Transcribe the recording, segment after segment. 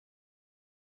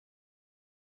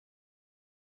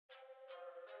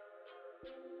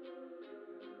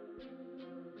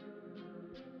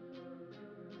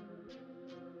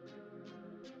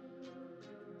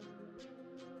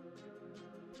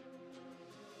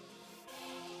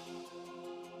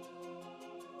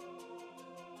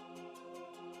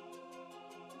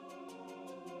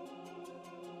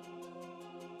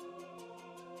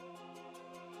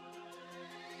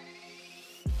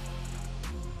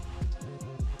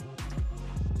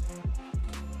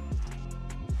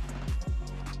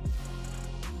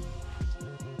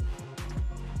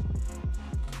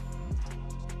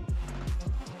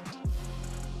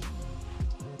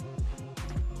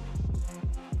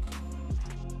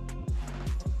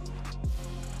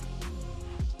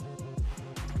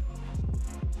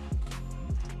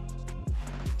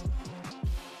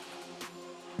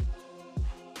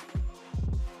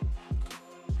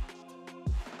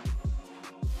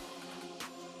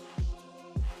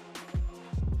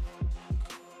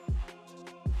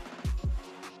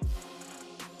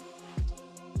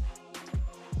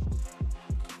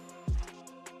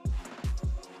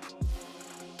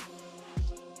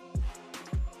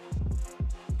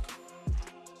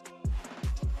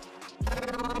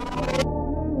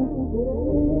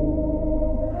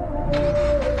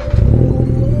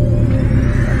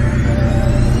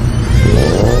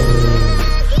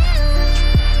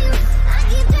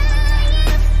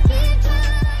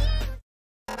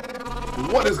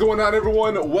What is going on,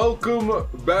 everyone? Welcome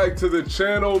back to the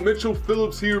channel. Mitchell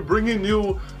Phillips here, bringing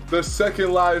you the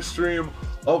second live stream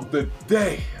of the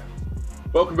day.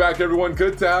 Welcome back, everyone.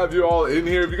 Good to have you all in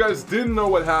here. If you guys didn't know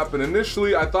what happened,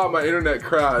 initially I thought my internet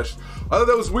crashed. I thought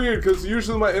that was weird because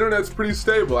usually my internet's pretty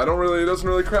stable. It doesn't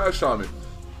really crash on me.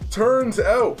 Turns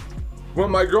out, when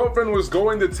my girlfriend was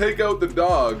going to take out the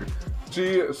dog,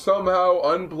 she somehow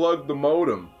unplugged the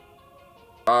modem.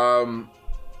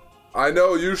 I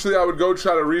know usually I would go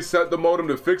try to reset the modem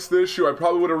to fix the issue. I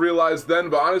probably would have realized then,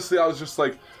 but honestly I was just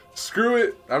like, screw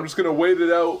it. I'm just gonna wait it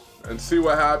out and see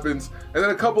what happens. And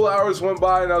then a couple hours went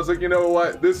by and I was like, you know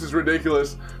what? This is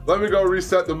ridiculous. Let me go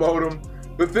reset the modem.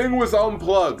 The thing was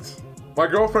unplugged. My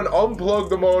girlfriend unplugged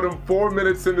the modem 4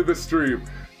 minutes into the stream.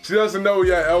 She doesn't know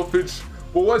yet, Elfage.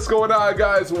 But what's going on,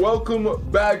 guys? Welcome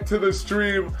back to the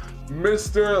stream.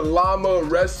 Mr. Llama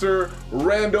Resser,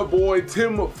 Randa Boy,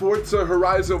 Tim, Forza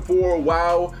Horizon 4,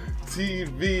 WoW,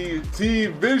 TV,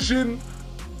 T-Vision,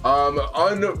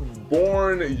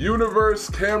 Unborn Universe,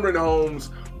 Cameron Holmes,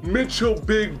 Mitchell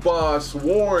Big Boss,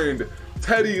 Warned,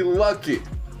 Teddy Lucky,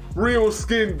 Real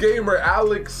Skin Gamer,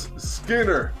 Alex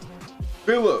Skinner,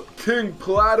 Philip, King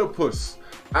Platypus,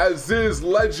 Aziz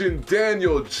Legend,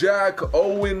 Daniel, Jack,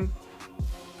 Owen,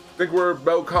 I think we're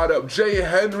about caught up, Jay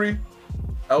Henry,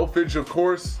 Elfage, of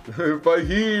course,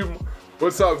 Fahim.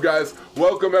 What's up, guys?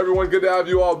 Welcome, everyone. Good to have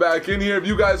you all back in here. If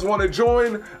you guys want to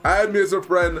join, add me as a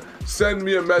friend, send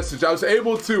me a message. I was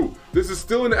able to, this is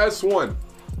still an S1,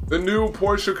 the new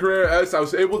Porsche Carrera S. I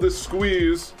was able to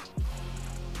squeeze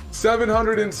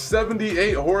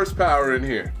 778 horsepower in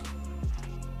here.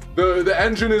 The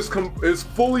engine is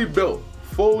fully built,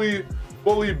 fully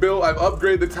built. I've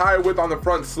upgraded the tire width on the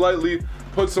front slightly,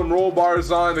 put some roll bars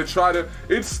on to try to,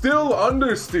 it still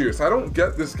understeers. I don't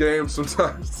get this game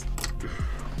sometimes,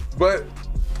 but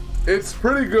it's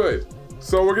pretty good.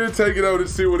 So we're gonna take it out and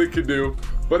see what it can do,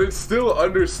 but it still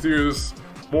understeers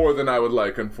more than I would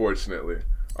like, unfortunately.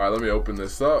 All right, let me open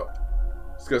this up.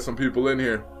 Let's get some people in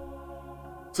here.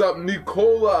 What's up,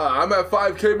 Nicola? I'm at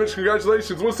 5K, Mitch,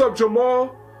 congratulations. What's up,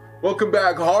 Jamal? Welcome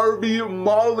back, Harvey,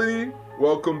 Molly.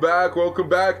 Welcome back, welcome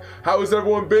back. How has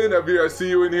everyone been? Javier, I see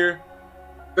you in here.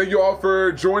 Thank you all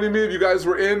for joining me. If you guys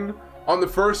were in on the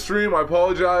first stream, I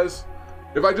apologize.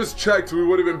 If I just checked, we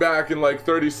would have been back in like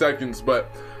 30 seconds, but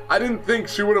I didn't think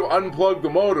she would have unplugged the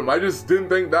modem. I just didn't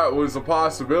think that was a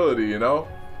possibility, you know?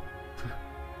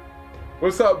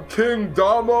 What's up, King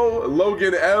Damo,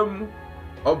 Logan M,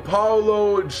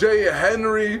 Apollo, J.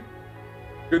 Henry?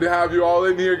 Good to have you all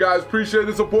in here, guys. Appreciate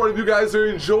the support. If you guys are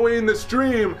enjoying the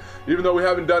stream, even though we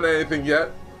haven't done anything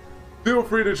yet, feel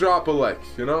free to drop a like,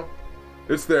 you know?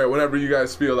 It's there whenever you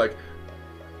guys feel like.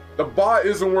 The bot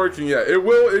isn't working yet.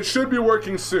 It should be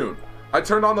working soon. I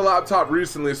turned on the laptop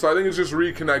recently, so I think it's just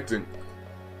reconnecting.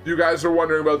 You guys are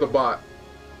wondering about the bot.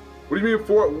 What do you mean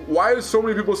why is so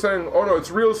many people saying, oh no,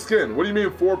 it's real skin? What do you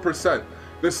mean 4%?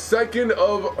 The second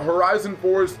of Horizon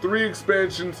 4's 3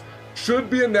 expansions should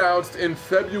be announced in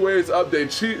February's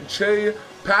update. Che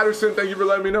Patterson, thank you for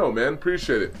letting me know, man.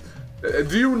 Appreciate it.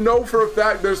 Do you know for a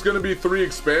fact there's gonna be 3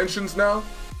 expansions now?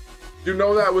 You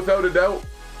know that without a doubt?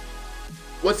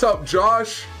 What's up,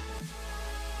 Josh?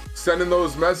 Sending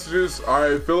those messages. All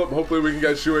right, Philip, hopefully we can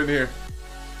get you in here.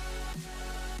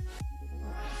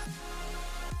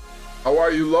 How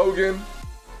are you, Logan?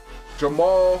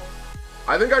 Jamal.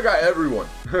 I think I got everyone.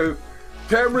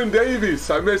 Cameron Davies,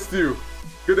 I missed you.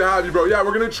 Good to have you, bro. Yeah,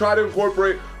 we're going to try to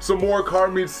incorporate some more car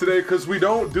meets today because we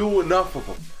don't do enough of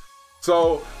them.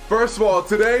 So, first of all,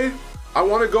 today, I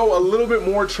want to go a little bit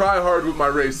more try-hard with my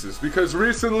races because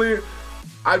recently,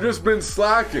 I've just been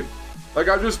slacking. Like,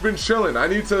 I've just been chilling. I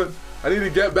need to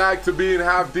get back to being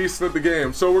half decent at the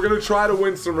game. So we're going to try to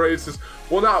win some races.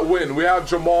 Well, not win. We have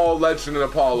Jamal, Legend, and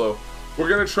Apollo. We're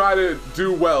going to try to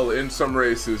do well in some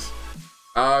races.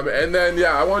 And then,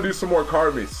 yeah, I want to do some more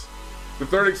car meets. The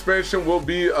third expansion will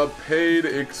be a paid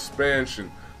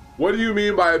expansion. What do you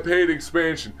mean by a paid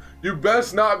expansion? You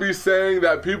best not be saying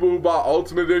that people who bought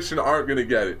Ultimate Edition aren't going to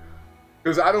get it.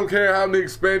 Because I don't care how many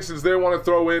expansions they want to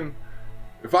throw in.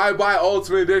 If I buy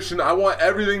Ultimate Edition, I want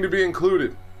everything to be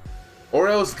included. Or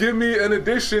else give me an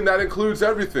edition that includes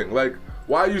everything. Like,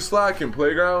 why are you slacking,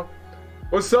 Playground?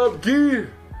 What's up, Guy?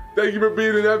 Thank you for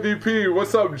being an MVP.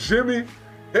 What's up, Jimmy?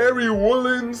 Harry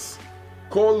Woolens?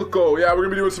 Colco. Yeah, we're going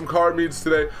to be doing some car meets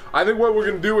today. I think what we're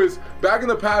going to do is, back in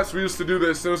the past, we used to do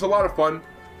this, and it was a lot of fun.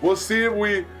 We'll see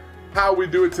how we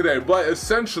do it today. But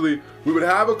essentially, we would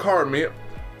have a car meet,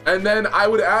 and then I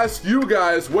would ask you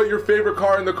guys what your favorite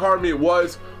car in the car meet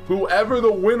was. Whoever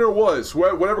the winner was,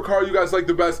 whatever car you guys like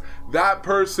the best, that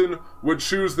person would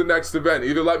choose the next event.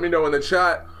 Either let me know in the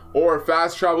chat or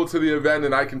fast travel to the event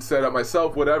and I can set up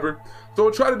myself, whatever. So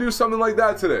we'll try to do something like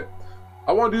that today.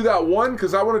 I want to do that one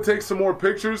because I want to take some more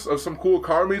pictures of some cool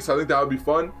car meets. I think that would be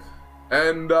fun.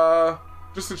 And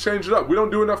just to change it up. We don't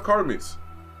do enough car meets.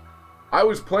 I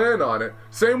was planning on it.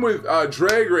 Same with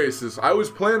drag races. I was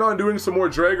planning on doing some more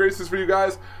drag races for you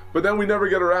guys, but then we never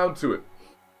get around to it.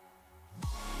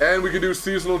 And we can do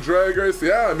seasonal drag race.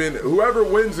 Yeah, I mean, whoever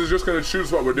wins is just going to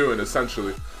choose what we're doing,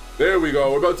 essentially. There we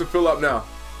go. We're about to fill up now.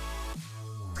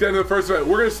 Let's get into the first event.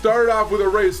 We're going to start off with a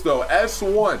race, though.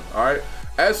 S1, all right?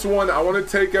 S1, I want to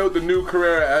take out the new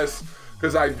Carrera S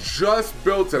because I just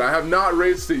built it. I have not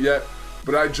raced it yet,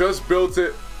 but I just built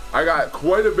it. I got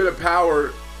quite a bit of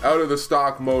power out of the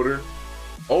stock motor.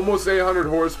 Almost 800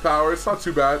 horsepower. It's not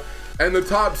too bad. And the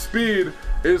top speed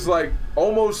is like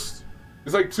almost...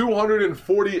 It's like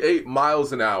 248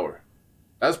 miles an hour.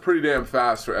 That's pretty damn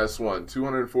fast for S1.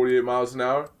 248 miles an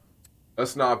hour.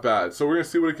 That's not bad. So we're going to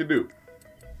see what it can do.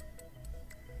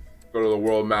 Go to the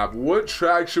world map. What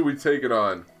track should we take it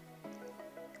on?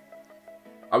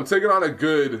 I would take it on a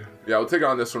good... Yeah, I'll take it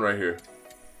on this one right here.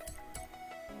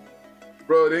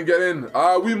 Bro, it didn't get in.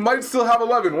 We might still have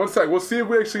 11. One sec. We'll see if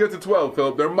we actually get to 12,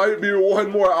 Philip. There might be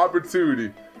one more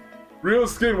opportunity. Real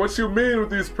Skin, what you mean with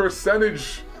these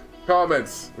percentage...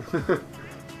 comments?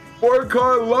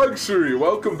 4-car luxury,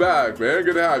 welcome back, man.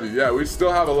 Good to have you. Yeah, we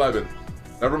still have 11.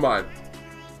 Never mind.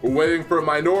 We're waiting for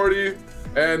Minority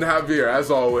and Javier, as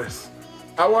always.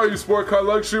 How are you, Sport Car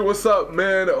Luxury? What's up,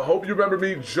 man? Hope you remember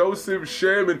me, Joseph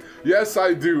Shaman. Yes,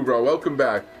 I do, bro. Welcome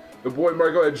back. The boy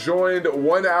Marco had joined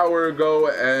 1 hour ago,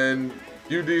 and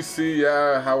UDC,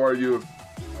 yeah, how are you?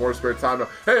 More spare time now.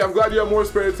 Hey, I'm glad you have more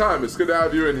spare time. It's good to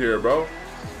have you in here, bro.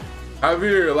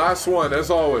 Javier, last one, as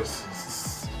always.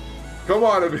 Come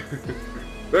on, Javier.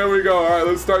 There we go. All right,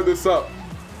 let's start this up.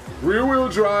 Rear-wheel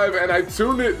drive, and I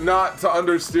tuned it not to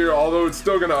understeer, although it's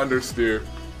still gonna understeer.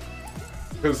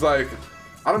 Because, like,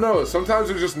 I don't know, sometimes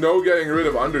there's just no getting rid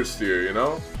of understeer, you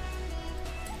know?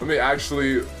 Let me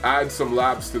actually add some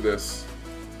laps to this.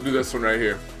 We'll do this one right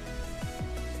here.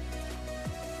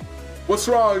 What's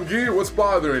wrong, Guy? What's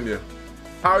bothering you?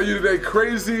 How are you today?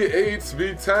 Crazy 8s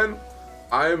V10?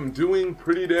 I'm doing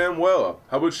pretty damn well.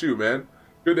 How about you, man?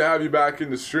 Good to have you back in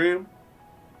the stream.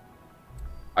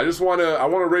 I want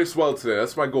to race well today.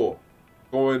 That's my goal.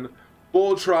 Going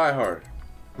full try hard.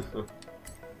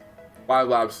 5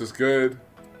 laps is good.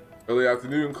 Early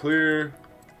afternoon, clear.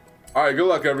 All right, good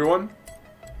luck, everyone.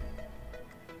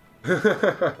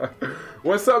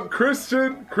 What's up,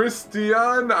 Christian?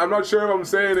 I'm not sure if I'm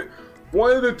saying it.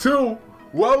 One of the two.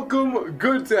 Welcome.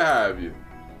 Good to have you.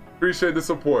 Appreciate the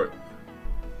support.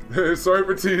 Sorry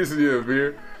for teasing you,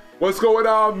 Veer. What's going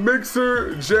on,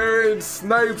 Mixer, Jared,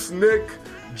 Snipes, Nick,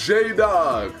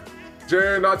 J-Dog?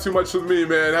 Jared, not too much with me,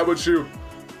 man. How about you?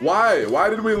 Why? Why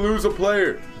did we lose a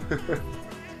player?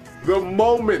 The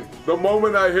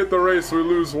moment I hit the race, we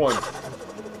lose one.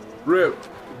 Rip.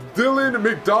 Dylan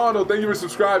McDonald, thank you for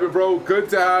subscribing, bro. Good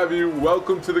to have you.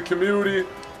 Welcome to the community.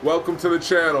 Welcome to the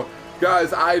channel.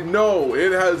 Guys, I know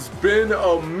it has been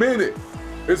a minute.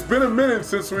 It's been a minute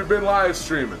since we've been live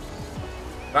streaming.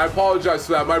 I apologize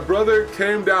for that. My brother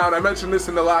came down. I mentioned this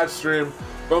in the live stream,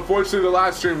 but unfortunately the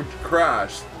live stream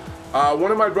crashed.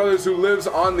 One of my brothers who lives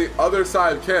on the other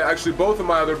side of Canada, actually both of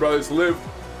my other brothers live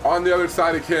on the other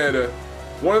side of Canada.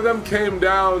 One of them came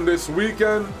down this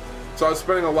weekend, so I was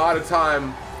spending a lot of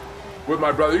time with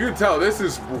my brother. You can tell this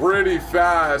is pretty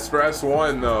fast for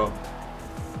S1 though.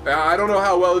 Now, I don't know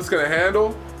how well it's gonna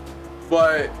handle,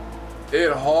 but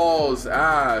it hauls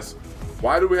ass.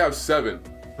 Why do we have 7?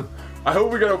 I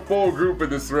hope we get a full group in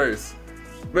this race.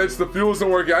 Mitch, the fuel isn't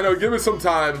working. I know, give it some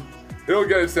time. It'll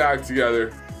get its act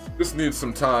together. Just needs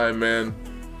some time, man.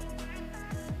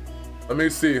 Let me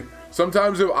see.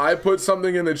 Sometimes if I put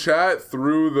something in the chat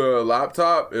through the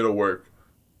laptop, it'll work.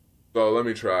 So let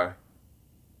me try.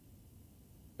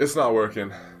 It's not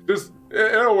working. Just,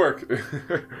 it'll work.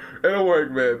 It'll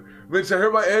work, man. Mitch, I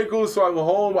hurt my ankle, so I'm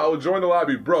home. I will join the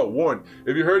lobby. Bro, warn,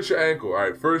 if you hurt your ankle, all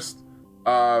right, first,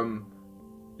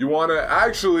 you want to,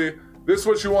 actually, this is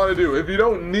what you want to do. If you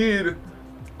don't need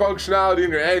functionality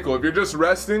in your ankle, if you're just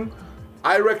resting,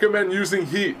 I recommend using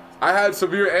heat. I had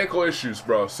severe ankle issues,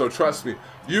 bro, so trust me.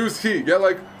 Use heat. Get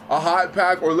like a hot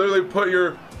pack or literally put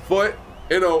your foot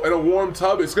in a warm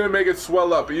tub. It's gonna make it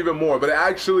swell up even more, but it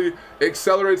actually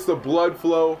accelerates the blood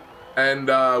flow and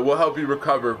will help you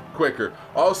recover quicker.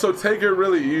 Also, take it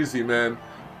really easy, man.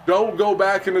 Don't go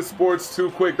back into sports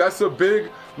too quick. That's a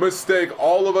big mistake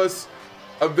all of us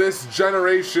of this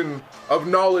generation of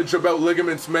knowledge about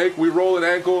ligaments make. We roll an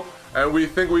ankle and we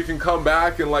think we can come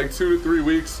back in like 2 to 3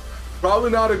 weeks.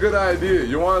 Probably not a good idea.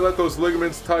 You want to let those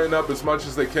ligaments tighten up as much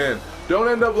as they can. Don't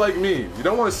end up like me. You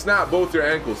don't want to snap both your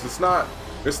ankles. It's not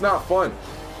fun.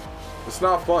 It's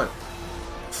not fun.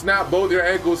 Snap both your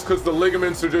ankles because the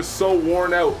ligaments are just so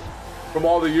worn out from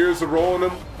all the years of rolling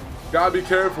them. Gotta be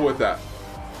careful with that.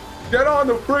 Get on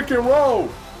the freaking road.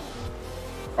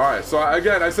 Alright, so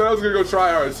again, I said I was gonna go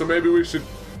try hard, so maybe we should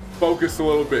focus a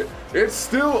little bit. It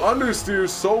still understeers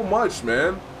so much,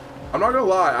 man. I'm not gonna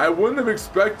lie, I wouldn't have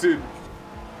expected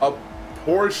a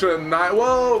Porsche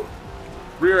well,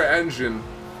 rear engine.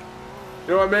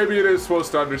 You know what, maybe it is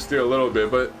supposed to understeer a little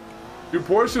bit, but do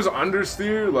Porsches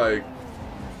understeer? Like,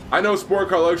 I know Sport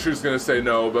Car Luxury is gonna say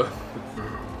no, but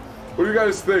what do you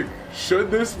guys think?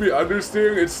 Should this be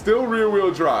understeering? It's still rear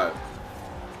wheel drive.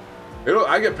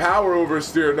 I get power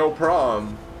oversteer, no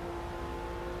problem.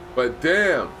 But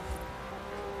damn,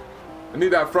 I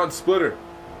need that front splitter.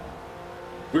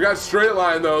 We got straight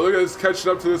line though. Look at this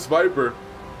catching up to this Viper.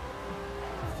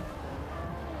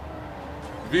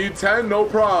 V10, no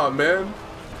problem, man.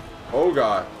 Oh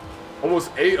god.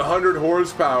 Almost 800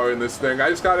 horsepower in this thing. I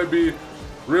just gotta be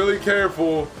really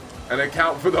careful and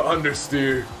account for the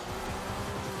understeer.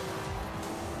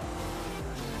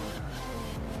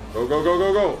 Go, go, go,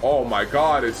 go, go. Oh my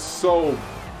god, it's so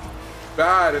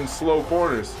bad in slow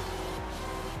corners.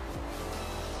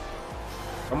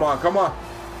 Come on, come on.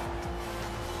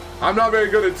 I'm not very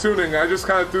good at tuning. I just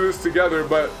kind of threw this together,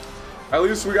 but at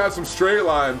least we got some straight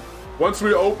line. Once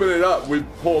we open it up, we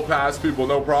pull past people,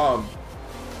 no problem.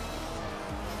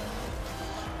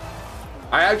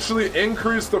 I actually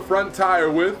increased the front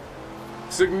tire width,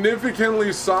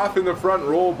 significantly softened the front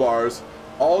roll bars,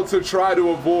 all to try to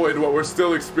avoid what we're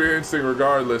still experiencing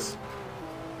regardless.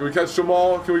 Can we catch them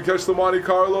all? Can we catch the Monte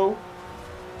Carlo?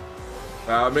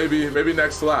 Maybe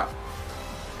next lap.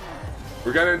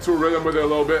 We're getting into a rhythm with it a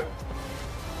little bit.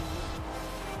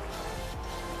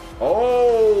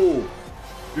 Oh!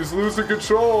 He's losing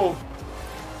control.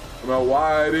 I'm out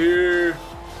wide here.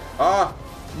 Ah!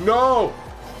 No!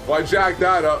 Well, I jacked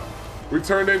that up. We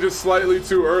turned in just slightly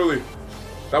too early.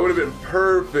 That would have been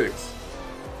perfect.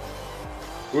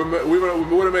 We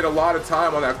would have made a lot of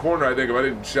time on that corner, I think, if I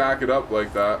didn't jack it up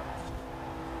like that.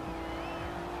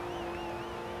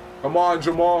 Come on,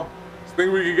 Jamal.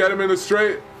 Think we can get him in the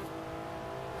straight?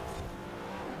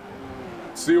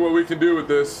 See what we can do with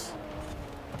this.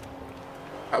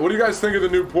 What do you guys think of the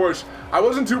new Porsche? I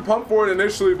wasn't too pumped for it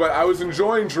initially, but I was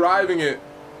enjoying driving it.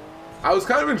 I was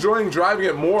kind of enjoying driving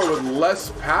it more with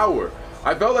less power.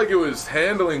 I felt like it was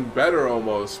handling better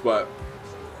almost, but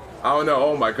I don't know.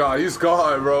 Oh my god, he's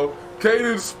gone, bro.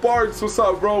 Caden Sparks, what's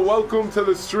up, bro? Welcome to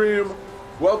the stream.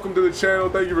 Welcome to the channel.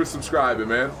 Thank you for subscribing,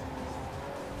 man.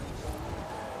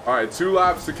 Alright, 2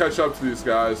 laps to catch up to these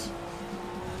guys.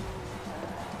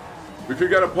 We could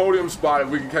get a podium spot if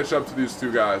we can catch up to these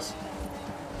 2 guys.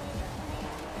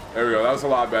 There we go, that was a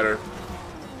lot better.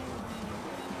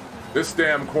 This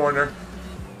damn corner.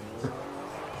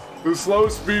 The slow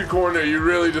speed corner, you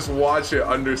really just watch it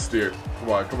understeer. Come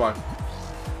on, come on.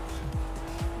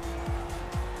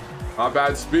 Not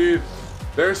bad speed.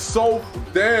 They're so...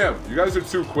 Damn, you guys are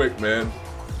too quick, man.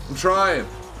 I'm trying.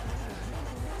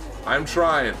 I'm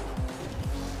trying.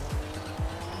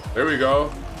 There we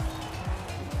go.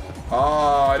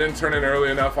 Oh, I didn't turn in early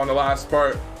enough on the last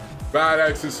part. Bad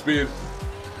exit speed.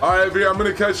 All right, V, I'm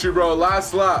gonna catch you, bro.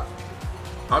 Last lap.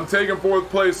 I'm taking 4th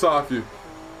place off you.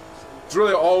 It's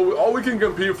really all we can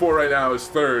compete for right now is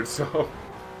 3rd, so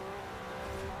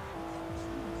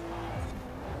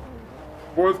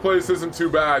 4th place isn't too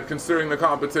bad considering the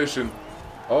competition.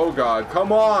 Oh God,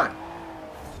 come on!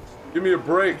 Give me a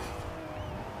break.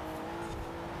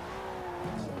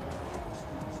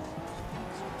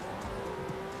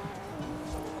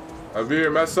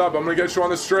 Javier, mess up. I'm gonna get you on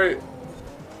the straight.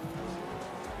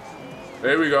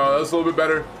 There we go. That's a little bit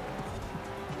better.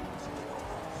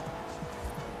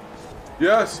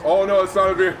 Yes. Oh no, it's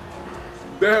not a beer.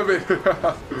 Damn it.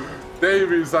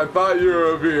 Davies, I thought you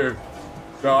were a beer.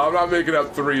 No, I'm not making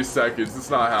up 3 seconds. It's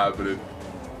not happening.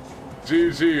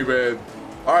 GG, man.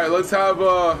 Alright, let's have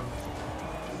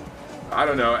I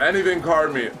don't know, anything car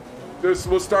meet.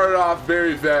 We'll start it off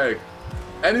very vague.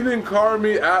 Anything car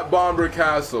meet at Bomber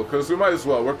Castle, because we might as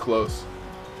well. We're close.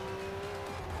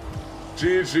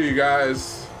 GG,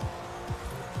 guys.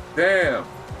 Damn.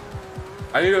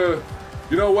 I need a...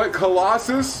 You know what?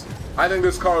 Colossus? I think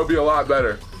this car will be a lot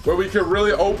better. Where we can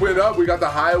really open it up. We got the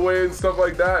highway and stuff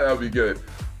like that. That'll be good.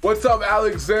 What's up,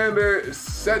 Alexander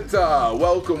Seta?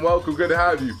 Welcome, welcome. Good to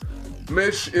have you.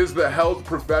 Mitch is the health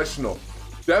professional.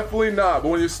 Definitely not. But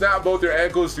when you snap both your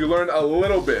ankles, you learn a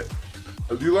little bit.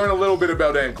 You learn a little bit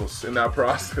about ankles in that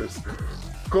process.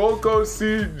 Coco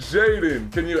C. Jaden,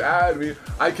 can you add me?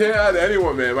 I can't add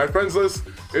anyone, man. My friends list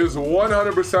is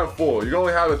 100% full. You can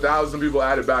only have 1,000 people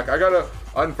added back. I gotta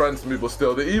unfriend some people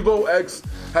still. The Evo X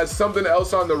has something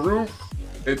else on the roof.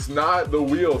 It's not the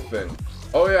wheel thing.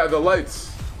 Oh yeah, the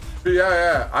lights.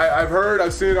 Yeah. I've heard,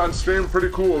 I've seen it on stream. Pretty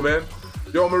cool, man.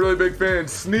 Yo, I'm a really big fan.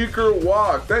 Sneaker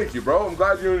Walk. Thank you, bro. I'm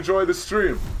glad you enjoyed the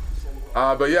stream.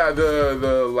 But yeah,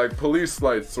 the like police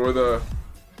lights or the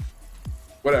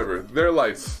whatever, they're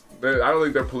lights. I don't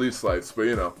think they're police lights, but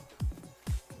you know.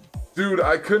 Dude,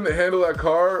 I couldn't handle that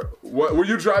car. What were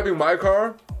you driving my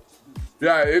car?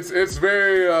 Yeah, it's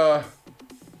very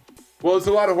well, it's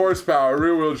a lot of horsepower,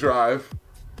 rear wheel drive,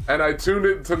 and I tuned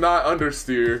it to not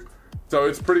understeer, so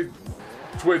it's pretty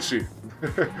twitchy.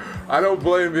 I don't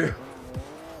blame you.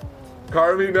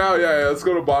 Car meet now? Yeah, let's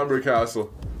go to Bomber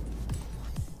Castle.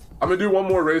 I'm gonna do one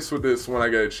more race with this when I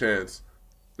get a chance.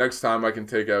 Next time I can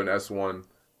take out an S1.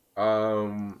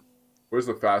 Where's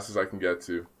the fastest I can get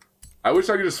to? I wish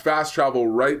I could just fast travel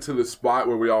right to the spot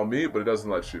where we all meet, but it doesn't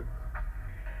let you.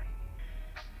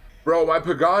 Bro, my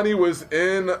Pagani was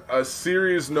in a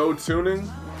series no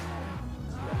tuning.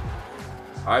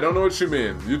 I don't know what you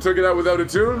mean. You took it out without a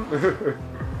tune?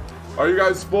 Are you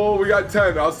guys full? We got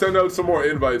 10. I'll send out some more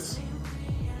invites.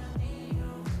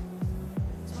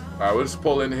 Alright, we'll just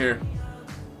pull in here.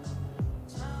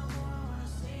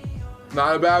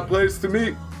 Not a bad place to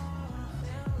meet.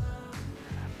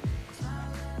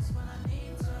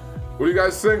 What do you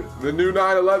guys think? The new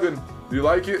 911. Do you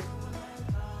like it?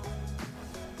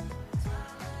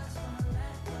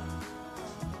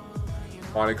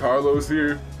 Monte Carlo's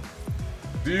here.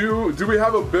 Do we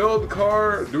have a build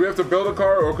car? Do we have to build a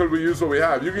car, or could we use what we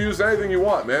have? You can use anything you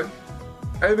want, man.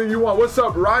 Anything you want. What's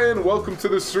up, Ryan? Welcome to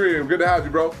the stream. Good to have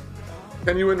you, bro.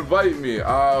 Can you invite me?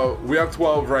 We have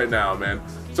 12 right now, man.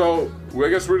 So I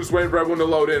guess we're just waiting for everyone to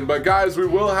load in. But guys, we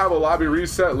will have a lobby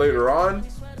reset later on.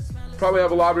 Probably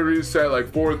have a lobby reset like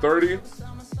 4:30.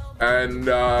 And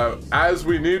as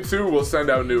we need to, we'll send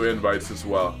out new invites as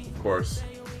well, of course.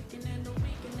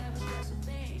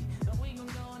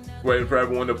 Waiting for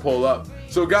everyone to pull up.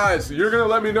 So guys, you're gonna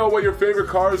let me know what your favorite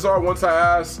cars are once I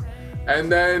ask.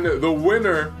 And then the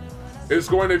winner is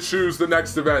going to choose the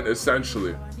next event,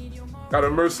 essentially. Got a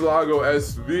Murcielago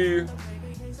SV.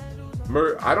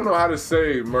 I don't know how to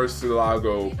say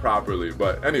Murcielago properly,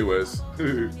 but anyways.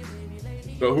 The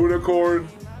Unicorn,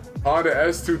 Honda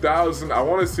S2000. I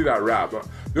want to see that wrap.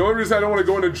 The only reason I don't want to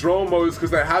go into drone mode is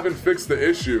because I haven't fixed the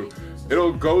issue.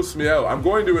 It'll ghost me out. I'm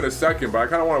going to in a second, but I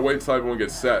kind of want to wait till everyone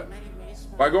gets set.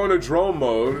 If I go into drone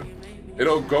mode,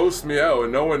 it'll ghost me out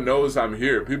and no one knows I'm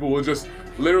here. People will just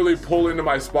literally pull into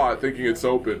my spot thinking it's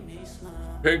open.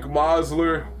 Pink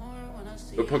Mosler.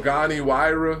 The Pagani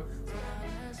Huayra.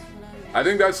 I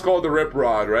think that's called the Rip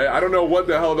Rod, right? I don't know what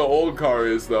the hell the old car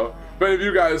is, though. If any of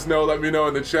you guys know, let me know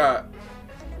in the chat.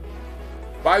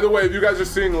 By the way, if you guys are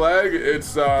seeing lag,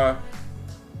 it's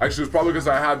actually it's probably because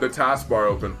I had the taskbar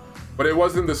open, but it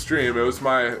wasn't the stream. It was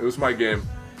my game.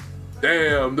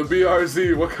 Damn, the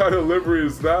BRZ. What kind of livery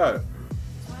is that?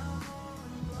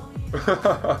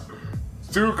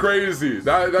 Too crazy.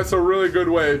 That's a really good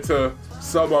way to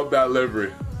sum up that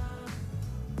livery.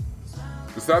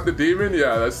 Is that the demon?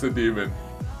 Yeah, that's the demon.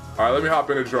 All right, let me hop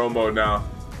into drone mode now.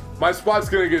 My spot's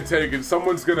gonna get taken.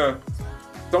 Someone's gonna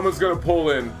pull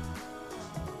in,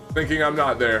 thinking I'm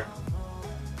not there.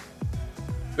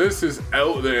 This is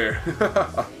out there.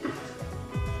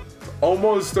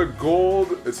 Almost a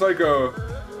gold. It's like a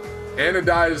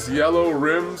anodized yellow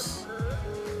rims.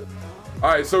 All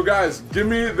right, so guys, give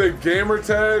me the gamer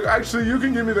tag. Actually, you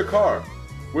can give me the car.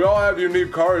 We all have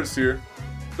unique cars here,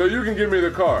 so you can give me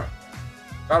the car.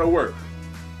 That'll work.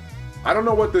 I don't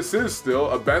know what this is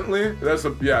still. A Bentley?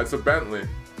 Yeah, it's a Bentley.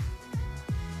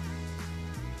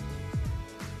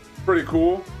 Pretty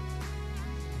cool.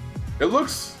 It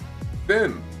looks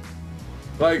thin.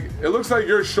 Like, it looks like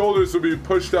your shoulders would be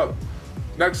pushed up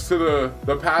next to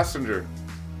the passenger.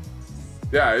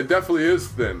 Yeah, it definitely is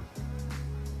thin.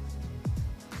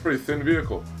 Pretty thin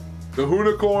vehicle. The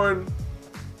Unicorn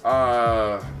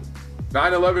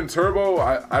 911 Turbo,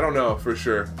 I don't know for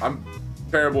sure. I'm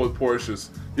terrible with Porsches.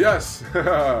 Yes.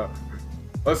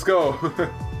 Let's go.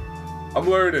 I'm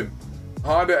learning.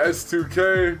 Honda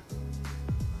S2K.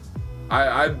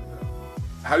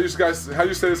 How do you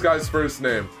say this guy's first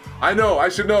name? I know, I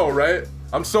should know, right?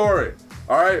 I'm sorry.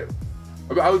 All right.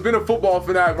 I've been a football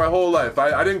fanatic my whole life.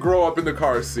 I didn't grow up in the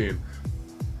car scene.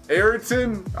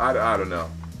 Ayrton? I don't know.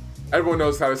 Everyone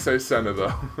knows how to say Senna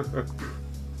though.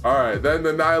 All right, then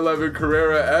the 911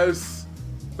 Carrera S,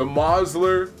 the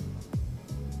Mosler,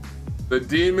 the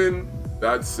Demon,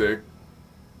 that's sick.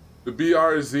 The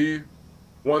BRZ,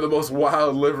 one of the most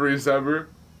wild liveries ever.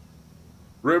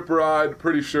 Rip Rod,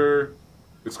 pretty sure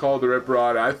it's called the Rip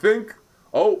Rod. I think,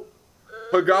 oh,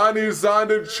 Pagani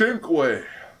Zonda Cinque.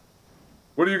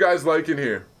 What do you guys like in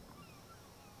here?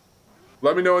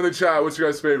 Let me know in the chat, what's your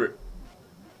guys' favorite?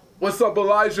 What's up,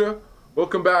 Elijah?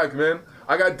 Welcome back, man.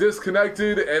 I got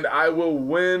disconnected and I will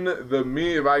win the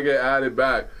me if I get added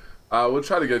back. We'll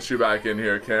try to get you back in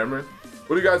here, Cameron.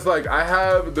 What do you guys like? I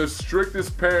have the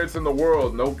strictest parents in the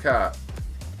world, no cap.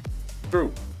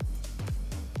 True.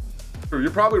 True, you're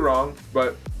probably wrong,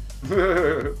 but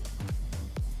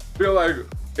feel like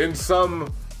in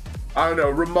some, I don't know,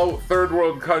 remote third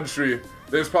world country,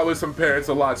 there's probably some parents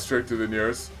a lot stricter than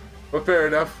yours. But fair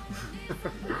enough.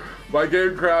 My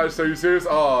game crashed, are you serious?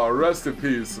 Oh, rest in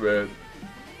peace, man.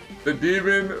 The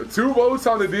Demon, 2 votes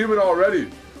on the Demon already.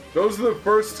 Those are the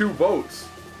first 2 votes.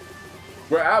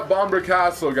 We're at Bomber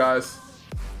Castle, guys.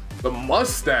 The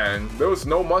Mustang, there was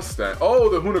no Mustang. Oh,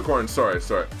 the Unicorn, sorry.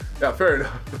 Yeah, fair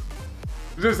enough.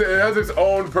 It has its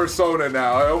own persona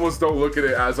now. I almost don't look at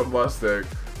it as a Mustang.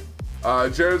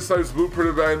 Jared Snipes Blueprint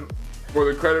event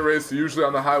for the credit race, usually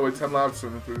on the highway, 10 laps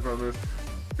in 35 minutes.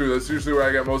 Dude, that's usually where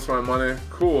I get most of my money.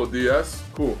 Cool, DS,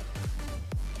 cool.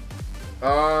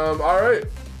 All right.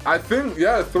 I think,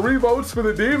 yeah, 3 votes for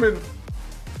the Demon.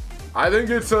 I think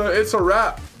it's a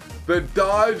wrap. The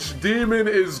Dodge Demon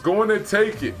is going to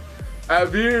take it.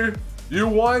 Javier, you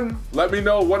won. Let me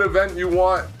know what event you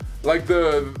want, like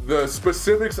the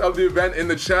specifics of the event in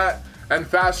the chat, and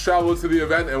fast travel to the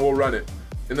event and we'll run it.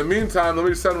 In the meantime, let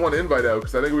me send one invite out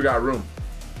because I think we got room.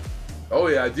 Oh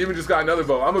yeah, Demon just got another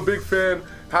vote. I'm a big fan.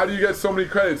 How do you get so many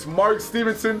credits? Mark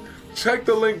Stevenson, check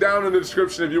the link down in the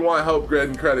description if you want help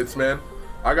getting credits, man.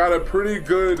 I got a pretty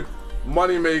good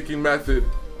money-making method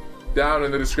down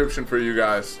in the description for you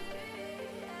guys.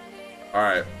 All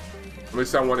right, let me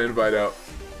send one invite out.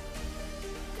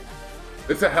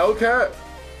 It's a Hellcat.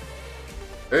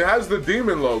 It has the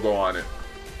Demon logo on it.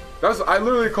 I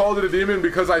literally called it a Demon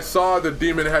because I saw the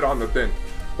Demon head on the thing.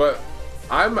 But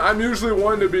I'm usually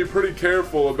one to be pretty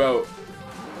careful about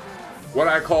what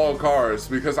I call cars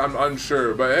because I'm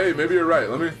unsure. But hey, maybe you're right.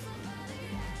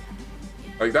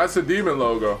 Like, that's the Demon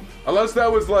logo. Unless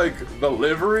that was like the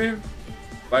livery,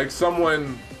 like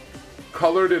someone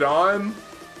colored it on.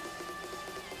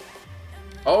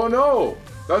 Oh no,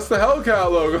 that's the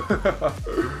Hellcat logo.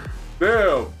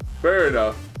 Damn, fair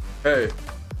enough. Hey,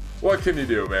 what can you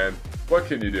do, man? What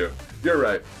can you do? You're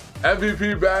right.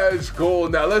 MVP badge,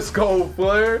 gold. Now let's go,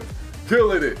 Flair.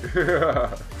 Killing it.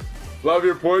 Love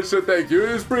your Porsche, thank you. It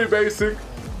is pretty basic,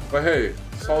 but hey,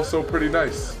 it's also pretty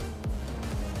nice.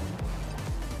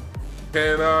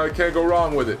 Can't go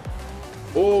wrong with it.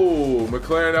 Oh,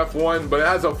 McLaren F1, but it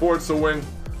has a Forza wing.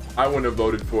 I wouldn't have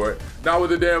voted for it. Not with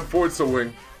the damn Forza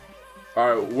wing.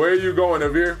 All right, where are you going,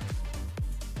 Javier?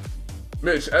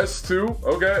 Mitch, S2.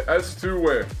 Okay, S2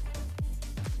 where?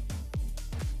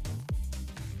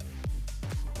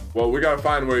 Well, we gotta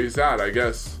find where he's at, I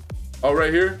guess. Oh,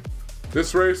 right here?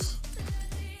 This race?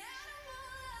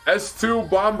 S2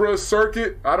 Bombra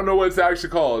Circuit. I don't know what it's actually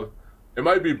called. It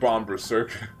might be Bombra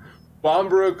Circuit.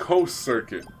 Bombra Coast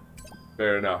Circuit.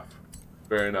 Fair enough.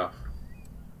 Fair enough.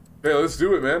 Hey, let's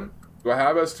do it, man. Do I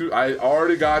have S2? I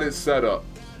already got it set up.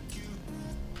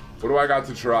 What do I got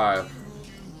to drive?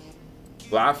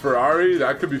 LaFerrari?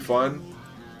 That could be fun.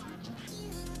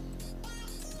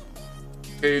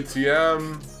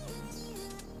 ATM.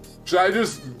 Should I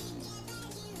just...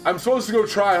 I'm supposed to go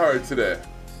try hard today.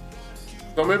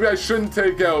 So maybe I shouldn't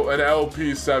take out an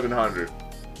LP 700.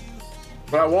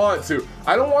 But I want to.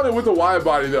 I don't want it with a wide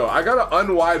body though. I gotta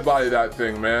unwide body that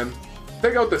thing, man.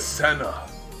 Take out the Senna.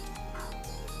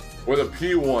 Or the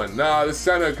P1. Nah, the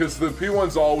Senna, because the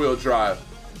P1's all-wheel drive.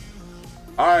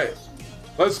 Alright.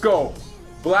 Let's go.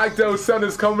 Blacked out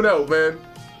Senna's coming out, man.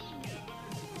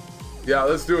 Yeah,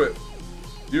 let's do it.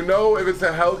 You know if it's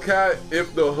a Hellcat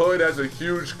if the hood has a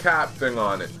huge cap thing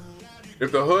on it.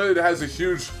 If the hood has a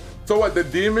huge... So what, the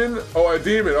Demon? Oh, a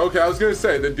Demon. Okay, I was going to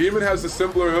say, the Demon has a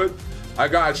simpler hood. I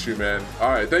got you, man.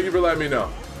 Alright, thank you for letting me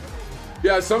know.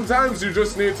 Yeah, sometimes you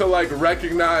just need to, like,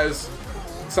 recognize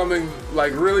something,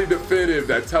 like, really definitive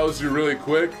that tells you really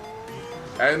quick.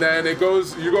 And then it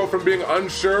goes, you go from being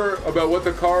unsure about what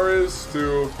the car is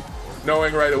to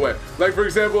knowing right away. Like, for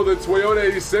example, the Toyota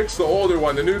 86, the older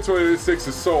one, the new Toyota 86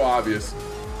 is so obvious.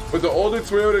 But the older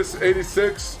Toyota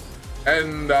 86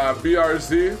 and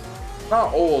BRZ,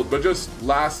 not old, but just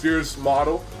last year's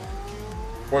model,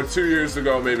 or 2 years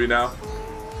ago maybe now,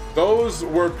 those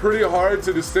were pretty hard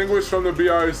to distinguish from the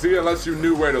BRZ unless you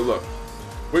knew where to look.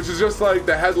 Which is just like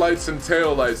the headlights and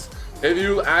taillights. If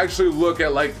you actually look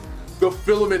at like the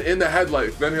filament in the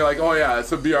headlight, then you're like, oh yeah,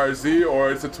 it's a BRZ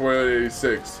or it's a Toyota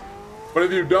 86. But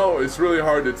if you don't, it's really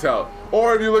hard to tell.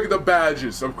 Or if you look at the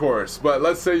badges, of course. But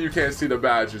let's say you can't see the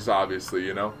badges, obviously,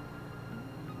 you know?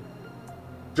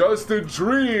 Just a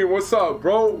dream. What's up,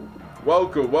 bro?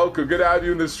 Welcome, welcome. Good to have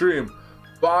you in the stream.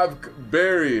 Bob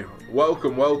Berry,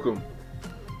 welcome, welcome.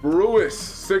 Brewis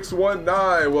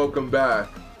 619, welcome back.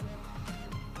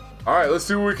 All right, let's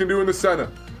see what we can do in the Senna.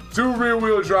 2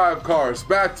 rear-wheel drive cars,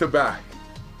 back to back.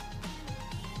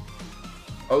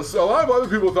 A lot of other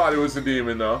people thought it was a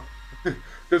Demon, though.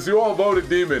 Because you all voted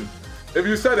Demon. If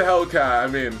you said Hellcat, I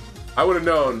mean, I would have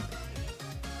known.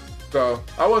 So,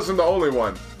 I wasn't the only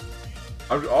one.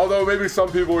 Although maybe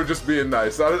some people were just being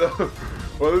nice. I don't know.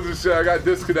 Well, this is shit. I got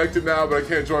disconnected now, but I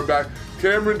can't join back.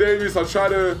 Cameron Davies, I'll try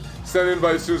to send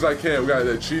invites as soon as I can. We got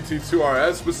the GT2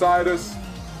 RS beside us.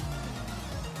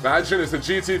 Imagine it's a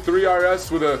GT3 RS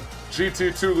with a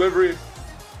GT2 livery.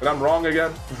 And I'm wrong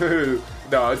again.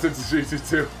 No, it's a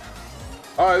GT2.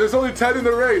 Alright, there's only 10 in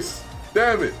the race.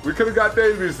 Damn it. We could have got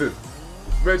Davies in.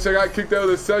 Mitch, I got kicked out of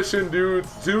the session due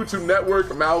to network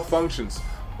malfunctions.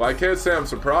 Well, I can't say I'm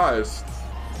surprised.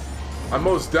 I'm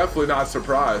most definitely not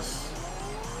surprised.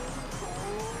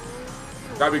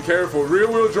 Gotta be careful.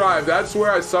 Rear-wheel drive, that's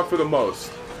where I suffer the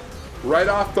most. Right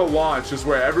off the launch is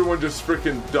where everyone just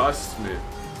freaking dusts me.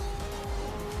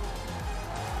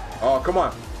 Oh, come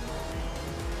on.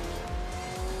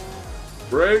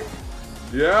 Brake.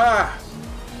 Yeah.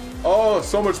 Oh,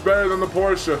 so much better than the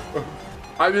Porsche.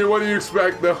 I mean, what do you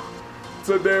expect, though? It's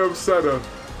a damn Senna.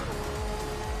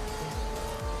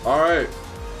 Alright.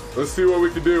 Let's see what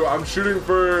we can do. I'm shooting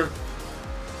for...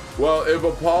 Well, if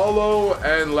Apollo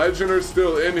and Legend are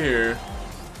still in here...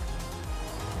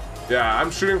 Yeah,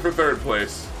 I'm shooting for 3rd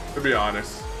place, to be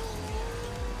honest.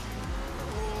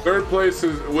 3rd place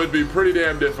would be pretty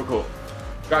damn difficult.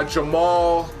 Got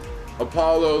Jamal,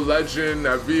 Apollo, Legend,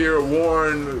 Javier,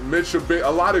 Warren, Mitsubishi, a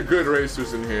lot of good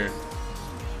racers in here.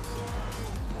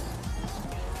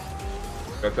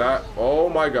 Got that. Oh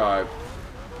my god.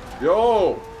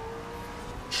 Yo!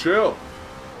 Chill.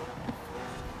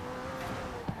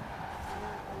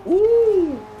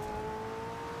 Woo!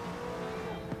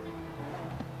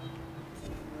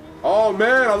 Oh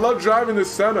man, I love driving this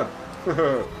Senna.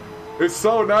 It's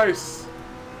so nice.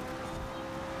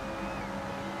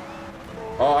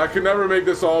 Oh, I can never make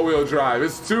this all-wheel drive.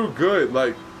 It's too good.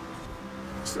 Like,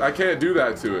 I can't do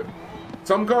that to it.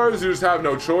 Some cars, you just have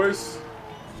no choice.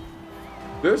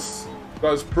 This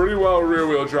does pretty well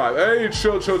rear-wheel drive. Hey,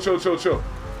 chill, chill, chill, chill, chill.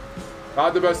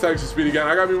 Not the best exit speed again.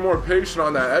 I gotta be more patient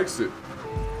on that exit.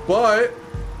 But,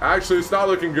 actually, it's not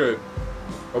looking good.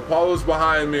 Apollo's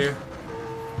behind me.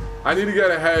 I need to get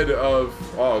ahead of...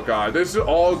 Oh, God. This is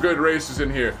all good racers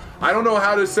in here. I don't know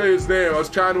how to say his name. I was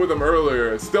chatting with him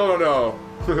earlier. Still don't know.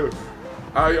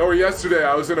 Or yesterday,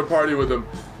 I was in a party with him.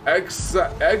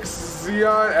 Xeon?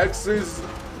 X's?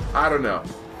 I don't know.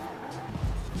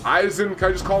 Eisen? Can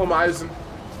I just call him Eisen?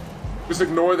 Just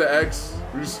ignore the X.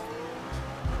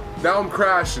 Now I'm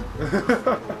crashing.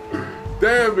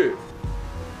 Damn it.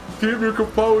 Keep your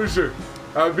composure.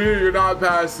 Javier, you're not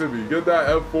passing me. Get that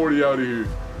F40 out of here.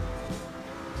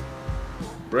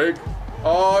 Brake.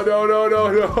 Oh, no, no, no,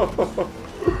 no.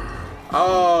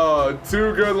 Oh,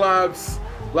 2 good laps.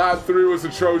 Lap 3 was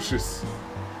atrocious.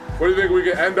 What do you think? We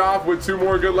can end off with 2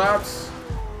 more good laps?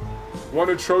 1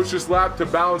 atrocious lap to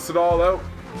balance it all out?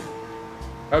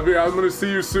 Javier, I'm gonna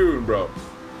see you soon, bro.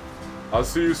 I'll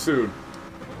see you soon.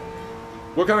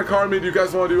 What kind of car meet do you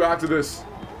guys want to do after this?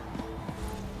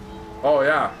 Oh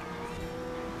yeah.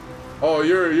 Oh,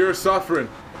 you're suffering.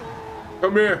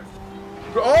 Come here.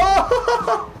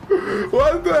 Oh!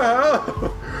 What the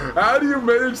hell? How do you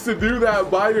manage to do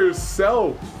that by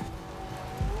yourself?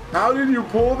 How did you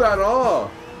pull that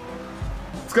off?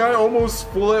 This guy almost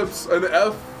flips an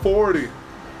F40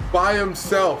 by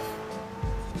himself.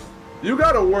 You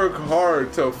gotta work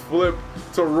hard to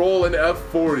roll an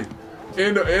F40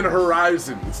 in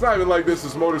Horizon. It's not even like this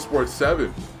is Motorsport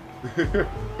 7.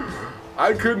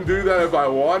 I couldn't do that if I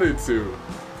wanted to.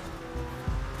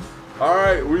 All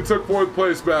right, we took 4th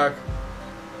place back.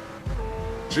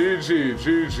 GG,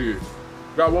 GG.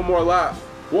 Got one more lap.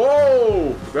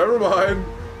 Whoa, never mind.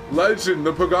 Legend,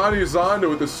 the Pagani Zonda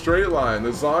with the straight line,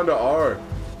 the Zonda R.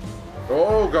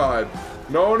 Oh God,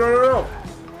 no, no, no,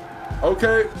 no.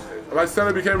 Okay, my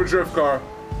Senna became a drift car.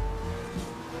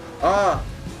 Ah,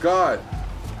 God.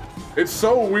 It's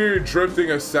so weird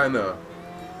drifting a Senna.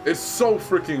 It's so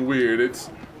freaking weird. It's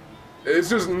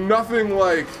just nothing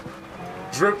like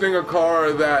drifting a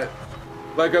car that,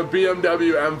 like a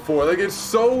BMW M4. Like, it's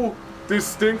so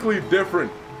distinctly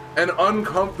different and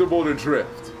uncomfortable to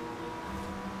drift.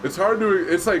 It's hard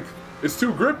to, it's like, it's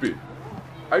too grippy.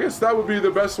 I guess that would be the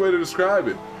best way to describe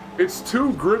it. It's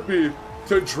too grippy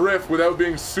to drift without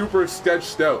being super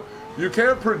sketched out. You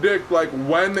can't predict like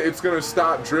when it's gonna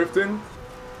stop drifting.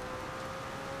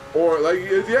 Or like,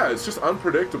 yeah, it's just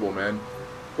unpredictable, man.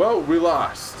 Well, we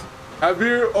lost.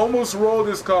 Javier almost rolled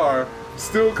his car,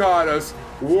 still caught us,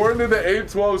 warned in the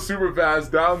 812 super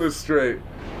fast down the straight.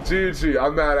 GG,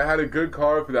 I'm mad, I had a good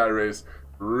car for that race.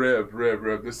 Rip, rip,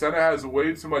 rip. The Senna has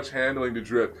way too much handling to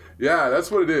drift. Yeah,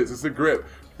 that's what it is, it's the grip.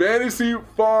 Fantasy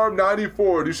Farm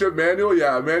 94, do you ship manual?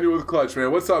 Yeah, manual with clutch,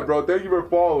 man. What's up, bro? Thank you for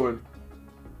following.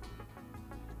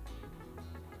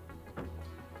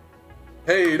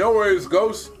 Hey, no worries,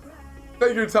 Ghost.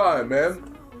 Take your time, man.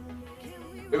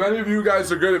 If any of you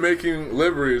guys are good at making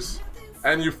liveries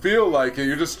and you feel like it,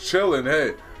 you're just chilling,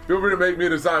 hey, feel free to make me a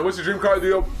design. What's your dream car?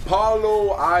 The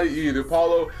Apollo IE, the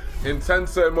Apollo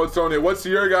Intensa Emozione. What's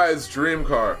your guys' dream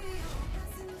car?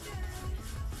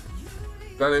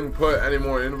 Didn't put any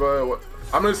more invite.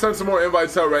 I'm gonna send some more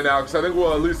invites out right now because I think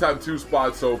we'll at least have 2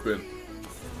 spots open.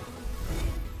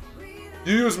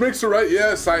 You use Mixer, right?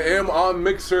 Yes, I am on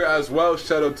Mixer as well.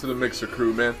 Shout out to the Mixer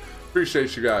crew, man.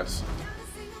 Appreciate you guys.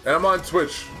 And I'm on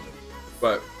Twitch,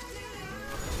 but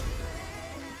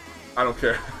I don't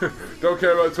care. Don't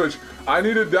care about Twitch. I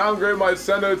need to downgrade my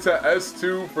Senna to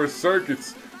S2 for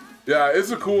circuits. Yeah, it's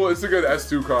a good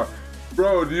S2 car.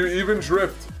 Bro, do you even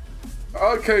drift?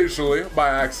 Occasionally, by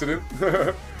accident.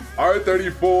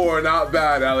 R34, not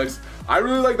bad, Alex. I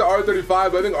really like the R35,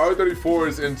 but I think R34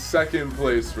 is in 2nd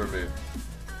place for me.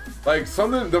 Like,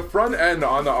 the front end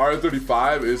on the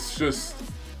R35 is just,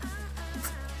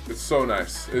 it's so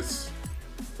nice.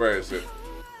 Where is it?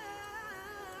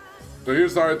 So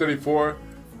here's the R34.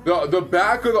 The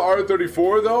back of the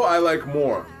R34 though, I like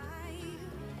more.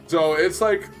 So it's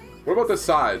like, what about the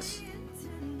sides?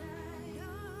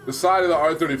 The side of the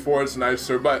R34 is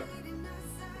nicer, but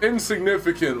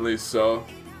insignificantly so.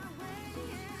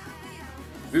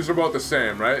 These are both the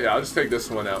same, right? Yeah, I'll just take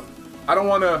this one out. I don't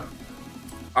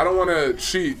wanna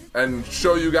cheat and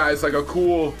show you guys like a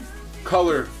cool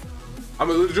color. I'm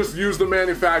gonna just use the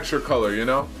manufacturer color, you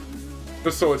know?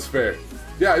 Just so it's fair.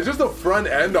 Yeah, it's just the front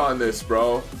end on this,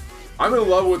 bro. I'm in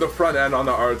love with the front end on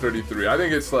the R33. I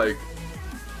think it's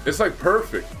like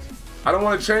perfect. I don't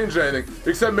want to change anything,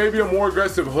 except maybe a more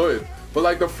aggressive hood. But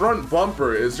like the front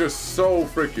bumper is just so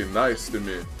freaking nice to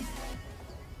me.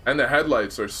 And the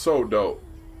headlights are so dope.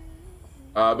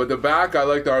 But the back, I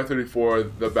like the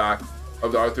R34, the back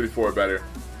of the R34 better.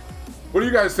 What do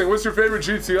you guys think? What's your favorite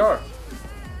GTR?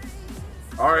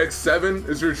 RX-7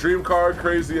 is your dream car,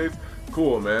 Crazy 8?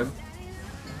 Cool, man.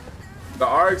 The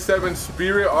RX-7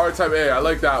 Spirit R-Type A, I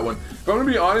like that one. If I'm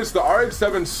gonna be honest, the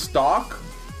RX-7 stock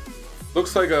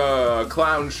looks like a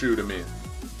clown shoe to me.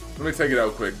 Let me take it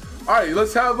out quick. Alright,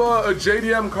 let's have a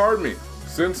JDM card meet.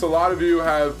 Since a lot of you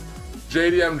have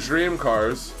JDM dream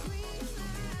cars.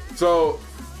 So,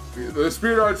 the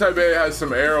Spirit R-Type A has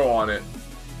some aero on it.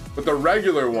 But the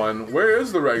regular one, where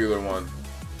is the regular one?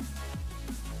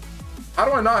 How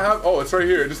do I not have, oh, it's right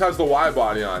here. It just has the Y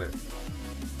body on it.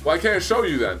 Well, I can't show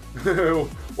you then.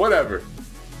 Whatever.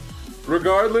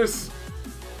 Regardless,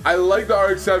 I like the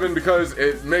RX-7 because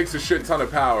it makes a shit ton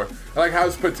of power. It like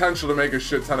has potential to make a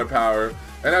shit ton of power.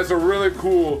 And has a really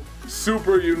cool,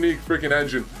 super unique freaking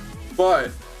engine.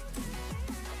 But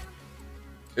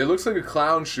It looks like a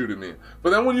clown shoe to me.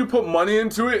 But then when you put money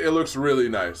into it, it looks really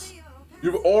nice.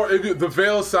 The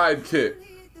Veil Side kit,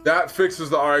 that fixes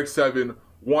the RX-7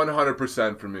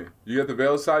 100% for me. You get the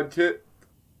Veil Side kit,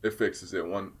 it fixes it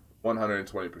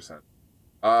 120%.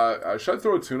 Should I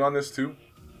throw a tune on this too?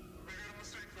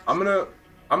 I'm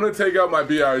gonna take out my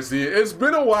BRZ. It's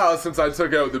been a while since I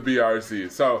took out the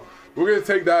BRZ, so we're gonna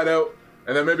take that out,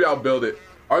 and then maybe I'll build it.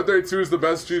 R32 is the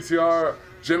best GTR.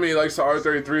 Jimmy likes the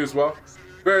R33 as well.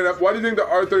 Fair enough. Why do you think the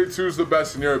R32 is the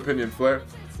best in your opinion, Flair?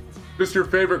 Just your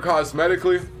favorite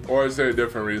cosmetically, or is there a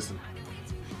different reason?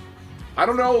 I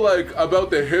don't know, like, about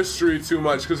the history too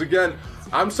much, because again,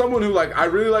 I'm someone who, like, I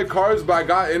really like cars, but I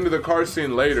got into the car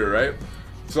scene later, right?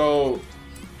 So,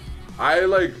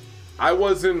 I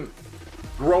wasn't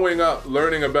growing up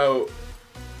learning about,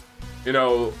 you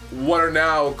know, what are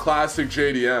now classic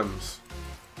JDMs.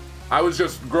 I was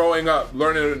just growing up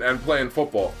learning and playing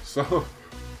football, so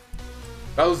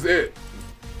that was it.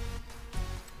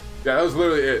 Yeah, that was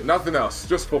literally it. Nothing else,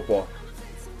 just football.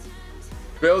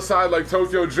 Veilside like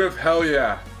Tokyo Drift, hell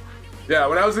yeah. Yeah,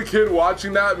 when I was a kid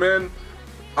watching that, man,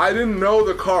 I didn't know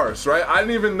the cars, right? I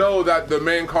didn't even know that the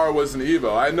main car was an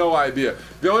Evo. I had no idea.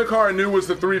 The only car I knew was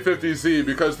the 350Z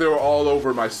because they were all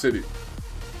over my city.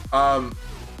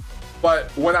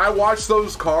 But when I watched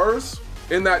those cars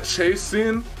in that chase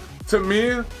scene, to me,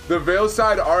 the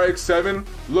Veilside RX-7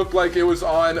 looked like it was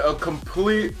on a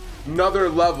complete another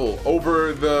level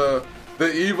over the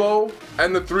Evo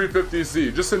and the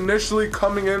 350Z. Just initially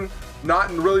coming in, not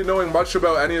really knowing much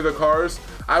about any of the cars,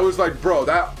 I was like, bro,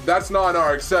 that's not an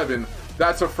RX-7,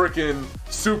 that's a freaking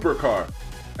supercar.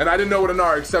 And I didn't know what an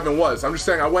RX-7 was. I'm just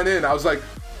saying, I went in, I was like,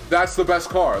 that's the best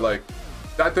car. Like,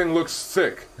 that thing looks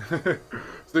sick.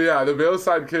 So yeah, the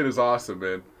Veilside kit is awesome,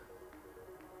 man.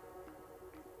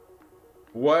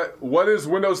 What is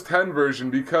Windows 10 version?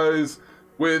 Because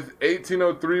with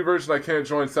 1803 version, I can't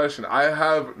join session. I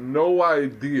have no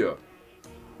idea.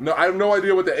 No, I have no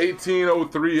idea what the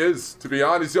 1803 is, to be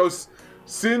honest. Yo,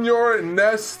 Senior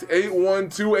Nest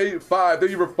 81285.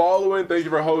 Thank you for following. Thank you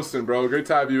for hosting, bro. Great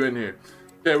to have you in here.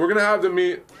 Okay, we're gonna have to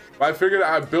meet. I figured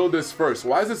I'd build this first.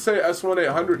 Why does it say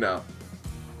S1800 now?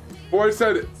 Before it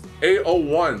said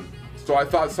 801, so I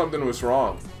thought something was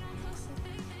wrong.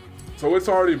 So it's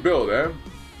already built, eh?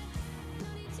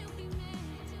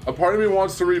 A part of me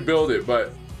wants to rebuild it,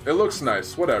 but it looks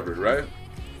nice. Whatever, right?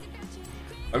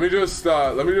 Let me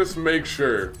just make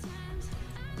sure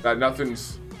that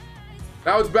nothing's.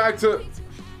 Now it's back to.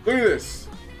 Look at this.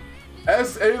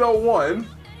 S801,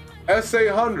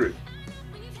 S800.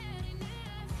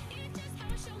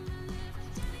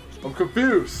 I'm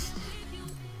confused.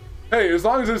 Hey, as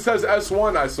long as it says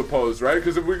S1, I suppose, right?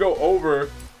 Because if we go over.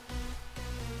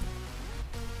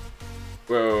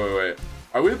 Wait.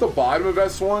 Are we at the bottom of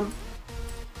S1?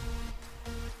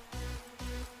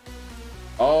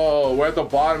 Oh, we're at the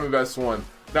bottom of S1.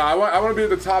 Now, I want to be at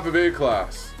the top of A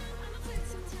class.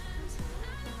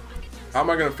 How am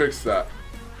I going to fix that?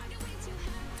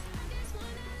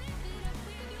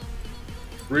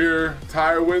 Rear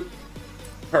tire width.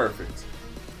 Perfect.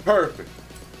 Perfect.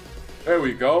 There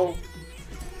we go.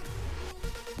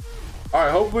 All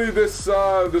right, hopefully this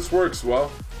works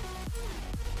well.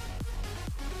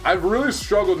 I've really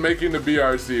struggled making the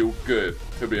BRZ good,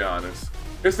 to be honest.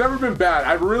 It's never been bad.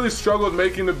 I've really struggled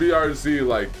making the BRZ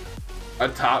like a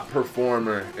top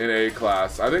performer in A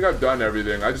class. I think I've done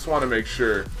everything. I just want to make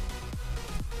sure.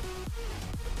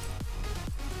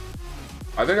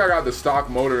 I think I got the stock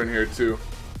motor in here too.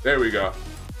 There we go.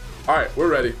 All right, we're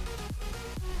ready.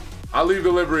 I'll leave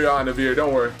the livery on, Javier,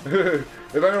 don't worry.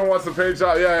 If anyone wants the paint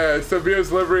job, yeah, it's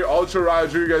Javier's livery, Ultra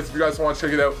Rodriguez, if you guys want to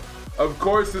check it out. Of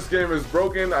course, this game is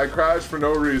broken. I crashed for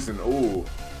no reason. Ooh.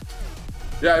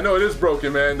 Yeah, I know it is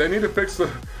broken, man. They need to fix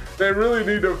the. They really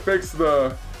need to fix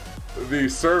the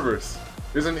servers.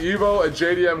 Is an Evo a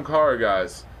JDM car,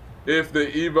 guys? If the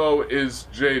Evo is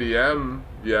JDM,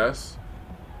 yes.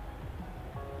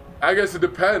 I guess it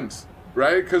depends,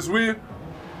 right? Because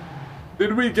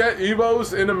did we get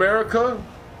Evos in America?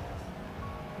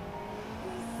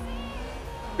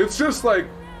 It's just like.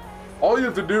 All you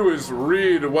have to do is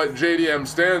read what JDM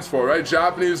stands for, right?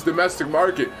 Japanese domestic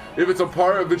market. If it's a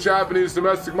part of the Japanese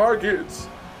domestic market,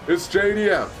 it's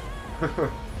JDM.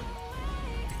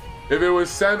 If it was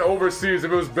sent overseas,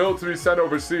 if it was built to be sent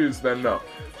overseas, then no.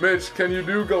 Mitch, can you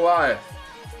do Goliath?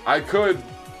 I could,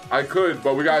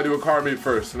 but we gotta do a car meet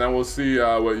first, and then we'll see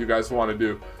what you guys want to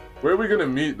do. Where are we gonna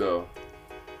meet, though?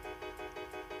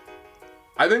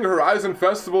 I think Horizon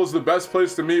Festival is the best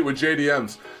place to meet with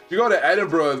JDMs. If you go to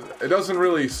Edinburgh, it doesn't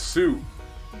really suit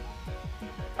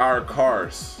our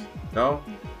cars, no?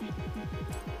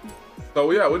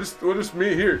 So yeah, we'll just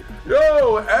meet here.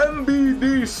 Yo,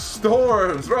 MBD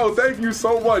Storms, bro, thank you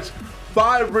so much.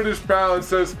 5 British pounds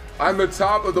says, I am at the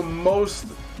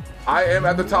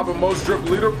top of most drift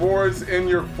leaderboards in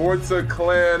your Forza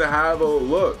clan. Have a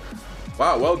look.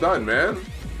 Wow, well done, man.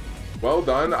 Well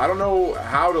done. I don't know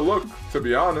how to look, to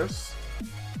be honest.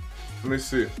 Let me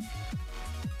see.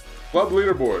 Club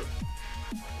leaderboard.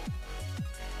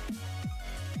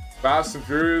 Fast and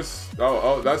Furious.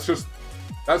 Oh, that's just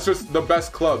the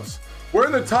best clubs. We're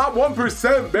in the top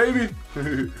 1%, baby.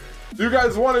 You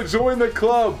guys want to join the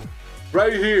club?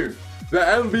 Right here, the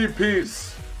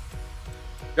MVPs.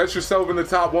 Get yourself in the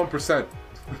top 1%.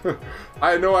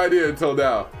 I had no idea until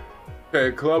now.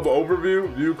 Okay, club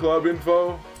overview, view club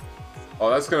info. Oh,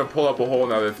 that's gonna pull up a whole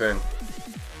nother thing.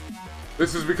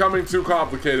 This is becoming too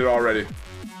complicated already.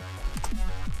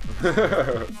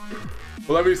 Well,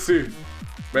 let me see.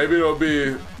 Maybe it'll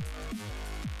be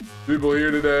people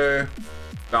here today.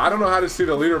 Now, I don't know how to see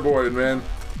the leaderboard, man.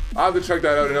 I'll have to check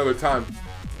that out another time.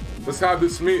 Let's have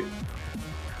this meet.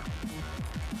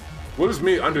 We'll just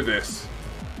meet under this.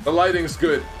 The lighting's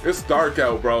good. It's dark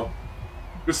out, bro.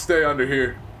 Just stay under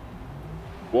here.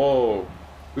 Whoa.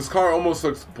 This car almost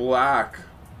looks black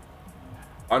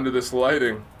under this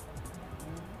lighting.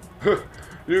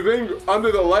 You think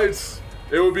under the lights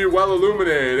it would be well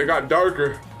illuminated? It got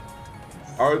darker.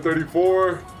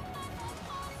 R34.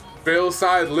 Fail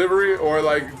side livery, or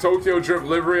like Tokyo Drift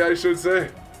livery, I should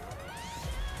say.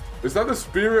 Is that the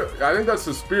Spirit? I think that's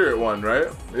the Spirit one, right?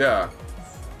 Yeah.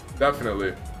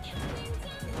 Definitely.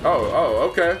 Oh,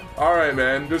 okay. Alright,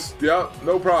 man. Just, yep,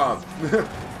 no problem.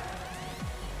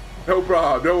 No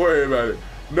problem. Don't worry about it.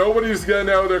 Nobody's getting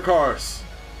out of their cars.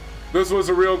 This was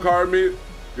a real car meet.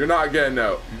 You're not getting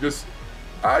out. You just,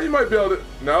 you might be able to,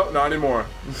 no, not anymore.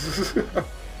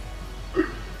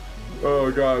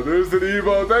 Oh, God. There's an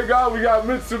Evo. Thank God we got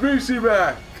Mitsubishi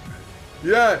back.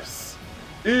 Yes.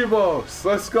 Evos.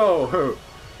 Let's go.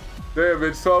 Damn,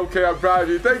 it's 12K. I'm proud of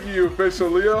you. Thank you, official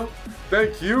Leo.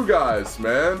 Thank you guys,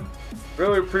 man.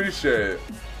 Really appreciate it.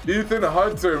 Ethan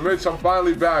Hunter, Mitch, I'm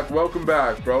finally back. Welcome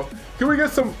back, bro. Can we get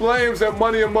some flames and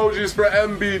money emojis for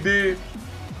MBD?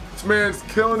 This man's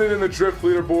killing it in the drift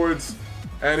leaderboards,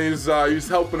 and he's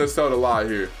helping us out a lot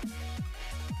here.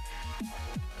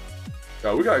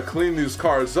 Yo, we gotta clean these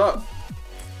cars up.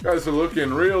 You guys are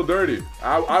looking real dirty.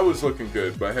 I was looking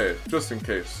good, but hey, just in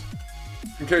case.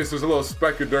 In case there's a little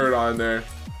speck of dirt on there.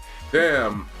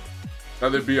 Damn.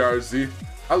 Another BRZ.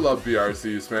 I love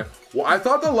BRZs, man. Well, I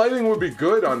thought the lighting would be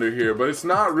good under here, but it's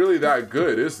not really that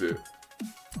good, is it?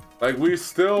 Like, we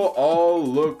still all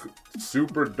look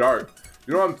super dark.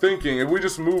 You know what I'm thinking? If we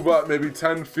just move up maybe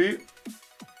 10 feet.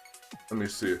 Let me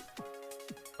see.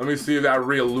 Let me see if that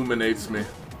re-illuminates me.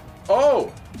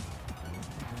 Oh!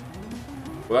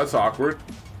 Well, that's awkward.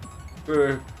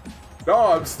 No,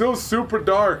 I'm still super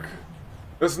dark.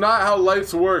 That's not how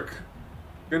lights work.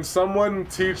 Can someone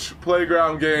teach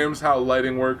playground games how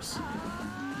lighting works?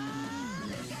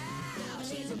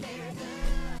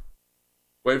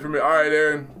 Wait for me. All right,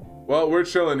 Aaron. Well, we're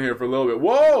chilling here for a little bit.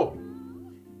 Whoa!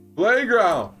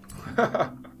 Playground!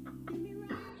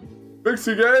 Fix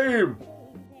your game!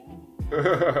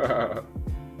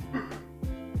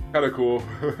 Kinda cool.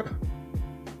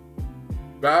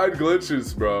 Bad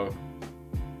glitches, bro.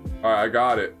 Alright, I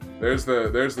got it. There's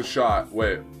the shot.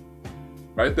 Wait.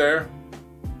 Right there.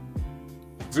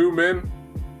 Zoom in.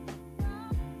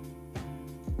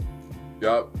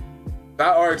 Yup.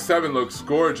 That RX-7 looks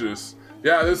gorgeous.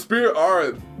 Yeah, the Spirit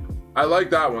R, I like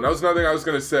that one. That was another thing I was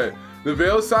gonna say. The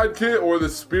Veilside kit or the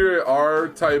Spirit R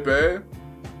Type A,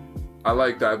 I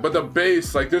like that. But the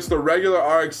base, like just the regular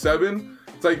RX-7,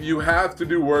 it's like you have to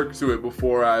do work to it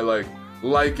before I like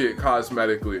it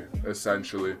cosmetically,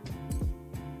 essentially.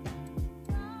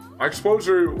 My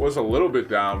exposure was a little bit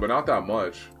down, but not that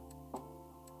much.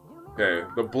 Okay,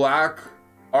 the black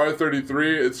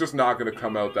R33, it's just not gonna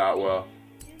come out that well.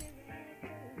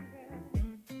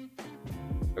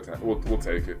 We'll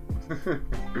take it.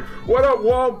 What up,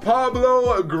 Juan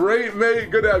Pablo? Great,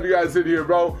 mate. Good to have you guys in here,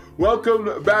 bro.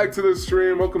 Welcome back to the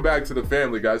stream. Welcome back to the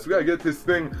family, guys. We gotta get this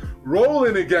thing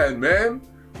rolling again, man.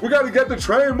 We gotta get the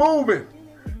train moving.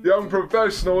 Young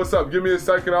professional, what's up? Give me a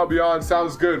second, I'll be on.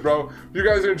 Sounds good, bro. If you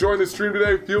guys are enjoying the stream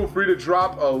today, feel free to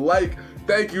drop a like.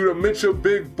 Thank you to Mitchell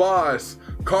Big Boss,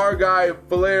 Car Guy,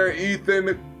 xFlaRe,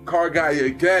 Ethan, Car Guy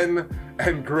again,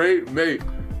 and Great Mate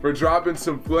for dropping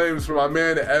some flames for my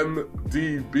man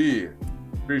MDB.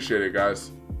 Appreciate it,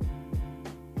 guys.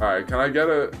 All right, can I get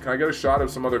a shot of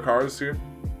some other cars here?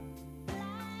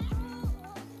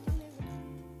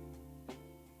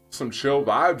 Some chill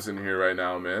vibes in here right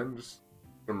now, man. Just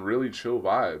some really chill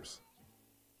vibes.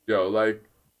 Yo, like,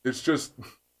 it's just,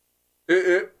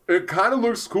 it kind of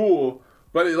looks cool,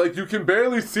 but like, you can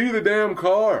barely see the damn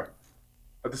car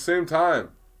at the same time.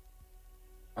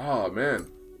 Oh,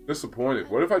 man. Disappointed.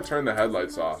 What if I turn the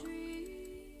headlights off?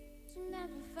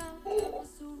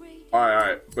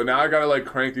 Alright. But now I gotta, like,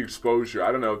 crank the exposure.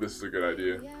 I don't know if this is a good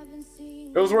idea.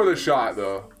 It was worth a shot,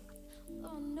 though.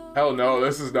 Hell no,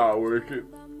 this is not working.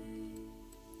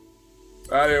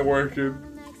 That ain't working.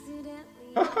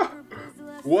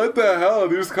 What the hell?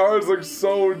 These cars look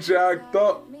so jacked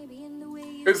up.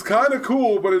 It's kind of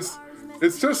cool, but it's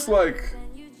just like,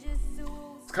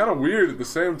 it's kind of weird at the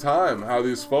same time how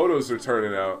these photos are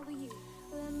turning out.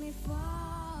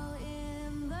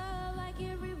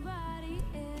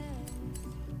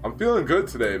 I'm feeling good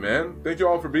today, man. Thank you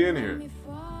all for being here.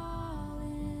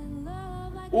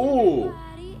 Ooh.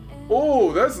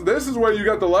 Ooh, this is where you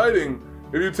got the lighting.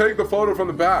 If you take the photo from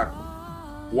the back.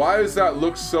 Why does that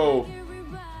look so...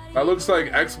 That looks like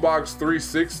Xbox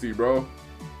 360, bro.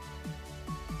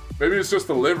 Maybe it's just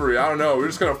the livery. I don't know. We're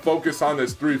just going to focus on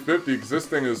this 350 because this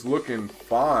thing is looking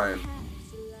fine.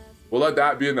 We'll let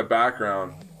that be in the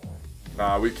background.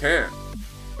 Nah, we can't.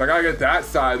 I gotta get that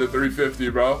side of the 350,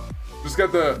 bro. Just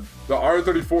get the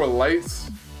R34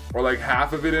 lights, or like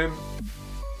half of it in.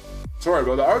 Sorry,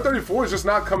 bro. The R34 is just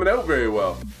not coming out very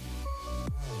well.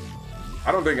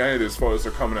 I don't think any of these photos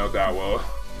are coming out that well.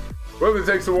 We're gonna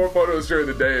take some more photos during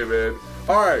the day, man.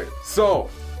 Alright, so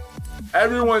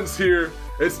everyone's here.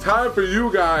 It's time for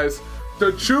you guys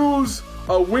to choose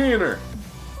a winner.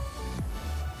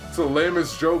 It's the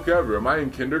lamest joke ever. Am I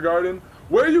in kindergarten?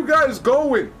 Where are you guys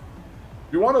going?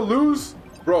 You wanna lose?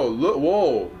 Bro, look,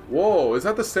 whoa, whoa, is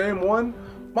that the same one?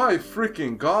 My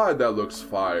freaking god, that looks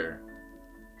fire.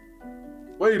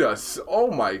 Wait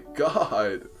oh my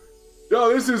god.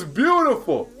 Yo, this is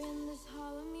beautiful.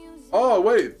 Oh,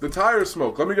 wait, the tire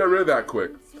smoke. Let me get rid of that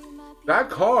quick. That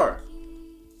car.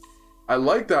 I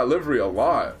like that livery a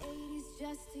lot.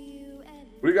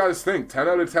 What do you guys think? 10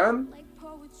 out of 10?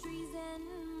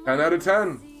 10 out of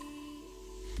 10.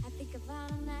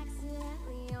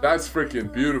 That's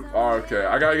freaking beautiful. Oh, okay,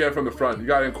 I gotta get it from the front. You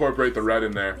gotta incorporate the red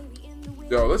in there.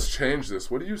 Yo, let's change this.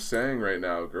 What are you saying right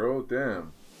now, girl?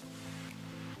 Damn.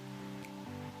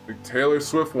 Like Taylor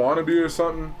Swift wannabe or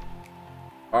something?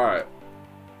 Alright.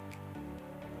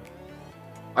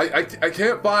 I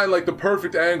can't find like the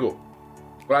perfect angle.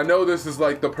 But I know this is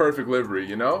like the perfect livery,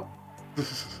 you know?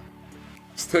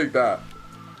 Just take that.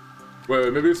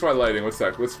 Wait, maybe it's my lighting. One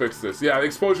sec. Let's fix this. Yeah, the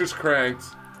exposure's cranked.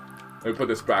 Let me put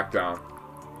this back down.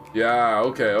 Yeah,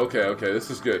 okay. This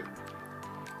is good.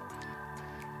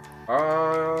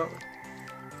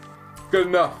 Good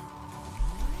enough.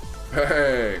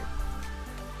 Bang.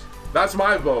 That's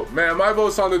my vote. Man, my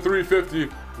vote's on the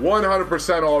 350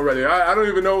 100% already. I don't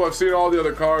even know if I've seen all the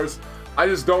other cars. I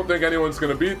just don't think anyone's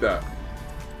going to beat that.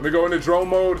 Let me go into drone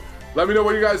mode. Let me know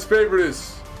what you guys' favorite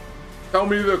is. Tell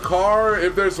me the car.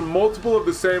 If there's multiple of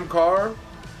the same car,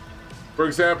 for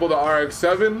example, the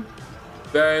RX-7,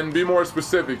 then be more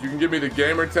specific. You can give me the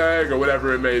gamer tag or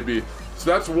whatever it may be. So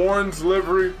that's Warren's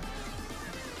livery.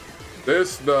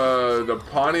 This, the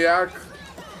Pontiac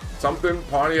something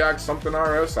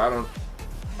RS. I don't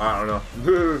know.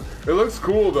 It looks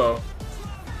cool though.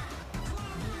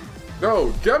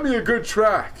 No, get me a good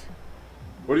track.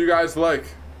 What do you guys like?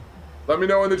 Let me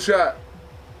know in the chat.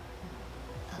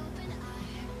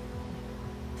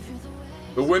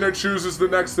 The winner chooses the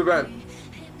next event.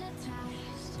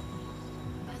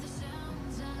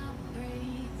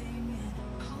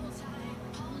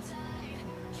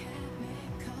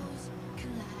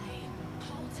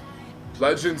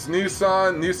 Legends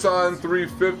Nissan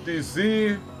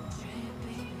 350Z.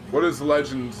 What is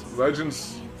Legends?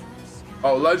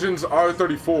 Oh, Legends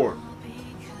R34.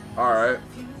 Alright.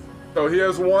 So he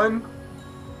has one.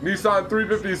 Nissan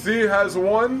 350Z has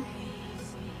one.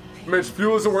 Mitch,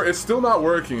 fuel isn't working. It's still not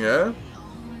working, eh?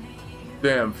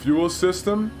 Damn, fuel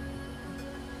system.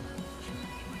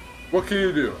 What can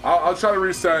you do? I'll try to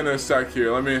reset in a sec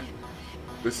here. Let me...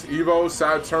 This Evo,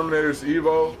 Sad Terminator's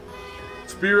Evo.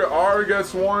 Spirit R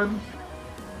gets one.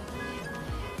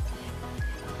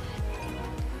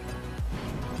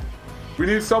 We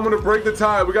need someone to break the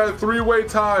tie. We got a three-way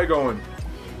tie going.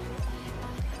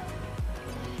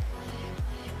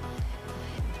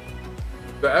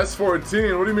 The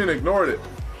S14, what do you mean ignored it?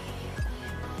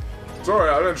 Sorry,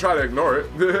 I didn't try to ignore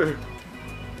it.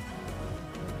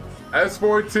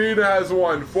 S14 has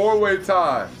one, four-way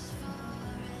tie.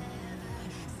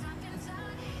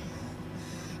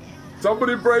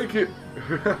 Somebody break it.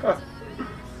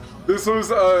 This was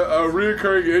a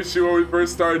reoccurring issue when we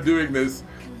first started doing this.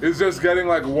 It's just getting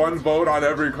like one vote on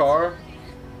every car.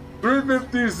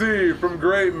 350Z from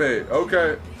Great Mate.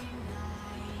 Okay.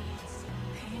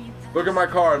 Look at my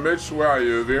car, Mitch. Where are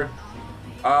you, Javier?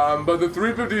 But the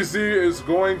 350Z is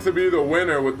going to be the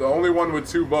winner, with the only one with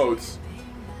 2 votes.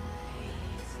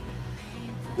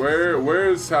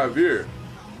 Where's Javier?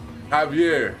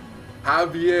 Javier.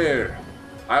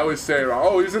 I always say it wrong.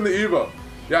 Oh, he's in the Evo.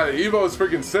 Yeah, the Evo is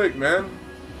freaking sick, man.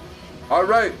 All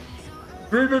right.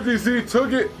 350Z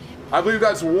took it. I believe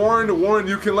that's Warren. Warren,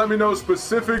 you can let me know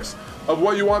specifics of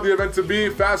what you want the event to be.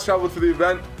 Fast travel to the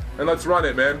event, and let's run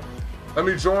it, man. Let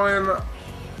me join.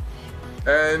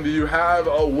 And you have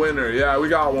a winner. Yeah, we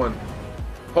got one.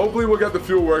 Hopefully we'll get the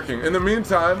fuel working. In the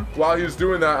meantime, while he's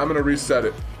doing that, I'm going to reset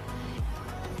it.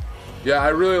 Yeah, I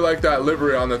really like that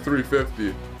livery on the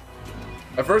 350.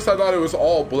 At first I thought it was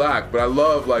all black, but I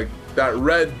love like that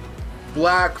red,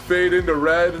 black fade into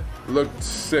red. It looked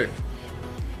sick.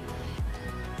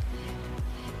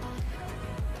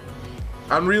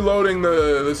 I'm reloading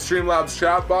the Streamlabs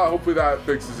chatbot. Hopefully that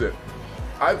fixes it.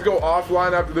 I have to go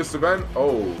offline after this event.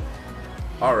 Oh,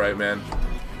 all right, man.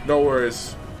 No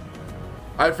worries.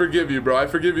 I forgive you, bro. I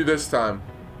forgive you this time.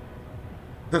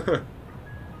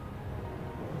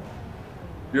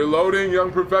 You're loading,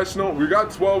 young professional. We got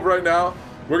 12 right now.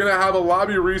 We're gonna have a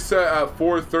lobby reset at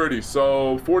 4:30,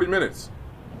 so 40 minutes.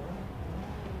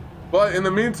 But in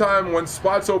the meantime, when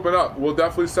spots open up, we'll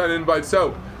definitely send invites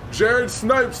out. Jared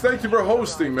Snipes, thank you for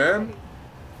hosting, man.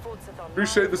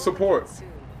 Appreciate the support.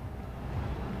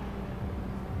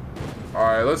 All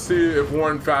right, let's see if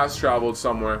Warren fast traveled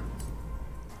somewhere.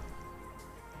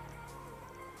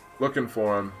 Looking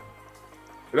for him.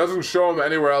 It doesn't show him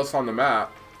anywhere else on the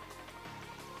map.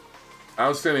 I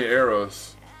don't see any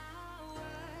arrows.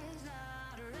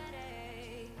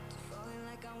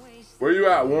 Where you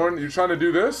at, Warren? You trying to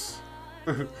do this?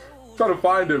 Trying to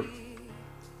find him.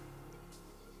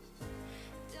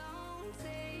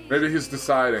 Maybe he's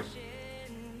deciding.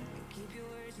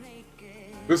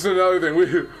 This is another thing.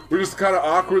 We just kind of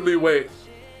awkwardly wait.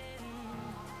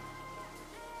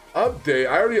 Update?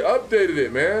 I already updated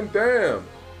it, man. Damn.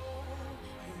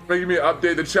 Making me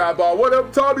update the chat bot. What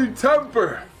up,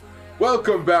 tommytemper?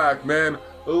 Welcome back, man.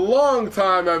 Long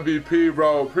time MVP,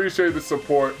 bro. Appreciate the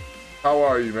support. How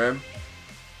are you, man?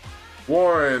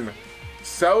 Warren,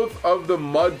 south of the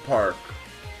mud park.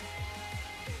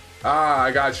 Ah,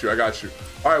 I got you. I got you.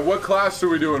 All right, what class are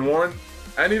we doing, Warren?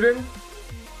 Anything?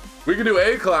 We can do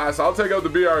A class. I'll take out the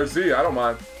BRZ. I don't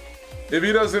mind. If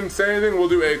he doesn't say anything, we'll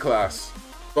do A class.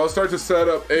 So I'll start to set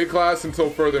up A class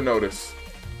until further notice.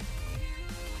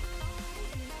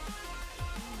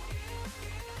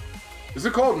 Is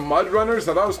it called mud runners?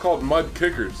 I thought it was called mud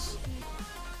kickers.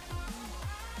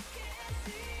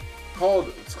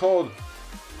 It's called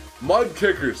mud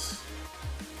kickers.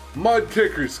 Mud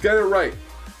kickers. Get it right.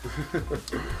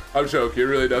 I'm joking. It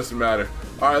really doesn't matter.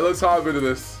 All right, let's hop into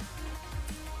this.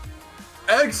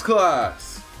 X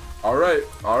class. All right,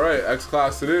 X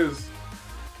class it is.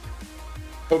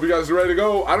 Hope you guys are ready to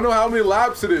go. I don't know how many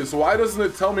laps it is. Why doesn't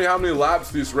it tell me how many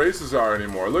laps these races are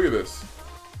anymore? Look at this.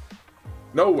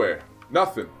 Nowhere.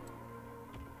 Nothing.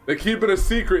 They keep it a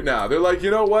secret now. They're like,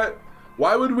 you know what?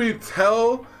 Why would we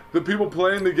tell the people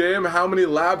playing the game how many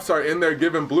laps are in their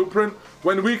given blueprint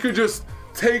when we could just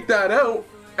take that out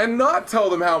and not tell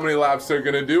them how many laps they're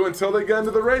gonna do until they get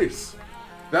into the race?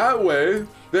 That way,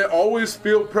 they always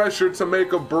feel pressure to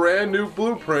make a brand new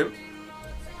blueprint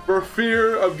for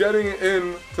fear of getting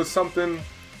into something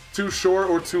too short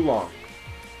or too long.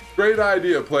 Great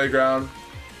idea, Playground.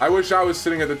 I wish I was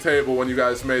sitting at the table when you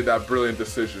guys made that brilliant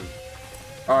decision.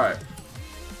 All right.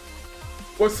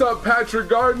 What's up, Patrick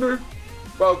Gardner?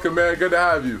 Welcome, man. Good to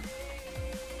have you.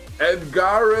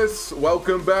 Edgaris,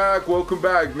 welcome back. Welcome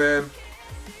back, man.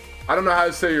 I don't know how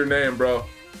to say your name, bro.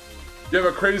 You have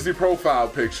a crazy profile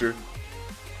picture.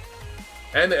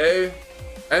 N-A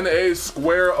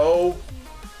square O.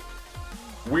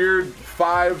 Weird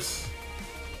fives.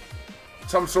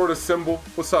 Some sort of symbol.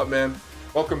 What's up, man?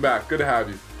 Welcome back. Good to have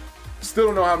you. Still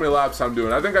don't know how many laps I'm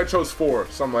doing. I think I chose 4,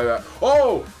 something like that.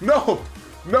 Oh, no,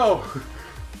 no.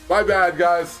 My bad,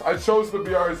 guys. I chose the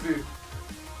BRZ.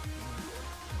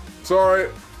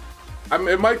 Sorry.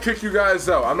 It might kick you guys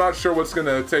out. I'm not sure what's going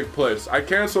to take place. I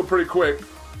canceled pretty quick.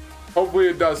 Hopefully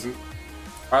it doesn't.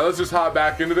 All right, let's just hop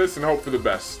back into this and hope for the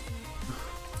best.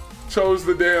 Chose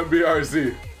the damn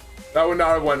BRZ. That would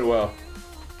not have went well.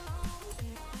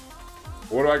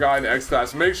 What do I got in X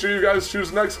class? Make sure you guys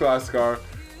choose an X class car.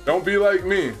 Don't be like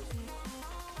me.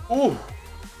 Ooh.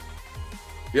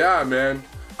 Yeah, man.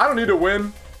 I don't need to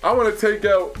win. I want to take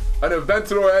out an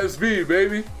Aventador SV,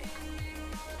 baby.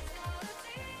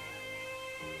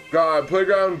 God,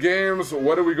 Playground Games.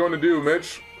 What are we going to do,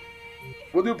 Mitch?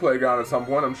 We'll do Playground at some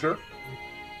point, I'm sure.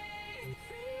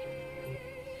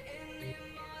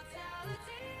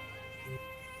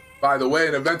 By the way,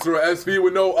 an Aventador SV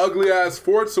with no ugly-ass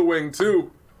Forza wing,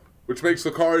 too. Which makes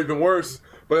the car even worse.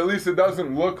 But at least it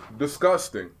doesn't look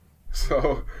disgusting.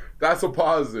 So, that's a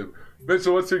positive.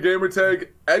 Mitchell, what's your gamer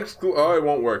tag? Oh, it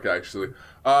won't work, actually.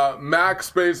 Mack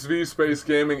V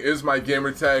Gaming is my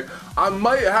gamer tag. I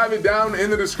might have it down in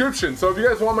the description. So if you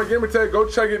guys want my gamer tag, go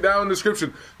check it down in the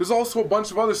description. There's also a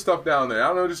bunch of other stuff down there. I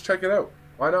don't know, just check it out.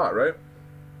 Why not, right?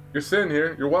 You're sitting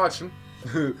here, you're watching.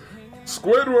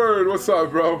 Squidward, what's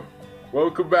up, bro?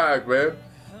 Welcome back, man.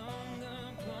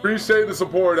 Appreciate the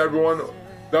support, everyone.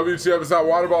 WTF is that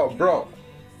water bottle? Bro.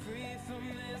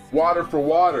 Water for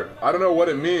water. I don't know what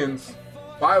it means.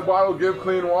 Buy a bottle, give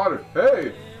clean water.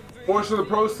 Hey! Portion of the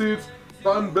proceeds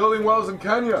fund building wells in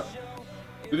Kenya.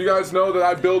 Did you guys know that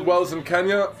I build wells in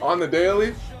Kenya on the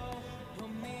daily?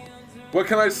 What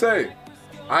can I say?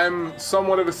 I'm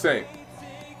somewhat of a saint.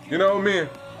 You know me.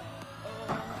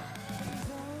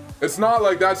 It's not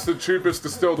like that's the cheapest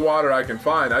distilled water I can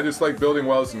find. I just like building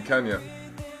wells in Kenya.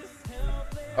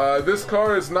 This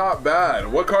car is not bad.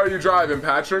 What car are you driving,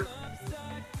 Patrick?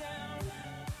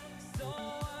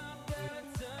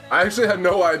 I actually had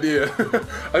no idea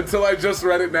until I just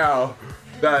read it now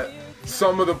that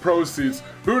some of the proceeds,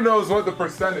 who knows what the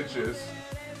percentage is?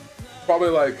 Probably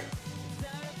like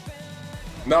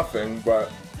nothing,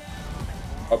 but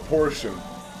a portion.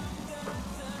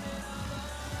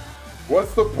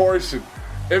 What's the portion?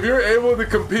 If you're able to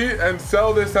compete and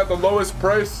sell this at the lowest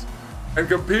price and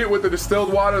compete with the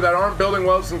distilled water that aren't building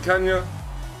wells in Kenya,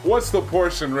 what's the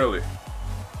portion really?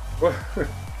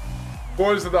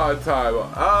 Where's the time?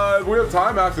 If we have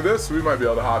time after this, we might be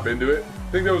able to hop into it.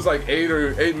 I think there was like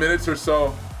 8 minutes or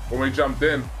so when we jumped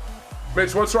in.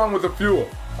 Mitch, what's wrong with the fuel?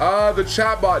 The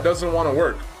chatbot doesn't want to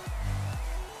work.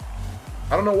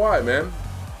 I don't know why, man.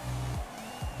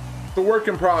 It's a work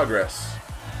in progress.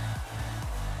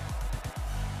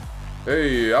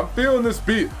 Hey, I'm feeling this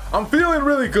beat. I'm feeling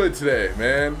really good today,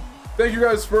 man. Thank you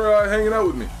guys for hanging out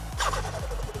with me.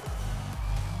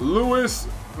 Lewis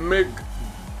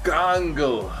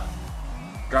McGonagall.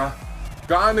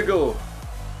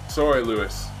 Sorry,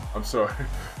 Lewis. I'm sorry.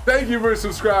 Thank you for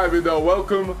subscribing, though.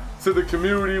 Welcome to the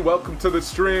community. Welcome to the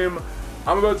stream.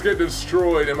 I'm about to get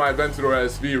destroyed in my Aventador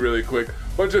SV really quick.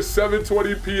 Bunch of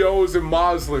 720 POs and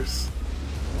Moslers.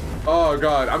 Oh,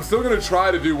 God. I'm still going to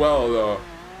try to do well, though.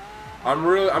 I'm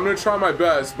going to try my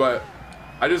best, but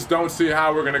I just don't see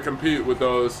how we're going to compete with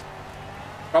those.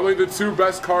 Probably the 2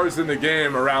 best cars in the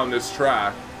game around this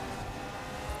track.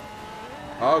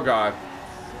 Oh, God.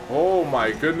 Oh,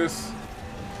 my goodness.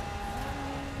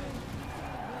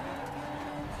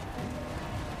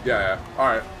 Yeah. All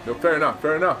right. No, fair enough.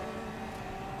 Fair enough.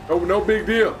 Oh, no big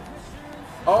deal.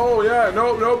 Oh, yeah.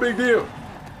 No big deal.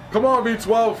 Come on,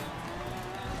 B12.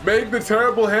 Make the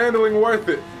terrible handling worth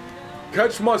it.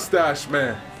 Catch mustache,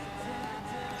 man.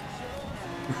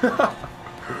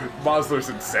 Monster's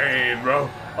insane, bro.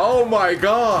 Oh, my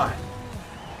God.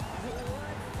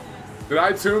 Did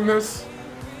I tune this?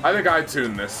 I think I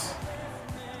tuned this.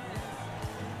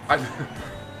 I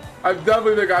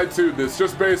definitely think I tuned this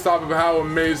just based off of how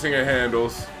amazing it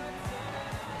handles.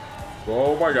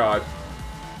 Oh my God.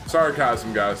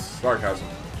 Sarcasm, guys. Sarcasm.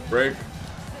 Brake.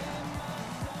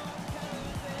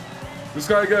 Just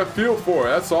gotta get a feel for it,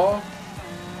 that's all.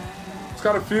 Just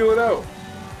gotta feel it out.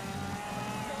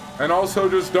 And also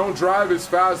just don't drive as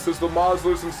fast as the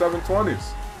Moslers and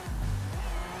 720s.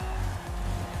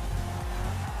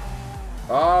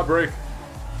 Ah, brake.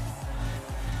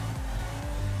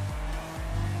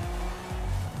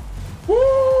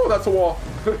 Woo! That's a wall.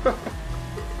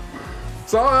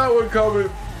 Saw that one coming.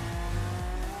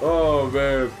 Oh,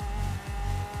 man.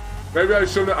 Maybe I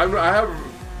shouldn't. I have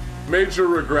major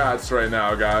regrets right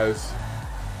now, guys.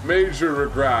 Major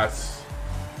regrets.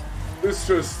 This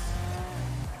just...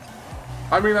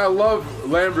 I mean, I love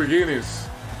Lamborghinis.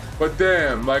 But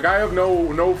damn, like, I have no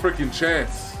freaking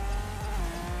chance.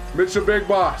 Mitch a big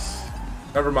boss.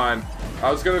 Never mind. I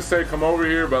was gonna say come over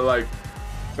here, but like,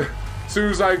 as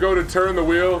soon as I go to turn the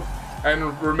wheel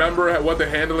and remember what the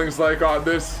handling's like on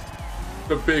this,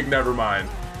 the big never mind.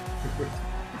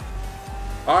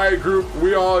 Alright, group,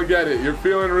 we all get it. You're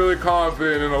feeling really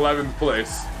confident in 11th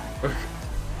place.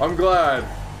 I'm glad.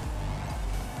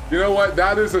 You know what?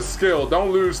 That is a skill.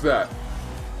 Don't lose that.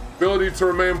 Ability to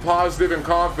remain positive and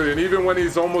confident even when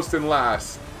he's almost in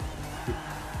last.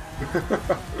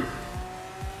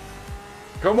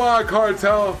 Come on,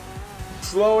 Cartel.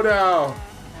 Slow down.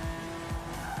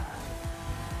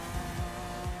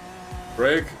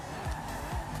 Brake.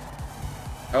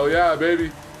 Hell yeah,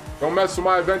 baby. Don't mess with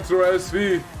my Aventador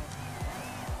SV.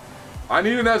 I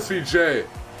need an SVJ.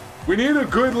 We need a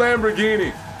good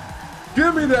Lamborghini.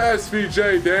 Give me the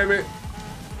SVJ, damn it.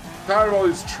 Tired of all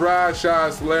these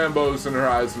trash-ass Lambos in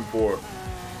Horizon 4.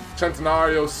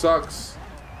 Centenario sucks.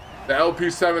 The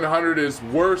LP700 is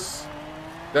worse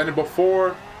than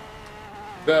before.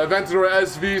 The Aventador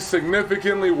SV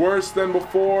significantly worse than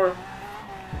before.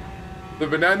 The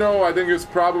Veneno, I think, is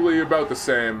probably about the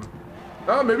same.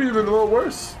 Maybe even a little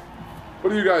worse. What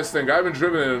do you guys think? I haven't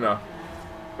driven it enough.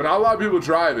 But not a lot of people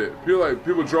drive it. I feel like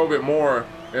people drove it more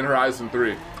in Horizon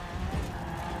 3.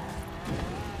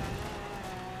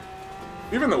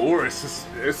 Even the Urus,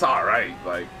 it's alright.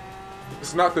 Like,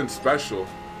 it's nothing special.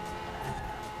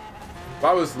 If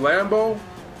I was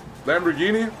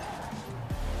Lamborghini,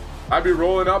 I'd be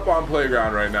rolling up on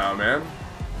Playground right now, man.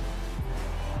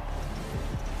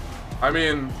 I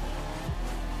mean,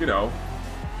 you know,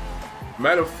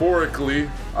 metaphorically,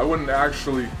 I wouldn't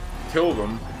actually kill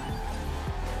them.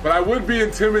 But I would be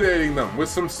intimidating them with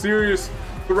some serious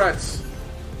threats.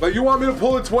 Like, you want me to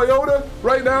pull a Toyota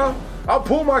right now? I'll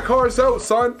pull my cars out,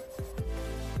 son.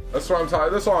 That's what I'm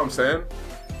talking. That's all I'm saying.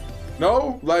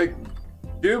 No, like,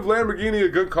 give Lamborghini a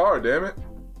good car, damn it.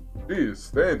 Jeez,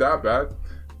 they ain't that bad.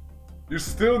 You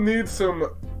still need some.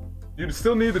 You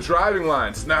still need the driving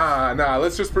lines. Nah.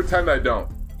 Let's just pretend I don't,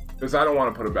 because I don't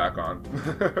want to put it back on.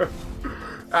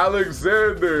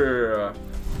 Alexander,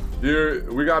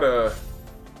 we got a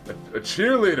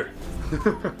cheerleader.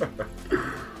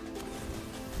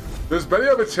 Does Benny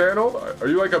have a channel? Are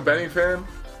you like a Benny fan?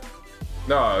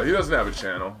 No, he doesn't have a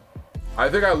channel. I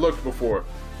think I looked before.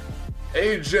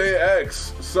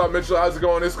 AJX, what's up, Mitchell? How's it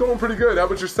going? It's going pretty good. How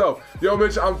about yourself? Yo,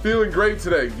 Mitch, I'm feeling great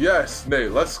today. Yes,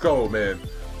 Nate, let's go, man.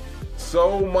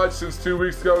 So much since 2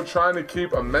 weeks ago, trying to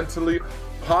keep a mentally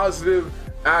positive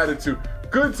attitude.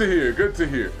 Good to hear, good to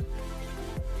hear.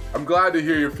 I'm glad to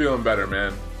hear you're feeling better,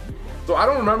 man. So I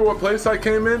don't remember what place I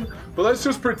came in, but let's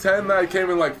just pretend that I came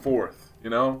in like 4th, you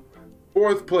know?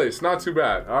 4th place, not too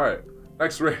bad. All right,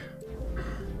 next race.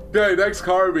 Okay, next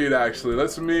car beat, actually.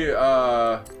 Let's me,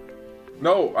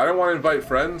 no, I don't want to invite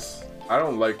friends. I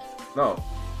don't like, no.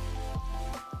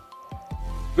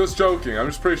 Just joking, I'm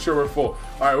just pretty sure we're full.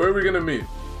 All right, where are we gonna meet?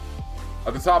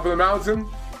 At the top of the mountain?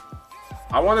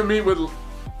 I want to meet with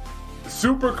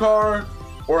supercar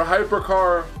or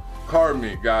hypercar car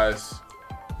meet, guys.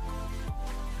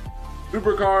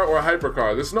 Supercar or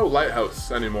hypercar. There's no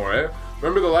lighthouse anymore, eh?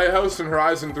 Remember the lighthouse in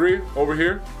Horizon 3 over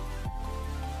here?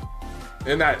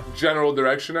 In that general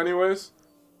direction anyways?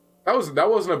 That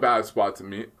wasn't a bad spot to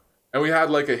meet. And we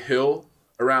had like a hill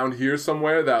around here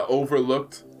somewhere that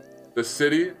overlooked the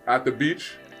city at the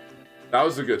beach. That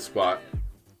was a good spot.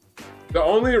 The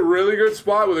only really good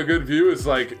spot with a good view is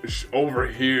like over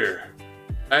here.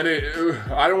 And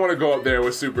I don't want to go up there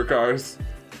with supercars.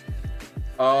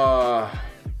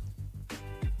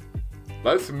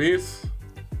 Let's meet.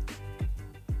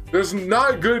 There's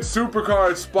not good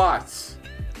supercar spots.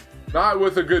 Not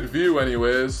with a good view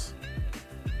anyways.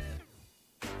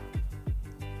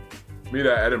 Meet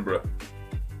at Edinburgh.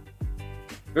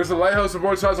 There's a lighthouse in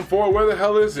Forza Horizon 4. Where the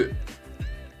hell is it?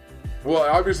 Well,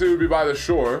 obviously it would be by the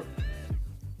shore.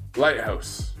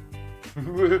 Lighthouse.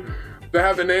 They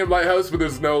have the name Lighthouse, but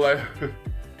there's no lighthouse.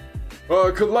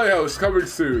 Lighthouse coming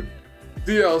soon.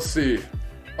 DLC.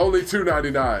 Only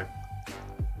 $2.99.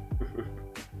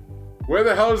 Where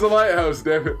the hell is the lighthouse,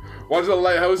 damn it? Why does the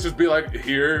lighthouse just be like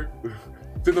here?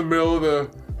 It's in the middle of the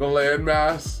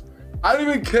landmass. I don't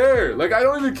even care. Like, I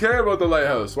don't even care about the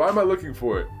lighthouse. Why am I looking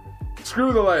for it?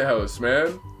 Screw the lighthouse,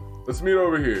 man. Let's meet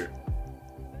over here.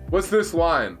 What's this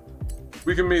line?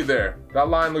 We can meet there. That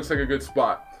line looks like a good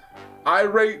spot.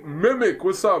 Irate Mimic,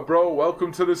 what's up, bro?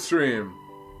 Welcome to the stream.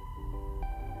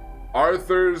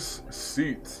 Arthur's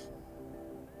Seat.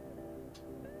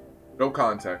 No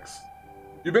context.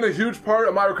 You've been a huge part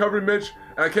of my recovery, Mitch,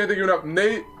 and I can't thank you enough.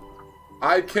 Nate,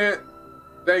 I can't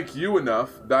thank you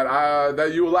enough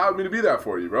that you allowed me to be that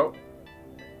for you, bro.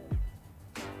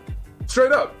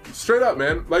 Straight up,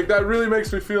 man. Like, that really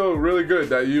makes me feel really good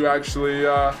that you actually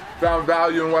found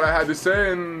value in what I had to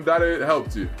say and that it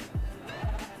helped you.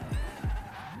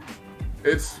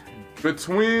 It's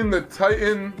between the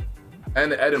Titan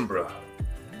and Edinburgh.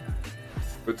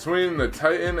 Between the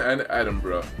Titan and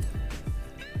Edinburgh.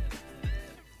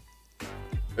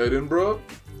 Edinburgh?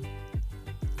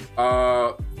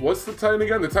 What's the Titan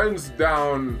again? The Titan's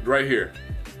down right here.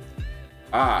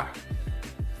 Ah.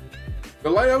 The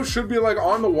lighthouse should be like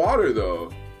on the water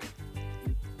though.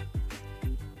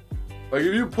 Like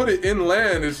if you put it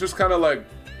inland, it's just kind of like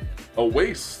a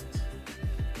waste.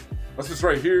 Unless it's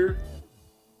right here.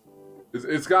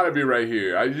 It's got to be right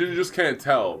here. You just can't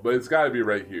tell, but it's got to be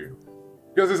right here.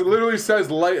 Because it literally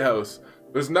says lighthouse.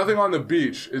 There's nothing on the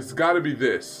beach. It's got to be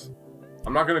this.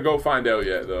 I'm not going to go find out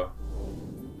yet, though.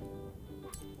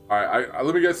 Alright,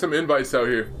 let me get some invites out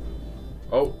here.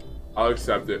 Oh, I'll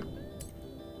accept it.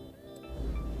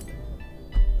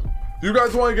 You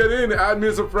guys want to get in, add me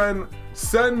as a friend,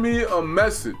 send me a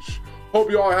message.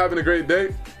 Hope you all are having a great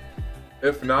day.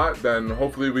 If not, then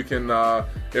hopefully we can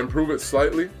improve it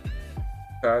slightly.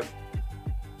 Okay.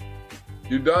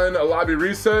 You done a lobby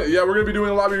reset? Yeah, we're gonna be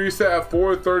doing a lobby reset at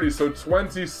 4:30, so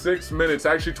 26 minutes.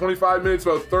 Actually, 25 minutes,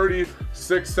 about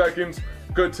 36 seconds.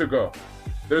 Good to go.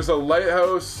 There's a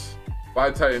lighthouse by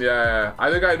Titan. Yeah,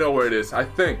 I think I know where it is. I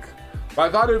think. But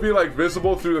I thought it would be like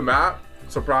visible through the map.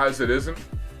 Surprised it isn't.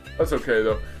 That's okay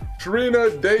though. Trina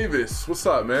Davis, what's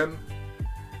up, man?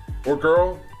 Or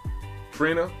girl?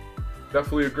 Trina?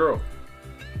 Definitely a girl.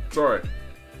 It's alright.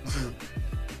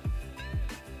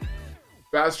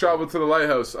 Fast travel to the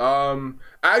lighthouse.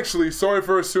 Actually, sorry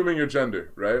for assuming your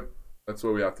gender, right? That's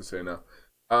what we have to say now.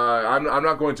 I'm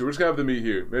not going to. We're just gonna have the meet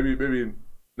here. Maybe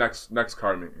next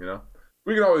car meet, you know?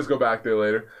 We can always go back there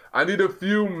later. I need a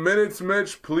few minutes,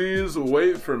 Mitch. Please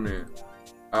wait for me.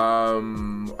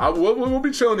 We'll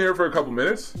be chilling here for a couple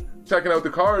minutes. Checking out the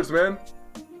cars, man.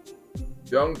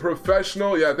 Young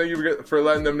professional. Yeah, thank you for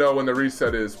letting them know when the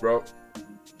reset is, bro.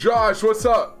 Josh, what's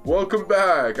up? Welcome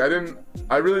back.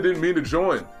 I really didn't mean to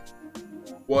join.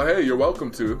 Well, hey, you're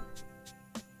welcome to.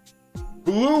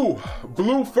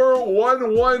 Bluefur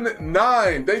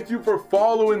 119. Thank you for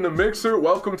following the Mixer.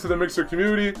 Welcome to the Mixer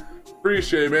community.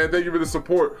 Appreciate it, man. Thank you for the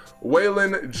support.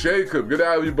 Waylon Jacob. Good to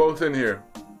have you both in here.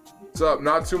 What's up?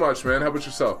 Not too much, man. How about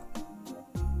yourself?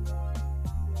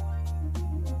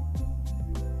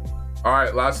 All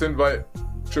right, last invite.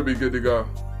 Should be good to go.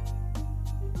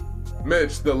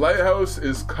 Mitch, the lighthouse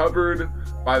is covered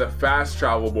by the fast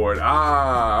travel board.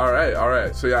 Ah, all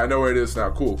right. So yeah, I know where it is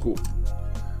now. Cool.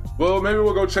 Well, maybe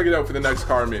we'll go check it out for the next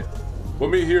car meet.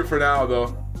 We'll meet here for now,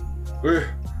 though.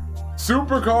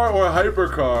 Supercar or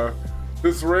hypercar?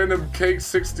 This random Cake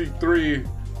 63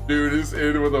 dude is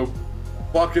in with a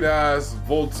bucket ass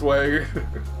Volkswagen.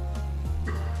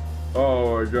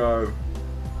 Oh my god.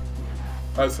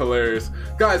 That's hilarious.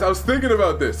 Guys, I was thinking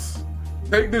about this.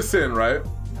 Take this in, right?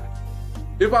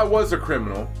 If I was a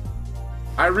criminal,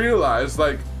 I realized,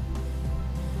 like,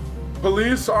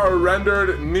 police are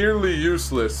rendered nearly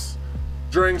useless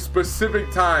during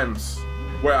specific times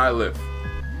where I live,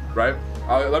 right?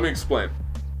 Let me explain.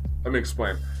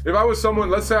 If I was someone,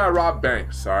 let's say I robbed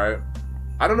banks, all right?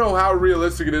 I don't know how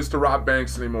realistic it is to rob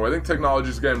banks anymore. I think technology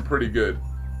is getting pretty good.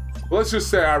 But let's just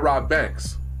say I rob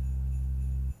banks.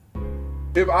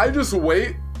 If I just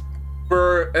wait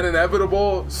for an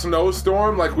inevitable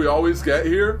snowstorm like we always get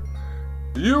here,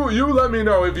 you let me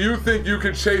know if you think you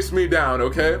can chase me down,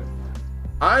 okay?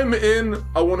 I'm in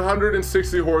a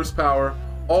 160 horsepower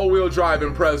all-wheel drive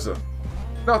Impreza.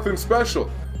 Nothing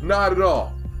special, not at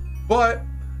all. But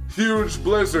huge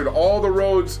blizzard, all the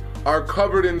roads are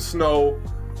covered in snow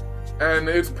and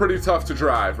it's pretty tough to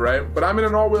drive, right? But I'm in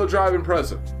an all-wheel drive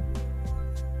Impreza.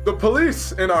 The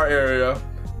police in our area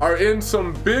are in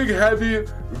some big heavy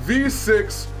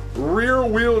V6 rear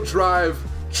wheel drive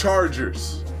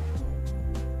Chargers.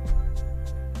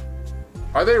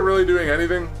 Are they really doing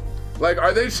anything? Like,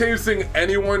 are they chasing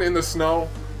anyone in the snow?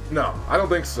 No, I don't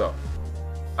think so.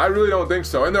 I really don't think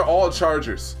so. And they're all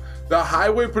Chargers. The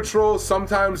highway patrol,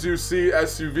 sometimes you see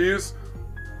SUVs.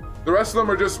 The rest of them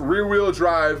are just rear wheel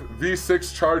drive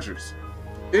V6 Chargers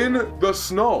in the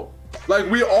snow. Like,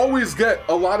 we always get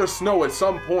a lot of snow at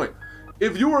some point.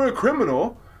 If you were a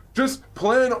criminal, just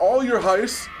plan all your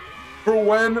heists for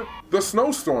when the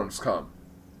snowstorms come.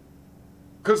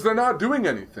 Because they're not doing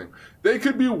anything. They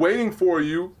could be waiting for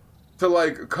you to,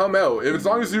 like, come out. As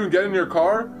long as you can get in your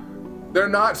car, they're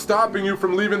not stopping you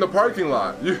from leaving the parking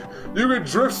lot. You could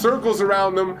drift circles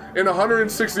around them in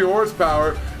 160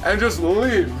 horsepower and just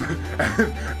leave.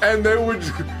 and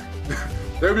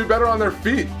they'd be better on their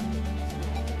feet.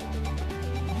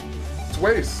 It's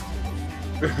waste.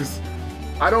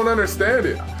 I don't understand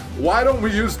it. Why don't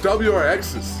we use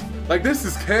WRXs? Like, this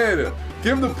is Canada.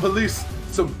 Give the police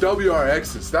some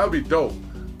WRXs. That would be dope.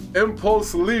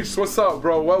 Impulse Leash, what's up,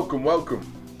 bro? Welcome.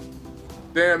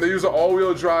 Damn, they use an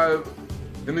all-wheel drive.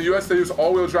 In the US, they use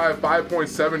all-wheel drive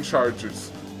 5.7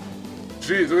 Chargers.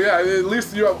 Jeez, well, yeah, at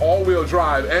least you have all-wheel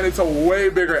drive, and it's a way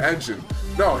bigger engine.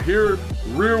 No, here,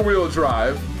 rear-wheel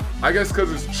drive, I guess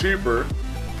because it's cheaper,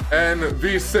 and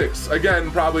V6,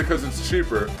 again, probably because it's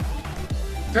cheaper.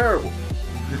 Terrible.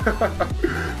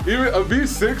 Even a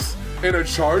V6 in a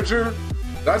Charger,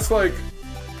 that's like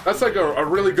That's like a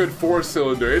really good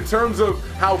 4-cylinder. In terms of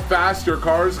how fast your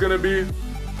car is gonna be,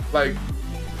 like,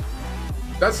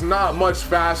 that's not much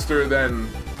faster than,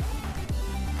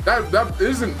 that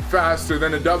isn't faster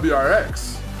than a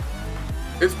WRX.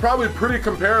 It's probably pretty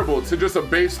comparable to just a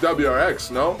base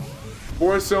WRX, no?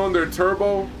 4-cylinder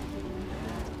turbo,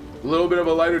 a little bit of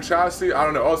a lighter chassis. I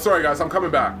don't know. Oh, sorry guys, I'm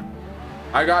coming back.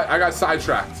 I got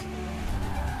sidetracked.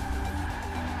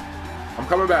 I'm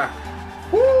coming back.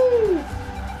 Woo!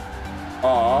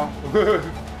 Aw.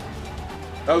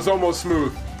 That was almost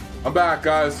smooth. I'm back,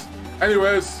 guys.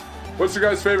 Anyways, what's your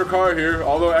guys' favorite car here?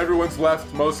 Although everyone's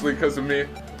left, mostly because of me.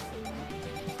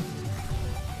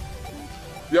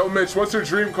 Yo, Mitch, what's your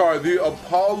dream car? The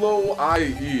Apollo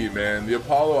IE, man. The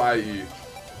Apollo IE.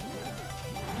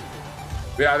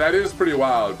 Yeah, that is pretty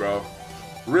wild, bro.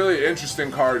 Really interesting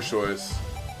car choice.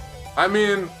 I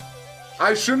mean,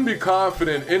 I shouldn't be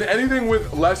confident in anything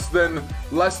with less than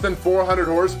 400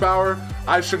 horsepower.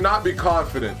 I should not be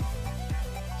confident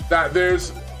that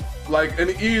there's like an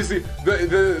easy,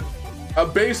 a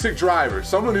basic driver,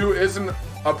 someone who isn't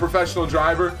a professional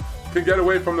driver can get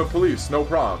away from the police, no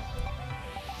problem.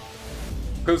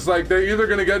 Because like they're either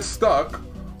gonna get stuck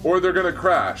or they're gonna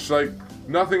crash. Like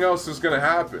nothing else is gonna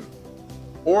happen.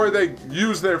 Or they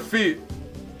use their feet,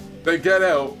 they get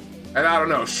out, and I don't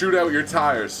know, shoot out your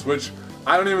tires, which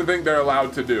I don't even think they're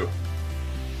allowed to do.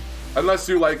 Unless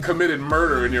you like committed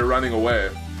murder and you're running away.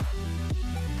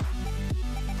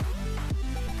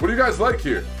 What do you guys like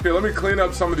here? Here, let me clean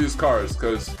up some of these cars,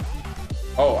 because,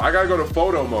 oh, I gotta go to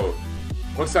photo mode.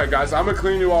 One sec, guys, I'm gonna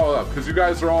clean you all up, because you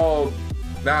guys are all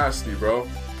nasty, bro.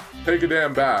 Take a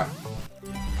damn bath.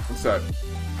 One sec.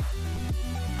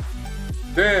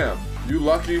 Damn, you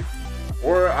lucky.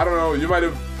 Or, I don't know, you might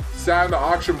have sat in the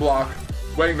auction block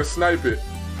waiting to snipe it.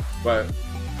 But,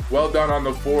 well done on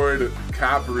the Ford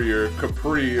Capri, or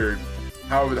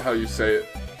however the hell you say it.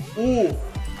 Ooh.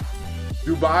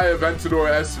 Dubai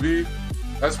Aventador SV.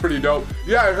 That's pretty dope.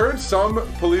 Yeah, I heard some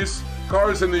police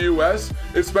cars in the US,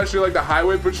 especially like the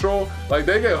highway patrol, like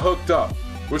they get hooked up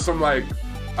with some like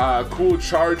cool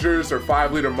Chargers or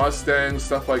 5-liter Mustangs,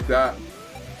 stuff like that.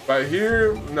 But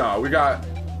here, no, we got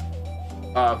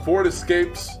Ford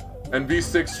Escapes and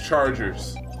V6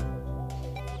 Chargers.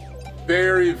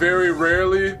 Very, very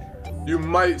rarely you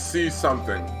might see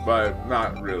something, but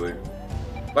not really.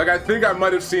 Like, I think I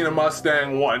might have seen a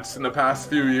Mustang once in the past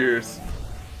few years.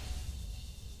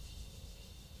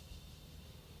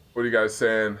 What are you guys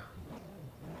saying?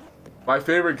 My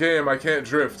favorite game, I can't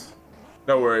drift.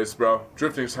 No worries, bro.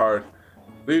 Drifting's hard.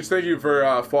 Leach, thank you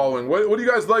for following. What do you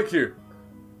guys like here?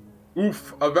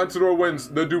 Oof, Aventador wins.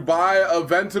 The Dubai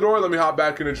Aventador. Let me hop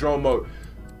back into drone mode.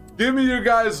 Give me your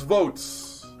guys'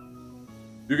 votes.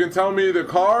 You can tell me the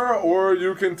car, or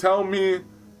you can tell me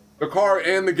the car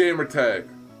and the gamer tag.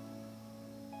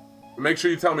 Make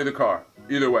sure you tell me the car.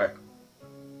 Either way.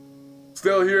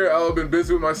 Still here. I've been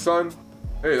busy with my son.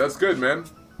 Hey, that's good, man.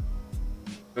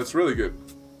 That's really good.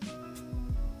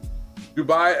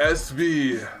 Dubai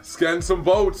SV. Scan some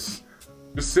votes.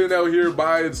 Just sitting out here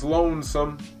by its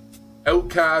lonesome.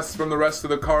 Outcast from the rest of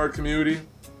the car community.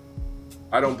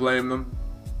 I don't blame them.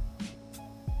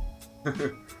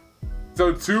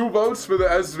 So 2 votes for the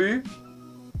SV.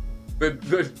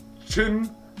 The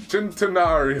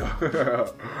Centenario.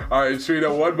 Alright,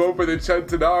 Trina, 1 vote for the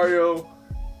Centenario.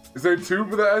 Is there 2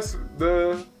 for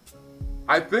the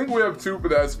I think we have 2 for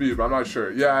the SV, but I'm not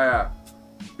sure. Yeah.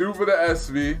 2 for the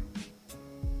SV.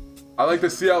 I like the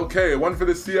CLK. 1 for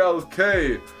the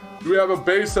CLK. Do we have a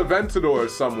base Aventador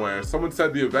somewhere? Someone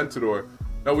said the Aventador.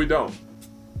 No, we don't.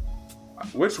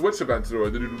 Which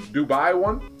Aventador? The Dubai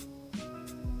one?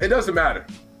 It doesn't matter.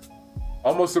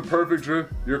 Almost a perfect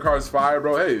drift. Your car's fire,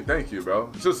 bro. Hey, thank you,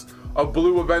 bro. It's just a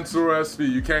blue Aventador SV.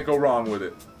 You can't go wrong with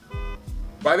it.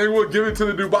 But I think we'll give it to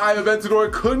the Dubai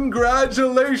Aventador.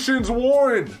 Congratulations,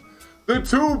 Warren. The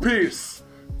 2-piece.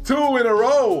 2 in a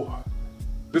row.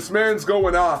 This man's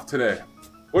going off today.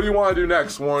 What do you want to do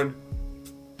next, Warren?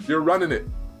 You're running it.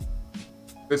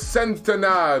 The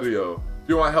Centenario. If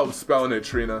you want help spelling it,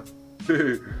 Trina.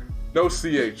 No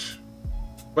CH.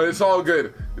 But it's all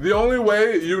good. The only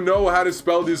way you know how to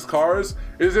spell these cars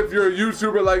is if you're a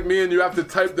YouTuber like me and you have to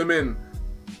type them in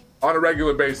on a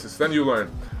regular basis. Then you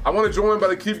learn. I want to join, but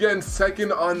I keep getting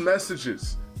second on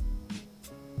messages.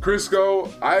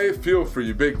 Crisco, I feel for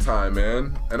you big time,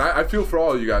 man. And I feel for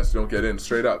all of you guys who don't get in,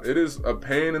 straight up. It is a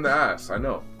pain in the ass, I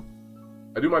know.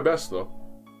 I do my best, though.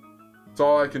 That's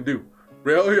all I can do.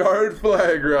 Really hard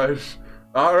flag rush.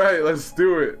 All right, let's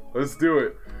do it. Let's do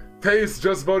it. Taste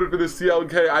just voted for the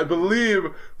CLK. I believe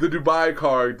the Dubai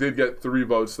car did get 3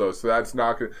 votes, though, so that's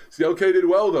not good. CLK did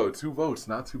well, though. 2 votes.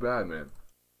 Not too bad, man.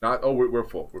 Not, oh, we're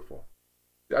full, we're full.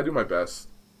 Yeah, I do my best.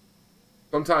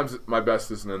 Sometimes my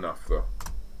best isn't enough, though.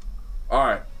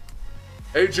 Alright.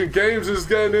 Agent Games is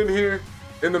getting in here.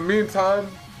 In the meantime,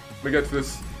 let me get to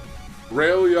this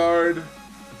rail yard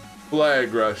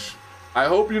flag rush. I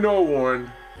hope you know,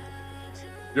 Warren,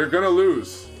 you're gonna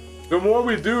lose. The more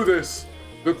we do this,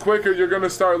 the quicker you're gonna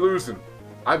start losing.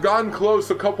 I've gotten close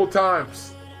a couple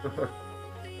times.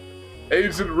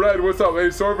 Agent Red, what's up? Hey,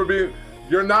 sorry for being...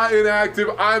 You're not inactive,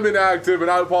 I'm inactive,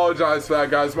 and I apologize for that,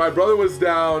 guys. My brother was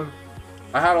down.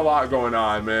 I had a lot going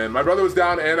on, man. My brother was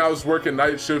down and I was working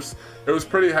night shifts. It was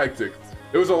pretty hectic.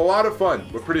 It was a lot of fun,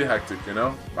 but pretty hectic, you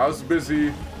know? I was a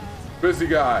busy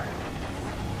guy.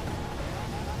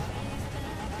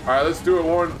 Alright, let's do it,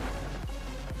 Warren.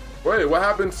 Wait, what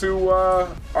happened to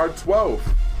our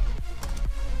 12?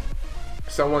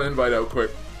 Someone invite out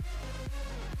quick.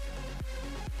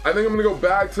 I think I'm gonna go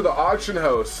back to the auction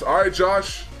house. Alright,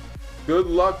 Josh. Good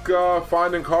luck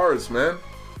finding cars, man.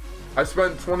 I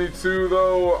spent 22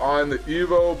 though on the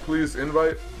Evo. Please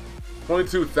invite.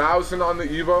 22,000 on the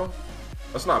Evo.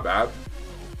 That's not bad.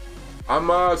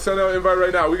 I'm sending out an invite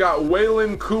right now. We got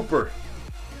Waylon Cooper.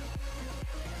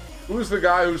 Who's the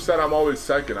guy who said I'm always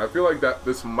second? I feel like that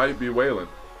this might be Waylon.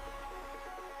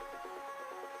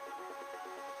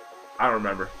 I don't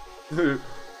remember.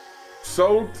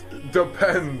 So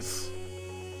depends.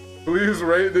 Please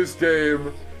rate this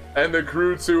game and the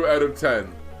crew 2 out of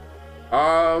 10.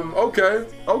 Okay.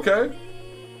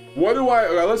 What do I...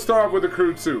 Okay, let's start off with the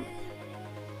crew 2.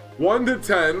 1 to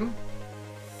 10,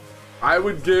 I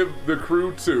would give the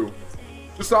crew 2.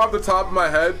 Just off the top of my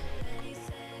head,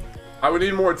 I would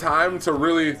need more time to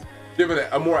really give it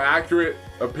a more accurate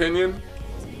opinion.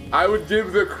 I would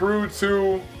give the crew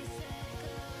 2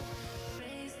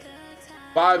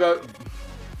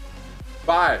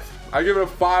 5. I give it a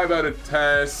 5 out of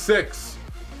 10. 6.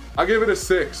 I'll give it a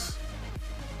 6.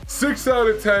 6 out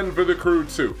of 10 for the crew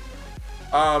 2.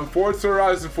 Forza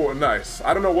Horizon 4, nice.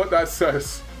 I don't know what that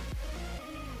says,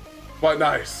 but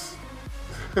nice.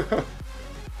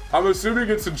 I'm assuming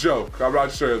it's a joke. I'm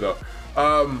not sure though.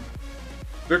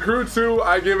 The crew 2,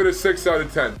 I give it a 6 out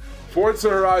of 10. Forza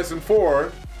Horizon 4.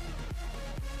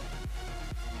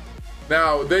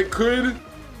 Now they could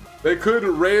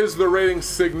raise the rating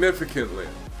significantly,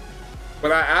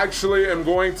 but I actually am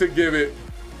going to give it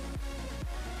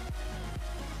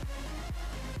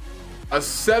a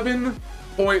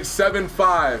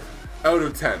 7.75 out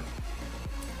of 10.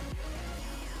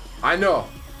 I know,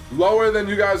 lower than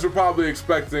you guys were probably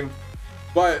expecting,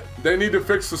 but they need to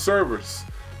fix the servers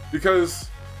because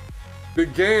the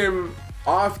game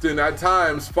often at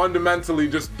times fundamentally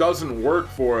just doesn't work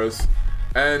for us,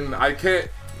 and I can't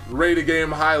rate a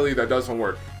game highly that doesn't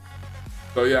work.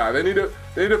 So yeah, they need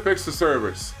to fix the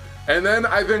servers. And then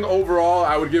I think overall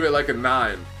I would give it like a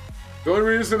 9. The only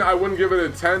reason I wouldn't give it a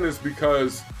 10 is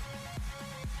because,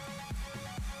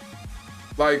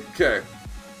 like, okay,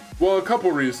 well, a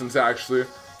couple reasons actually,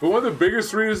 but one of the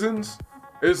biggest reasons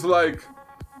is like,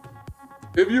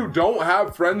 if you don't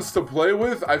have friends to play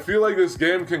with, I feel like this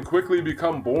game can quickly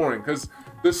become boring because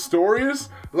the stories,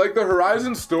 like the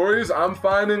Horizon stories, I'm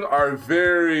finding are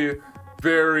very,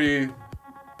 very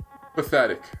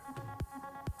pathetic.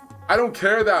 I don't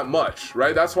care that much,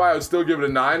 right? That's why I would still give it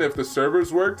a 9 if the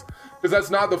servers worked, because that's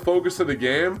not the focus of the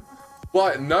game.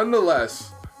 But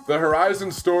nonetheless, the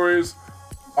Horizon stories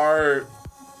are,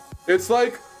 it's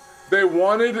like they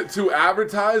wanted to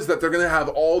advertise that they're gonna have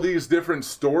all these different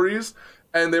stories,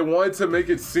 and they wanted to make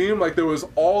it seem like there was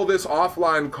all this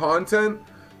offline content,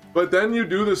 but then you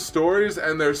do the stories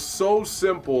and they're so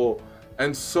simple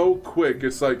and so quick.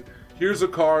 It's like, here's a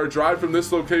car, drive from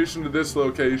this location to this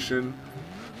location.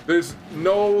 There's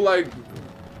no like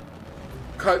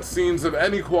cutscenes of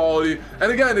any quality.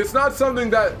 And again, it's not something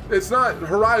that, it's not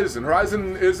Horizon.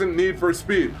 Horizon isn't Need for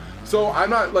Speed. So I'm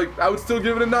not like, I would still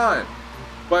give it a 9.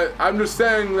 But I'm just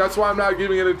saying that's why I'm not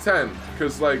giving it a 10.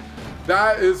 Because like,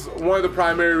 that is one of the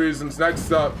primary reasons.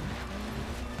 Next up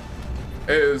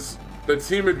is the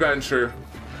team adventure.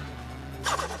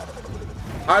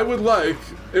 I would like,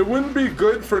 it wouldn't be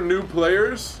good for new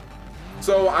players.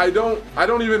 So I don't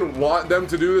even want them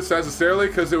to do this necessarily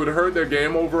because it would hurt their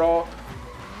game overall.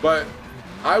 But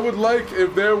I would like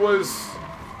if there was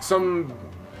some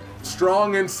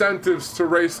strong incentives to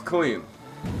race clean,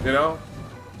 you know?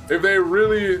 If they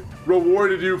really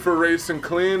rewarded you for racing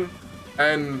clean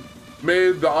and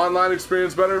made the online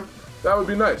experience better, that would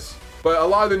be nice. But a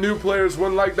lot of the new players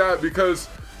wouldn't like that because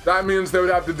that means they would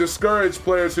have to discourage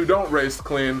players who don't race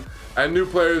clean, and new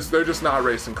players, they're just not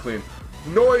racing clean.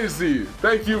 Noisy,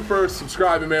 thank you for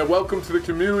subscribing, man. Welcome to the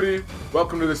community.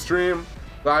 Welcome to the stream.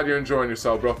 Glad you're enjoying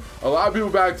yourself, bro. A lot of people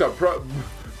backed out,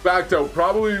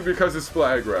 probably because it's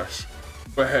Flag Rush.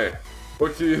 But hey,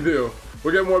 what can you do?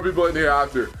 We'll get more people in here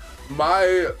after.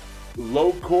 My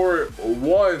Low Court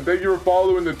 1, thank you for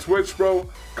following the Twitch, bro.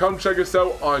 Come check us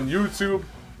out on YouTube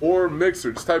or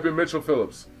Mixer. Just type in Mitchell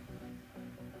Phillips.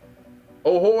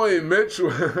 Ahoy, Mitch.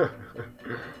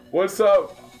 What's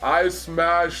up? I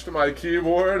smashed my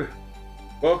keyboard.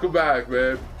 Welcome back,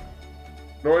 man.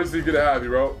 Noisy, good to have you,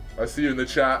 bro. I see you in the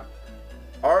chat.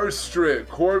 R-Strict,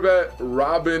 Corvette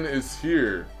Robin is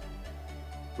here.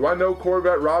 Do I know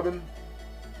Corvette Robin?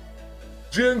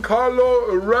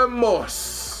 Giancarlo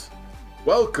Ramos.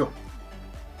 Welcome.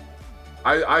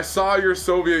 I saw your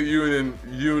Soviet Union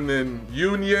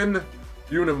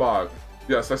Unimog.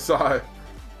 Yes, I saw it.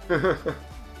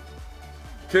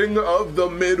 King of the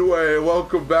Midway,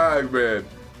 welcome back, man.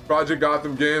 Project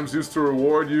Gotham Games used to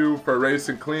reward you for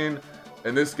racing clean,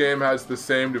 and this game has the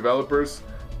same developers.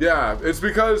 Yeah, it's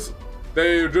because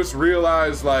they just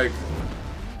realized, like,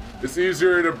 it's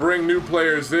easier to bring new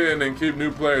players in and keep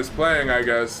new players playing, I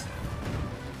guess,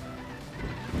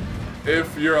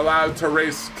 if you're allowed to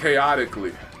race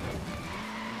chaotically.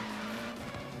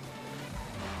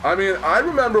 I mean, I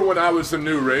remember when I was a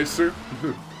new racer.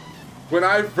 When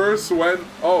I first went...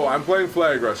 Oh, I'm playing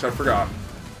Flag Rush, I forgot.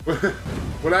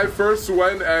 When I first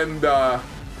went and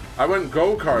I went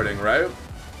go-karting, right?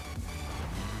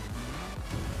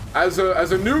 As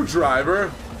a new driver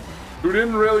who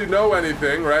didn't really know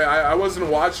anything, right? I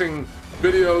wasn't watching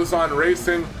videos on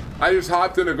racing. I just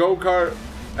hopped in a go-kart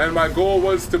and my goal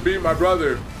was to beat my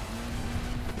brother.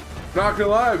 Not gonna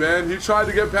lie, man, he tried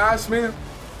to get past me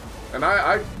and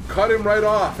I cut him right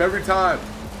off every time.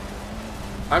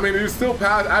 I mean, he still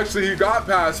passed. Actually, he got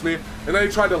past me and then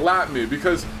he tried to lap me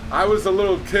because I was a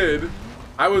little kid.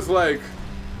 I was like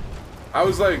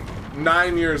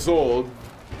 9 years old.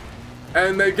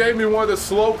 And they gave me one of the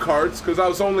slow carts because I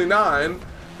was only 9.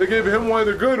 They gave him one of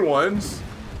the good ones.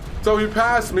 So he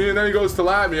passed me and then he goes to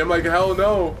lap me. I'm like, hell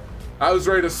no. I was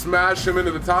ready to smash him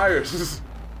into the tires.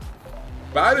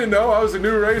 But I didn't know. I was a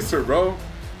new racer, bro.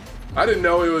 I didn't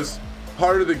know it was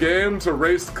part of the game to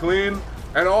race clean.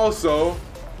 And also,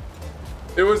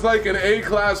 it was like an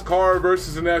A-class car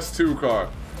versus an S2 car.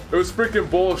 It was freaking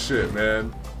bullshit,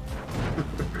 man.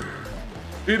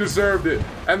 He deserved it.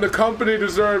 And the company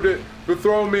deserved it for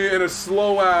throwing me in a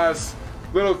slow-ass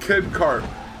little kid cart.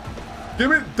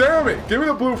 Damn it, give me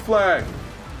the blue flag.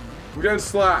 I'm getting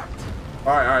slapped.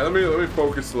 All right, let me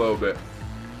focus a little bit.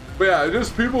 But yeah,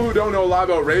 just people who don't know a lot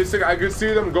about racing, I could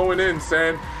see them going in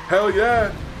saying, hell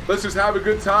yeah, let's just have a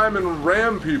good time and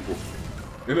ram people,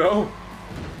 you know?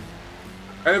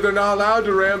 And if they're not allowed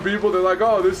to ram people, they're like,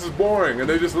 oh, this is boring, and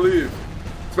they just leave.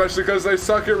 Especially because they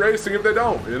suck at racing if they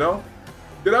don't, you know?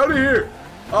 Get out of here.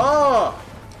 Oh,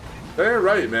 that ain't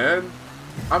right, man.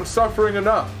 I'm suffering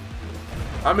enough.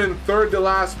 I'm in 3rd to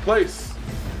last place.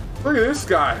 Look at this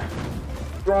guy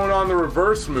throwing on the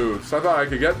reverse moves. I thought I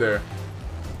could get there.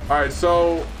 All right,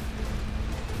 so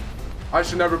I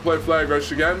should never play Flag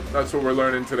Rush again. That's what we're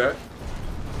learning today.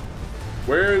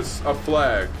 Where's a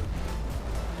flag?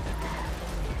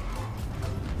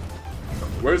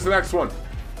 Where's the next one?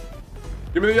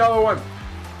 Give me the yellow one.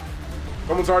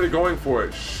 Someone's already going for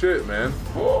it. Shit, man.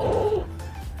 Oh,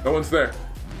 no one's there.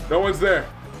 No one's there.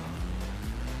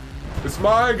 It's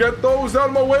mine. Get those out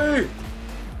of my way.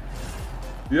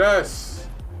 Yes.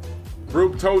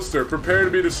 Group Toaster. Prepare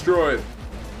to be destroyed.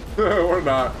 Or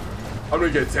not. I'm gonna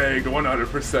get tagged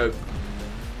 100%.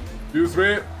 Excuse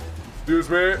me. Excuse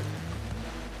me.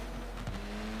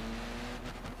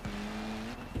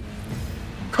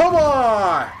 Come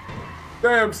on!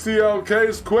 Damn,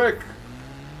 CLK's quick.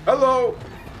 Hello.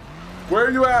 Where are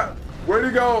you at? Where'd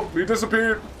he go? He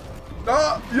disappeared.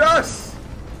 Ah, yes!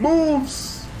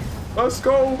 Moves! Let's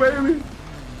go, baby!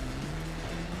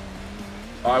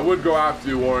 I would go after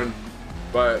you, Warren,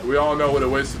 but we all know what a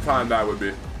waste of time that would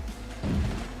be.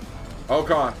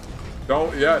 Ocon.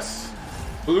 Don't, yes.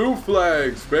 Blue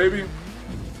flags, baby.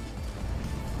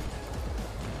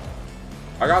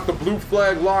 I got the blue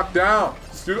flag locked down.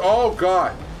 Dude, oh,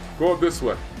 God. Go up this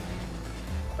way.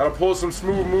 Gotta pull some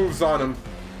smooth moves on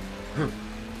him.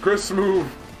 Chris Smooth.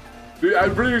 Dude,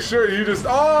 I'm pretty sure he just...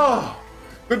 Oh!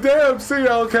 The damn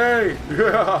CLK!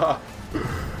 Yeah.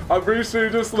 I'm pretty sure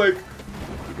he just, like,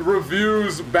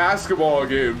 reviews basketball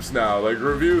games now. Like,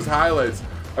 reviews highlights.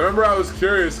 I remember I was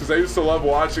curious because I used to love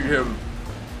watching him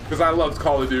because I loved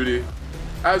Call of Duty.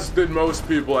 As did most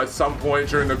people at some point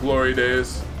during the glory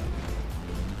days.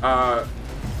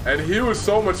 And he was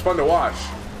so much fun to watch.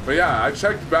 But yeah, I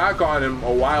checked back on him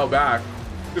a while back.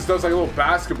 Just does like little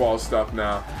basketball stuff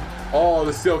now. Oh,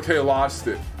 the CLK lost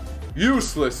it.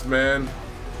 Useless, man.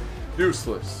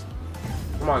 Useless.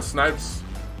 Come on, Snipes.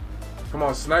 Come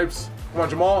on, Snipes. Come on,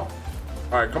 Jamal.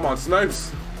 All right, come on, Snipes.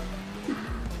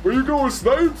 Where you going,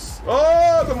 Snipes?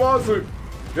 Oh, the monster.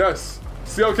 Yes.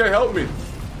 CLK, help me.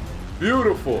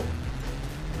 Beautiful.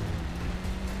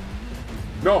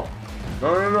 No.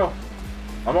 No.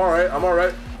 I'm all right. I'm all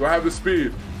right. Do I have the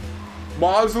speed?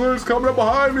 Mosler's coming up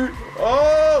behind me.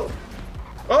 Oh.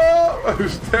 Oh.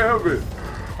 Damn it.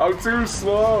 I'm too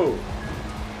slow.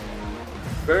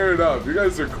 Fair enough. You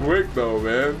guys are quick, though,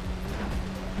 man.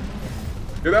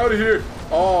 Get out of here.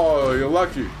 Oh, you're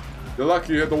lucky. You're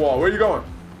lucky you hit the wall. Where are you going?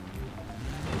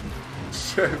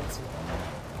 Shit.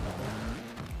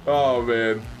 Oh,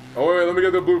 man. Oh, wait, let me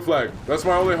get the blue flag. That's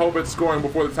my only hope at scoring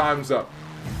before the time's up.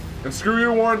 And screw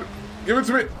you, Warren. Give it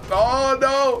to me. Oh,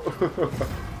 no.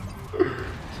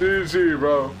 GG,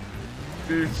 bro.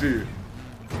 GG.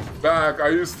 Back.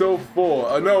 Are you still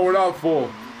full? No, we're not full.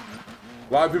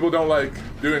 A lot of people don't like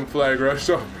doing flag rush,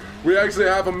 so we actually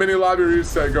have a mini lobby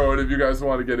reset going if you guys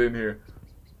want to get in here.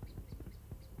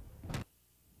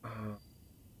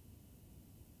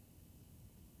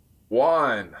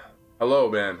 Juan. Hello,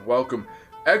 man. Welcome.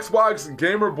 Xbox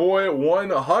Gamer Boy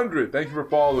 100. Thank you for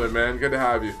following, man. Good to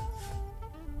have you.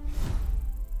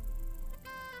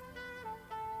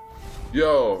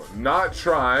 Yo, not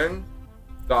trying. ...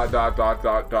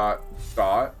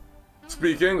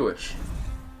 Speak English.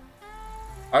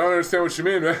 I don't understand what you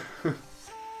mean, man.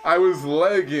 I was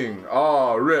lagging.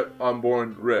 Oh, rip.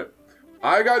 Unborn rip.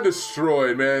 I got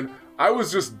destroyed, man. I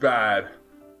was just bad.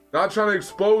 Not trying to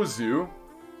expose you.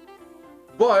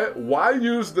 But why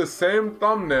use the same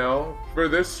thumbnail for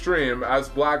this stream as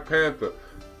Black Panther?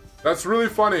 That's really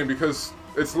funny because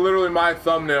it's literally my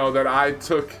thumbnail that I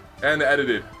took and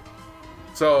edited.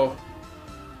 So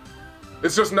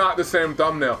it's just not the same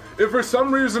thumbnail. If for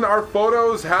some reason our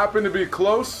photos happen to be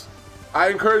close, I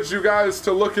encourage you guys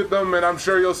to look at them and I'm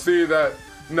sure you'll see that,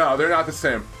 no, they're not the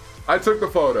same. I took the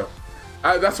photo.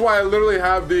 That's why I literally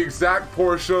have the exact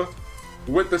Porsche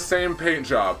with the same paint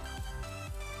job.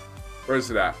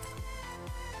 Where's it at?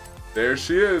 There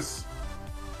she is.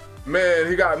 Man,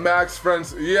 he got Max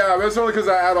friends. Yeah, that's only because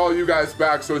I add all you guys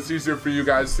back so it's easier for you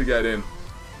guys to get in.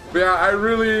 But yeah, I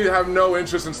really have no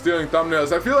interest in stealing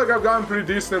thumbnails. I feel like I've gotten pretty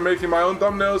decent at making my own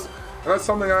thumbnails, and that's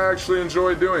something I actually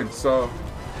enjoy doing. So,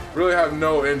 really have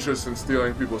no interest in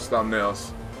stealing people's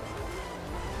thumbnails.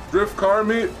 Drift car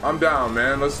meet? I'm down,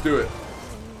 man. Let's do it.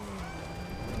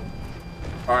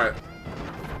 Alright.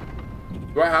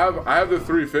 I have the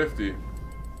 350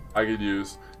 I could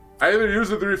use. I either use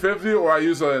the 350 or I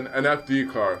use an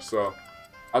FD car, so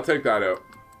I'll take that out.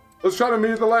 Let's try to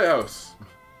meet at the lighthouse.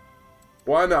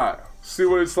 Why not? See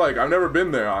what it's like. I've never been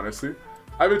there, honestly.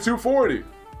 I have a 240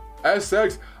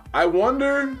 SX. I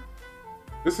wonder.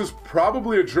 This is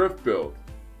probably a drift build.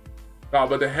 No,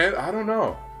 but the hand. I don't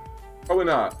know. Probably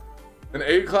not. An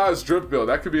A-class drift build.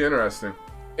 That could be interesting.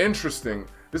 Interesting.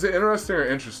 Is it interesting or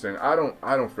interesting? I don't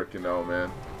freaking know,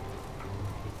 man.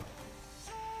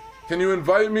 Can you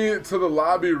invite me to the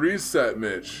lobby reset,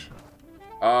 Mitch?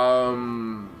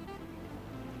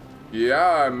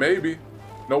 Yeah, maybe.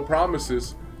 No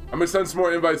promises. I'm gonna send some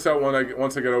more invites out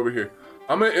once I get over here.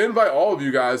 I'm gonna invite all of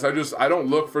you guys. I don't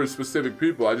look for specific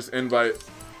people. I just invite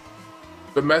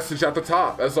the message at the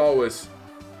top, as always.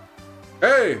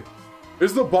 Hey,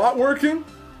 is the bot working?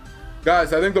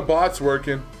 Guys, I think the bot's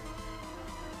working.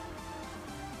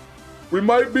 We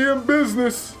might be in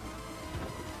business.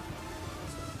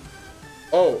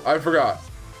 Oh, I forgot.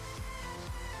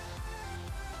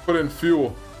 Put in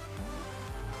fuel.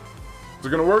 Is it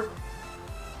gonna work?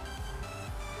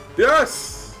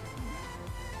 Yes!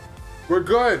 We're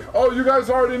good. Oh, you guys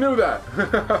already knew that.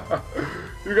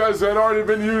 You guys had already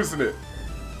been using it.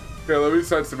 Okay, let me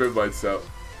send some invites out.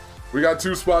 We got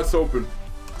 2 spots open.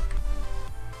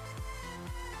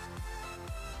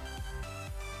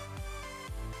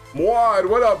 Mwad,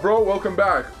 what up, bro? Welcome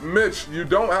back. Mitch, you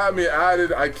don't have me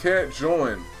added. I can't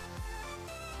join.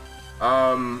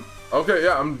 Okay,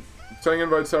 yeah, I'm sending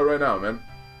invites out right now, man.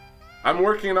 I'm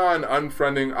working on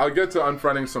unfriending. I'll get to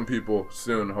unfriending some people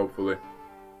soon, hopefully.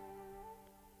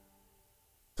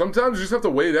 Sometimes you just have to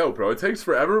wait out, bro. It takes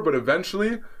forever, but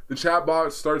eventually the chat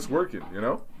box starts working, you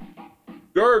know?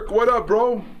 Dirk, what up,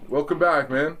 bro? Welcome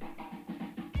back, man.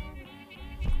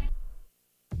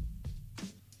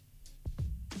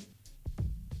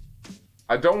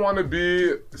 I don't want to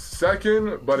be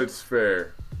second, but it's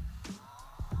fair.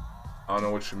 I don't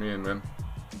know what you mean, man.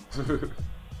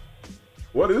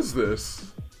 What is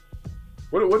this?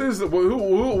 What is it?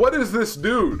 What is this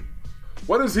dude?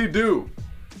 What does he do?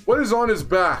 What is on his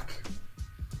back?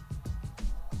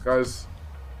 Guys,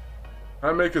 Can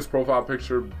I make his profile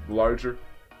picture larger?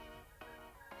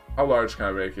 How large can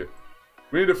I make it?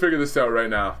 We need to figure this out right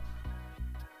now.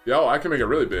 Yo, I can make it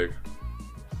really big.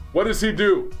 What does he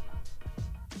do?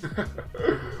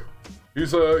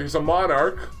 He's a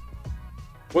monarch.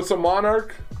 What's a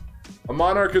monarch? A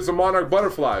monarch is a monarch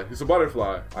butterfly. He's a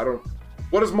butterfly.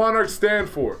 What does monarch stand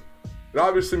for? It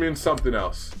obviously means something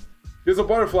else. He has a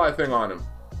butterfly thing on him.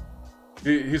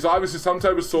 He's obviously some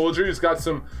type of soldier. He's got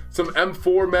some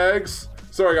M4 mags.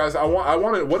 Sorry guys, I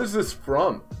want it. What is this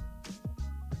from?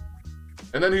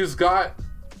 And then he's got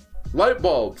light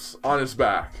bulbs on his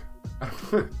back.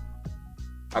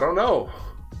 I don't know.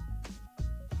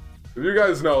 If you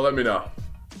guys know, let me know.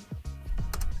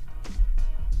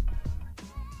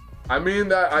 I mean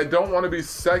that I don't want to be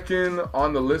second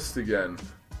on the list again.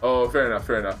 Oh, fair enough,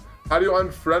 fair enough. How do you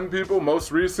unfriend people?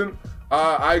 Most recent?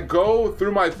 I go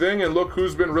through my thing and look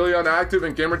who's been really unactive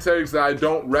and gamer tags that I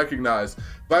don't recognize.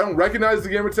 If I don't recognize the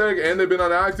gamer tag and they've been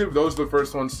unactive, those are the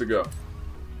first ones to go.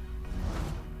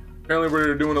 Apparently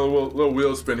we're doing a little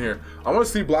wheel spin here. I want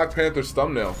to see Black Panther's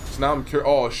thumbnail. So now I'm curious.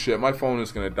 Oh shit, my phone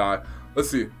is gonna die. Let's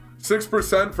see.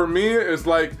 6% for me is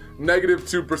like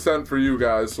 -2% for you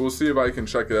guys. So we'll see if I can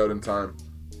check it out in time.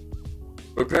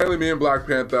 But apparently me and Black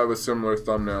Panther have a similar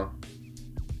thumbnail.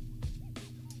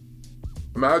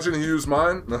 Imagine he used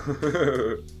mine.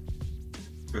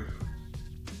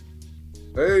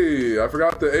 Hey, I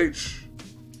forgot the H.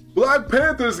 Black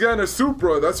Panther's getting a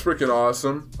Supra. That's freaking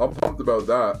awesome. I'm pumped about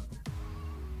that.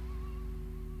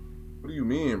 What do you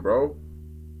mean, bro?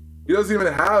 He doesn't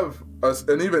even have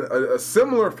a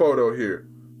similar photo here.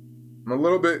 I'm a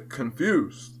little bit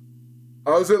confused.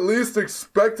 I was at least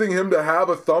expecting him to have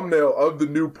a thumbnail of the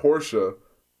new Porsche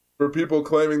for people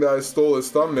claiming that I stole his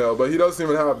thumbnail, but he doesn't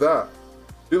even have that.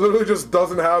 He literally just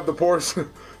doesn't have the Porsche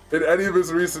in any of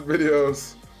his recent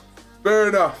videos. Fair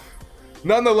enough.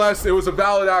 Nonetheless, it was a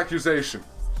valid accusation.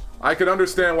 I can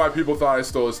understand why people thought I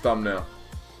stole his thumbnail.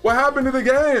 What happened to the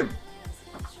game?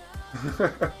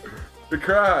 It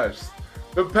crashed.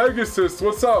 The Pegasus,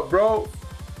 what's up, bro?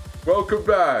 Welcome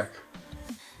back.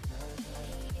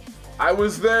 I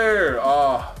was there.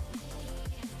 I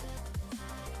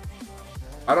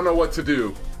don't know what to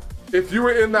do. If you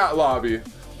were in that lobby,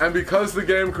 and because the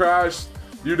game crashed,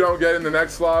 you don't get in the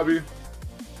next lobby,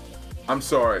 I'm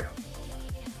sorry.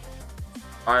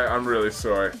 I'm really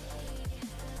sorry.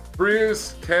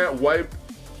 Prius can't whip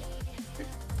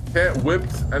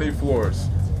any floors.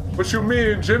 What you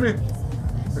mean, Jimmy?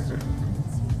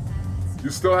 You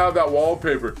still have that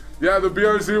wallpaper. Yeah, the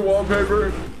BRZ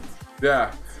wallpaper.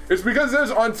 Yeah. It's because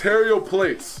there's Ontario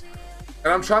plates.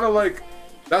 And I'm trying to like,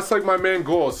 that's like my main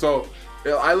goal. So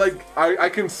I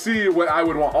can see what I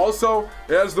would want. Also,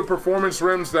 it has the performance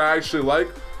rims that I actually like.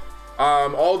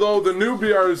 Although the new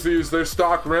BRZs, they're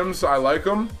stock rims, I like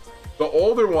them. The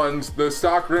older ones, the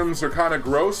stock rims are kind of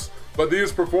gross, but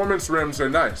these performance rims are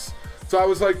nice. So I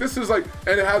was like, this is like,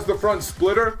 and it has the front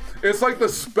splitter. It's like the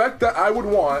spec that I would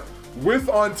want with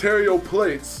Ontario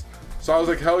plates. So I was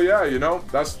like, hell yeah, you know,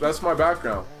 that's my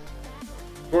background.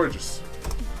 Gorgeous.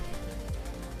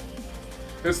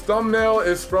 His thumbnail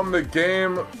is from the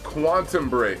game Quantum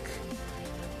Break.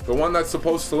 The one that's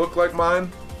supposed to look like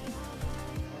mine.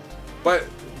 But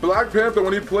Black Panther,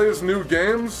 when he plays new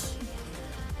games,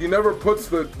 he never puts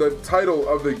the title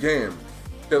of the game.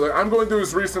 Okay, like I'm going through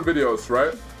his recent videos,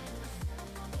 right?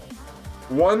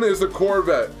 One is a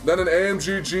Corvette, then an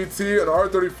AMG GT, an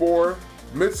R34,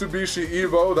 Mitsubishi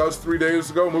Evo, that was 3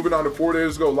 days ago. Moving on to 4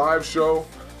 days ago, live show.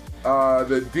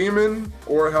 The Demon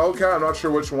or Hellcat, I'm not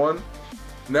sure which one.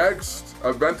 Next,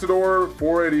 a Aventador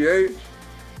 488,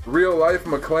 real life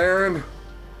McLaren,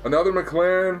 another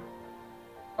McLaren.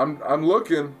 I'm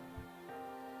looking.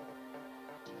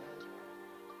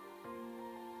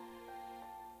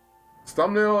 This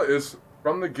thumbnail is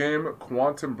from the game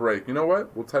Quantum Break. You know what?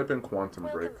 We'll type in Quantum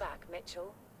Break. Welcome back,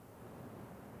 Mitchell.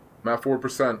 I'm at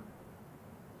 4%.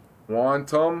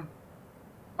 Quantum.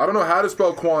 I don't know how to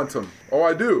spell quantum. Oh,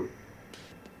 I do.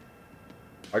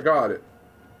 I got it.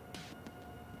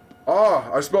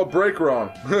 Oh, I spelled break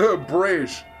wrong.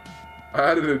 Brage. I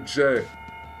added a J.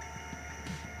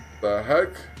 The heck?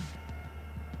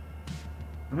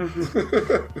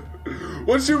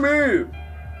 What you mean?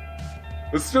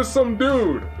 It's just some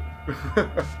dude.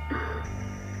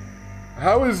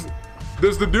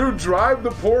 Does the dude drive the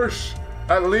Porsche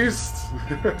at least?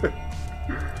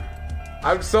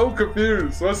 I'm so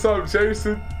confused. What's up,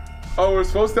 Jason? Oh, we're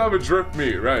supposed to have a drift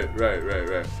meet. Right.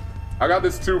 I got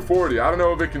this 240. I don't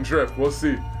know if it can drift. We'll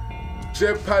see.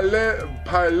 Je parle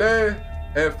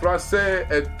en français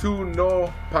et tu ne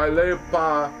parles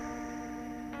pas.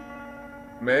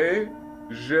 Mais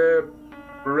je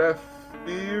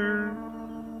Beer.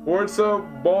 Forza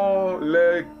Bon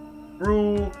Le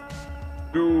Crew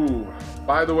Do.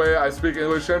 By the way, I speak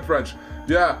English and French.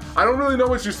 Yeah, I don't really know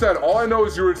what you said. All I know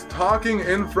is you were talking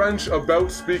in French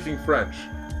about speaking French.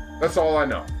 That's all I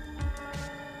know.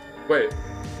 Wait.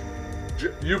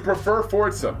 You prefer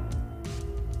Forza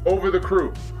over the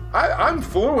Crew? I'm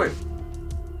fluent.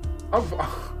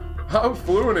 I'm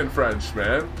fluent in French,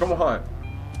 man. Come on.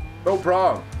 No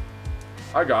problem.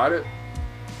 I got it.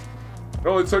 It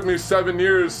only took me 7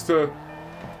 years to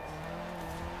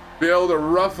be able to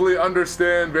roughly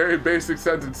understand very basic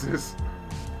sentences.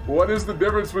 What is the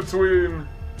difference between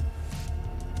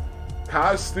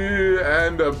Casti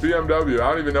and a BMW?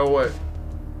 I don't even know what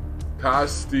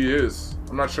Casti is.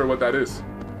 I'm not sure what that is.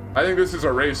 I think this is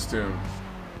a race tune.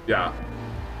 Yeah.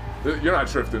 You're not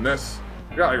drifting this.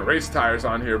 You got like race tires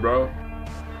on here, bro.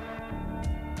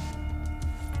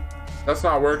 That's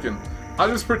not working. I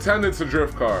just pretend it's a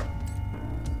drift car.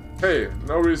 Hey,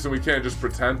 no reason we can't just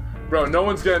pretend. Bro, no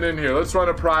one's getting in here. Let's run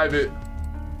a private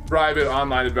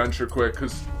online adventure quick,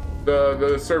 because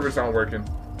the servers aren't working.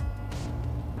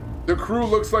 The Crew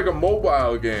looks like a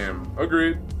mobile game.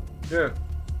 Agreed. Yeah.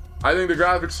 I think the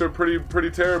graphics are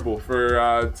pretty terrible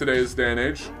for today's day and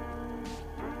age.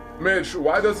 Mitch,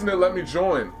 why doesn't it let me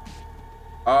join?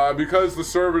 Because the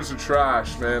servers are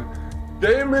trash, man.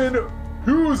 Damon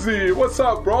Husey, what's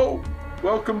up, bro?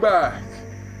 Welcome back.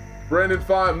 Brandon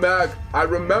Font, Mac, I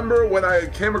remember when I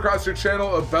came across your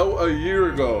channel about a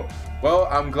year ago. Well,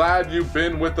 I'm glad you've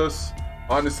been with us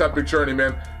on this epic journey,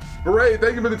 man. Bray,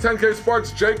 thank you for the 10K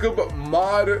Sparks. Jacob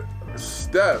Mod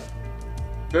Step.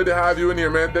 Good to have you in here,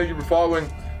 man. Thank you for following.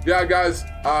 Yeah, guys,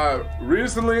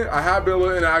 recently I have been a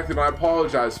little inactive, and I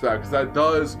apologize for that, because that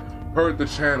does hurt the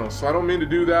channel. So I don't mean to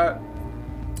do that,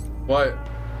 but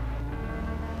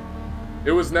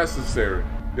it was necessary,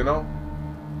 you know?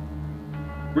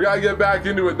 We gotta get back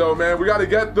into it though, man. We gotta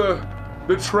get the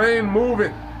train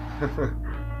moving.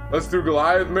 Let's do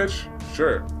Goliath, Mitch?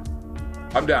 Sure.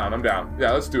 I'm down.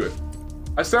 Yeah, let's do it.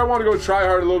 I said I want to go try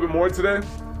hard a little bit more today.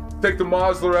 Take the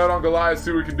Mosler out on Goliath,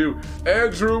 see what we can do.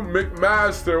 Andrew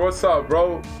McMaster, what's up,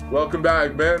 bro? Welcome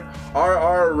back, man.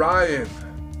 RR Ryan,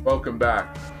 welcome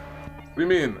back. What do you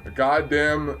mean? A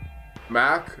goddamn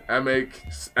Mac?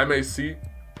 M-A-C?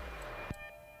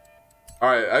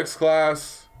 Alright,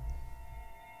 X-Class.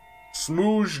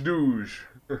 Smooge Douche.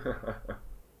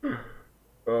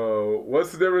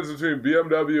 What's the difference between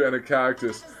BMW and a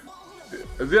cactus?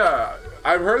 Yeah,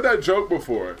 I've heard that joke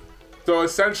before. So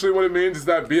essentially what it means is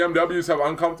that BMWs have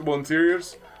uncomfortable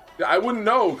interiors. Yeah, I wouldn't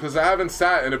know because I haven't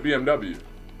sat in a BMW.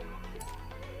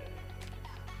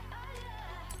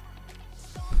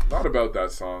 Not about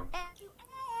that song.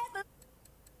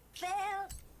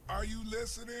 Are you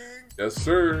listening? Yes,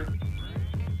 sir.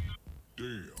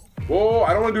 Damn. Whoa,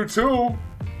 I don't want to do two.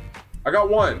 I got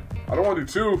one. I don't want to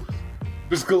do two.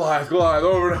 Just Goliath, over and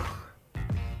over.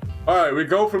 Alright, we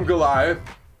go from Goliath.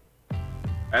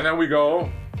 And then we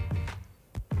go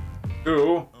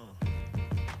to...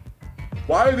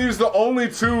 Why are these the only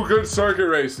two good circuit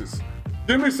races?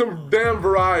 Give me some damn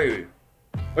variety.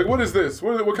 Like, what is this?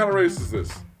 What kind of race is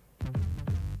this?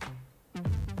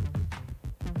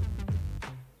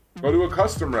 Go to a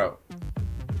custom route.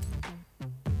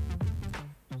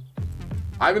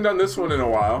 I haven't done this one in a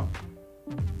while.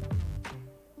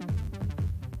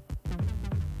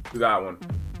 Do that one.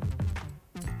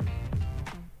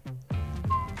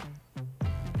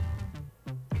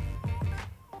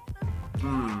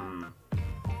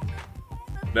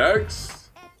 Next.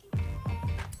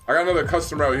 I got another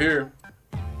custom route here.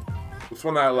 This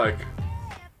one that I like.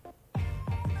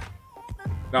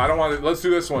 No, I don't want it. Let's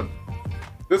do this one.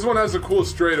 This one has a cool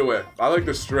straightaway. I like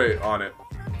the straight on it.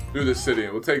 Do the city.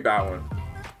 We'll take that one.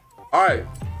 Alright,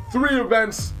 3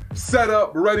 events set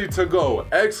up, ready to go.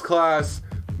 X-Class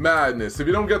Madness. If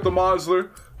you don't get the Mosler,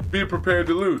 be prepared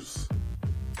to lose.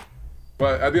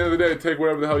 But at the end of the day, take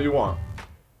whatever the hell you want.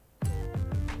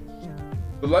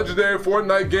 The legendary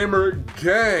Fortnite Gamer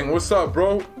Gang. What's up,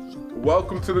 bro?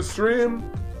 Welcome to the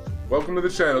stream. Welcome to the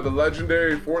channel. The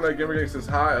legendary Fortnite Gamer Gang says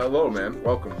hi. Hello, man.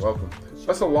 Welcome.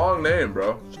 That's a long name,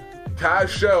 bro.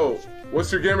 Cash Show. What's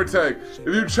your gamer tag?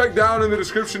 If you check down in the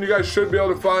description, you guys should be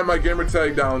able to find my gamer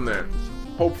tag down there.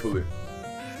 Hopefully.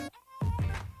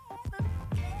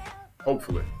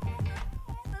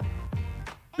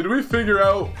 Did we figure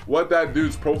out what that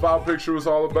dude's profile picture was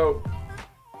all about?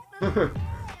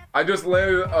 I just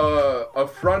landed a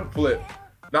front flip.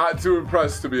 Not too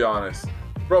impressed, to be honest.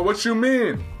 Bro, what you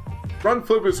mean? Front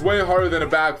flip is way harder than a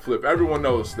back flip. Everyone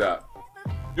knows that.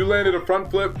 You landed a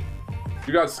front flip,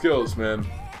 you got skills, man.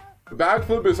 The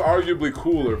backflip is arguably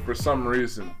cooler for some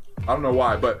reason. I don't know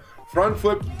why, but Front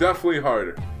flip, definitely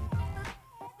harder.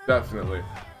 Definitely.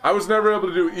 I was never able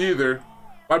to do either.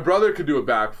 My brother could do a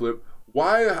backflip.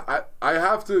 Why I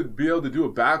have to be able to do a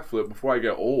backflip before I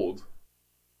get old?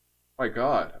 My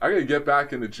God, I gotta get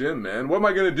back in the gym, man. What am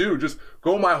I gonna do? Just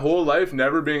go my whole life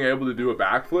never being able to do a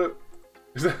backflip?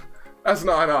 That's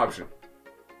not an option.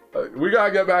 We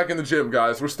gotta get back in the gym,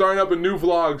 guys. We're starting up a new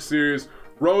vlog series,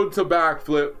 Road to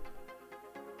Backflip.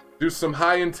 Do some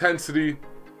high intensity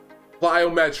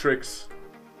plyometrics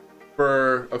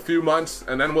for a few months,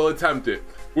 and then we'll attempt it.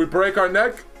 If we break our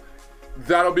neck,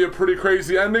 that'll be a pretty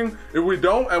crazy ending. If we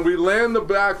don't and we land the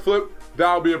backflip,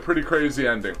 that'll be a pretty crazy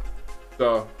ending.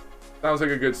 So, sounds like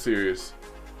a good series.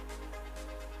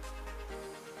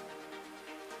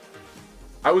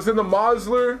 I was in the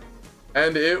Mosler,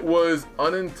 and it was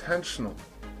unintentional.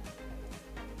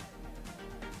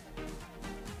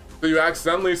 So you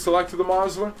accidentally selected the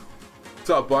Mosler? What's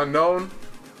up, unknown?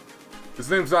 His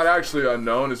name's not actually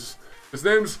unknown. His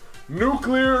name's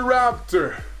Nuclear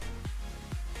Raptor.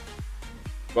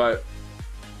 But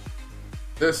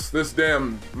this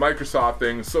damn Microsoft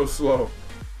thing is so slow.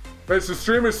 But the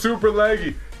stream is super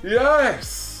laggy.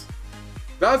 Yes!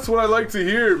 That's what I like to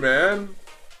hear, man.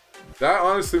 That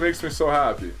honestly makes me so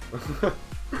happy.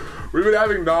 We've been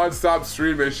having non-stop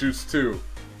stream issues too.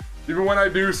 Even when I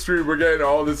do stream, we're getting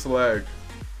all this lag.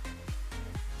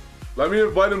 Let me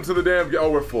invite him to the damn...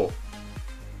 Oh, we're full.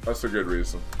 That's a good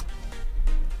reason.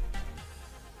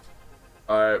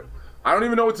 Alright. I don't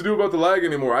even know what to do about the lag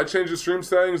anymore. I changed the stream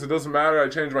settings, it doesn't matter. I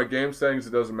changed my game settings,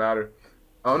 it doesn't matter.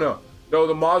 I don't know. No,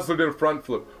 the Mosler did a front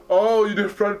flip. Oh, you did a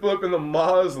front flip in the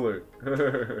Mosler.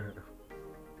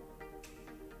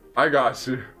 I got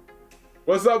you.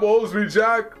 What's up, Oldsby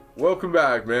Jack? Welcome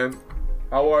back, man.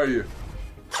 How are you?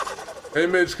 Hey,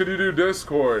 Mitch, could you do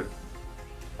Discord?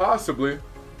 Possibly.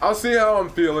 I'll see how I'm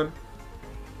feeling.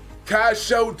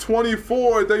 Cash Out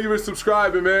 24, thank you for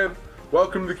subscribing, man.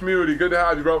 Welcome to the community. Good to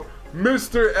have you, bro.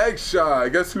 Mr.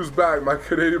 Eggshy, guess who's back, my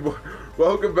Canadian boy.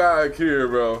 Welcome back here,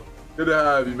 bro. Good to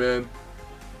have you, man.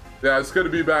 Yeah, it's good to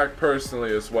be back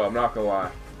personally as well. I'm not gonna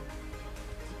lie.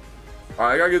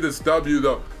 Alright, I gotta get this W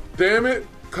though. Damn it,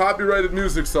 copyrighted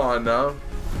music's on now.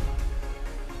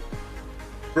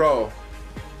 Bro,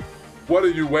 what are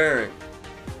you wearing?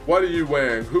 What are you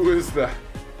wearing? Who is that?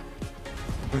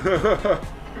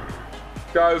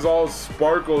 Guy's all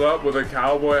sparkled up with a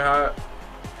cowboy hat.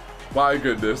 My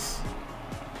goodness.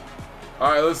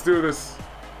 Alright, let's do this.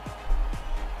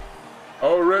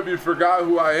 Oh, Rip, you forgot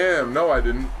who I am. No, I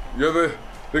didn't. You're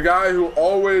the guy who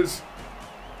always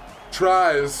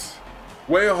tries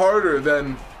way harder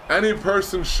than any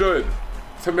person should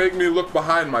to make me look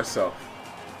behind myself.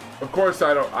 Of course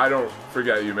I don't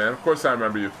forget you, man. Of course I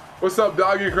remember you. What's up,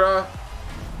 Doggy Craft2?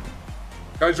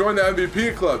 I joined the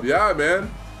MVP club. Yeah, man.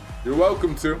 You're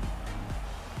welcome to.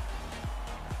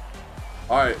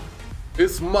 Alright.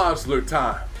 It's Mosler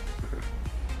time.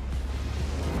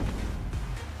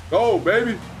 Go,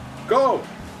 baby. Go.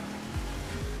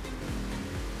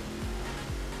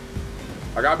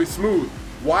 I gotta be smooth.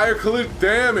 Wire collision.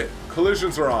 Damn it.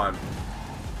 Collisions are on.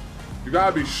 You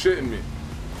gotta be shitting me.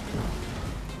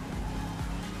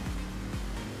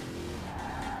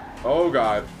 Oh,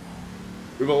 God.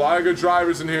 We have a lot of good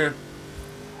drivers in here.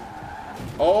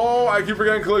 Oh, I keep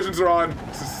forgetting collisions are on.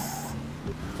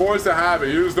 Forza habit.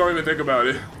 You just don't even think about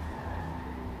it.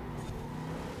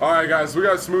 Alright, guys. We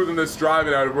gotta smoothen this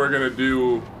driving out if we're gonna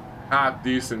do half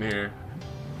decent here.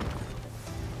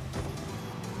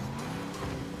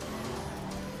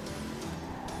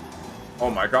 Oh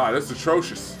my God, that's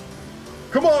atrocious.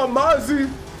 Come on,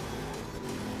 Mozzie!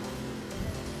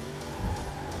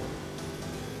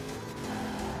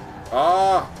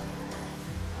 Ah!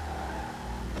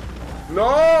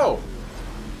 No!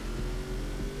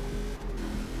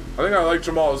 I think I like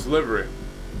Jamal's livery.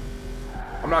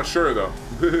 I'm not sure though.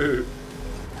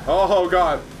 Oh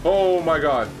God. Oh my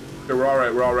God. Okay, we're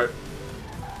alright, we're alright.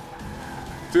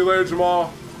 See you later,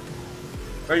 Jamal.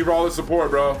 Thank you for all the support,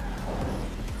 bro.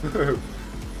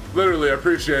 Literally, I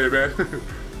appreciate it, man.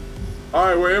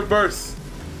 Alright, we're in first.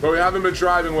 But we haven't been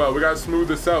driving well. We gotta smooth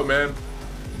this out, man.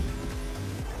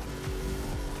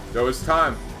 Yo, it's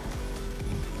time.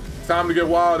 It's time to get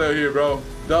wild out here, bro.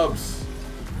 Dubs.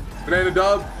 If it ain't a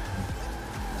dub,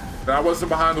 then I wasn't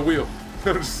behind the wheel.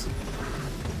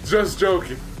 Just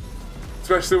joking.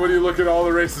 Especially when you look at all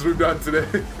the races we've done today.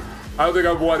 I don't think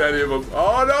I've won any of them.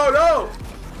 Oh, no, no!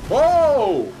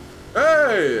 Whoa!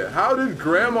 Hey, how did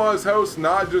Grandma's house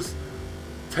not just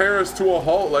tear us to a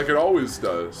halt like it always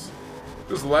does?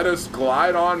 Just let us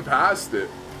glide on past it.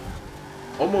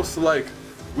 Almost like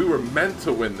we were meant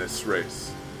to win this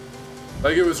race.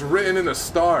 Like it was written in the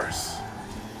stars.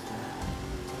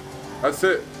 That's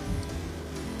it.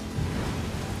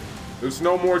 There's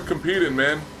no more competing,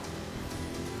 man.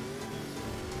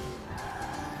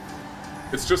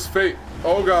 It's just fate.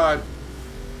 Oh, God.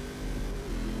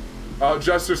 Oh,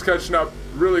 Jester's catching up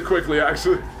really quickly,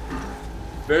 actually.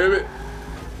 Damn it.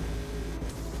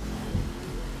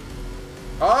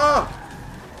 Ah!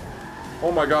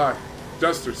 Oh, my God.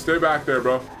 Jester, stay back there,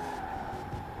 bro.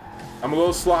 I'm a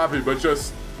little sloppy, but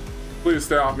just please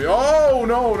stay off me. Oh,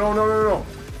 no, no, no, no, no.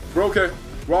 We're okay.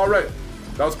 We're all right.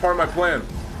 That was part of my plan.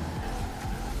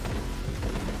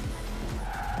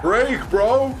 Brake,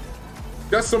 bro.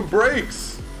 Get some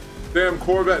brakes. Damn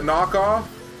Corvette knockoff.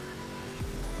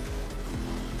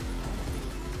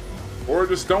 Or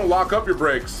just don't lock up your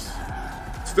brakes.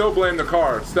 Still blame the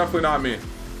car. It's definitely not me.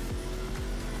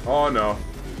 Oh, no.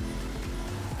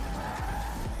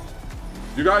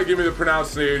 You gotta give me the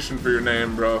pronunciation for your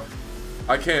name, bro.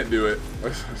 I can't do it.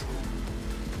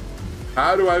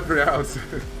 How do I pronounce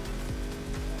it?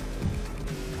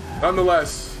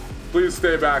 Nonetheless, please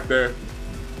stay back there.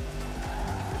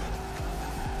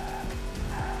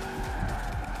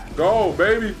 Go,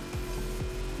 baby.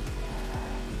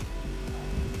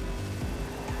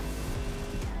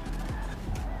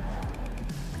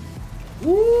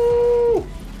 Woo!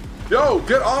 Yo,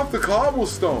 get off the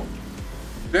cobblestone.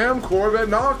 Damn Corvette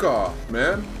knockoff,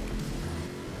 man.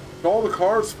 It's all the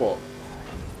car's fault.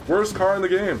 Worst car in the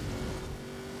game.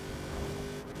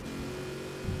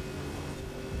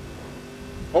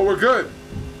 Oh, we're good.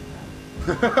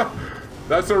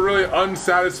 That's a really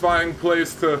unsatisfying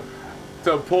place to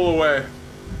pull away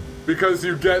because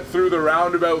you get through the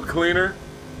roundabout cleaner.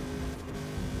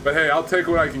 But hey, I'll take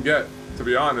what I can get, to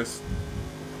be honest.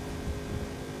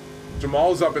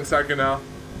 Jamal's up in second now.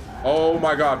 Oh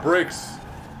my God, brakes.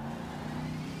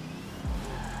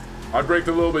 I braked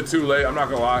a little bit too late, I'm not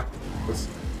gonna lie.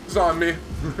 It's on me.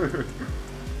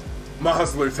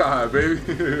 Mosler time,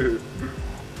 baby.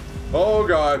 Oh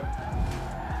God.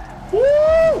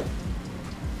 Woo!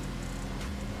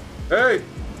 Hey,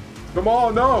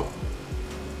 Jamal, no.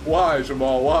 Why,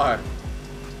 Jamal, why?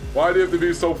 Why do you have to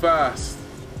be so fast?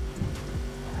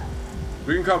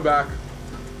 We can come back.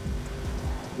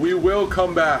 We will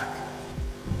come back.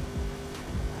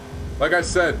 Like I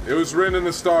said, it was written in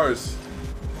the stars.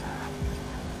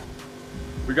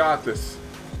 We got this.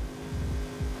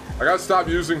 I gotta stop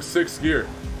using 6th gear,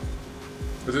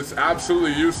 because it's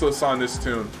absolutely useless on this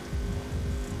tune.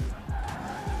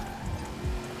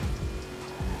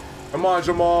 Come on,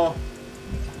 Jamal.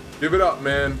 Give it up,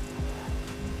 man.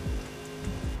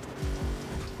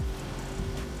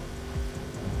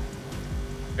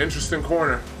 Interesting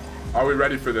corner. Are we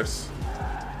ready for this?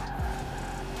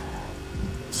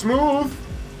 Smooth,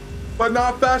 but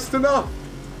not fast enough.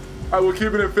 All right, we'll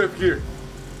keep it in 5th gear.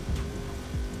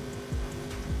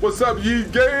 What's up,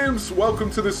 Yeet Games? Welcome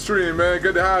to the stream, man.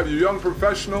 Good to have you. Young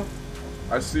professional.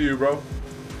 I see you, bro.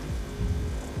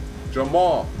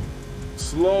 Jamal,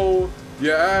 slow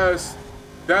your ass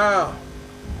down.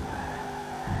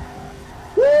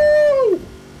 Woo!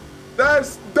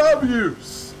 That's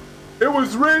W's. It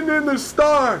was written in the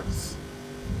stars.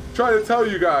 Trying to tell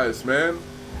you guys, man.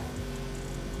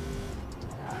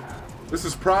 This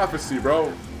is prophecy,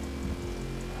 bro.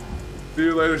 See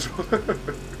you later.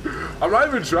 I'm not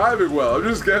even driving well. I'm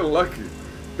just getting lucky.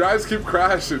 Guys keep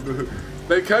crashing.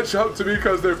 They catch up to me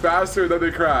because they're faster than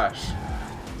they crash.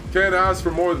 Can't ask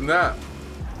for more than that.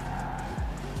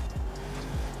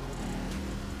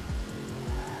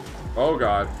 Oh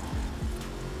God.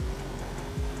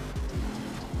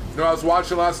 You know what I was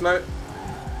watching last night?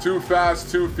 Too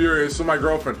Fast, Too Furious with my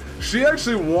girlfriend. She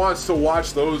actually wants to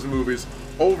watch those movies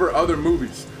over other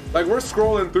movies. Like, we're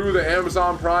scrolling through the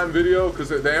Amazon Prime video, because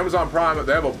the Amazon Prime,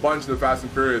 they have a bunch of the Fast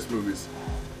and Furious movies.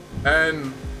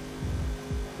 And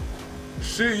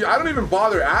I don't even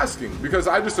bother asking, because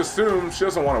I just assume she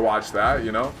doesn't want to watch that,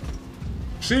 you know?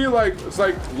 It's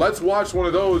like, let's watch one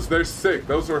of those, they're sick.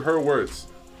 Those are her words.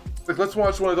 It's like, let's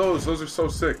watch one of those are so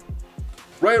sick.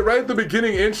 Right at the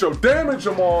beginning intro, damn it,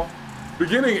 Jamal.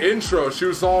 Beginning intro, she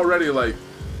was already like,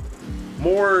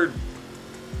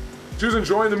 she was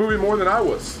enjoying the movie more than I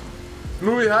was. The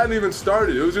movie hadn't even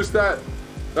started. It was just that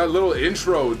little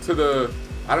intro to the,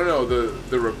 I don't know,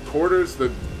 the recorders,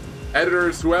 the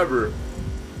editors, whoever.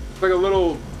 It's like a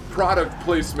little product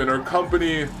placement or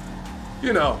company,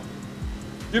 you know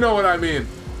what I mean.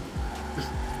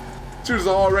 She was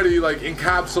already like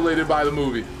encapsulated by the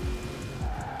movie,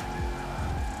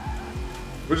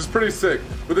 which is pretty sick.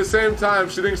 But at the same time,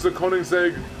 she thinks the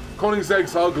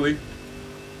Koenigsegg's ugly.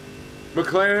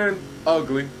 McLaren,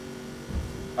 ugly.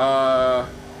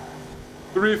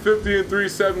 350 and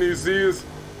 370Zs,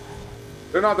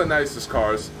 they're not the nicest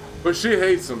cars. But she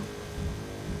hates him.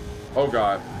 Oh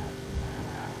God.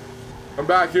 I'm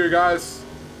back here, guys.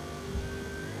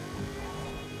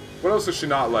 What else does she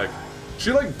not like?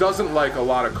 She like doesn't like a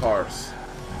lot of cars.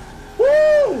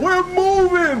 Woo! We're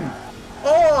moving!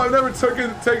 Oh, I've never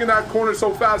taken that corner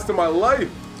so fast in my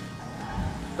life.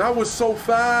 That was so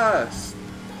fast.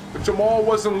 If Jamal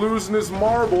wasn't losing his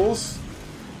marbles,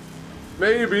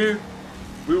 maybe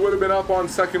we would have been up on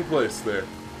second place there.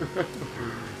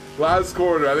 Last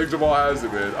quarter, I think Jamal has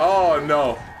it, man. Oh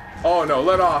no. Oh no,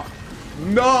 let off.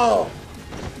 No!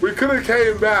 We could have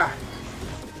came back.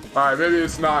 Alright, maybe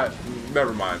it's not.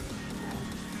 Never mind.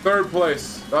 Third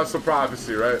place. That's the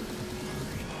prophecy, right?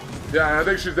 Yeah, I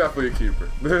think she's definitely a keeper.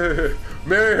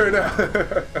 Marry her now.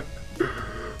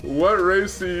 What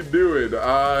race are you doing?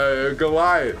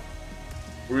 Goliath.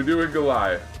 We're doing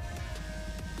Goliath.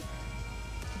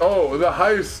 Oh, the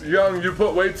heist. Young, you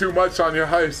put way too much on your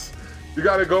heist. You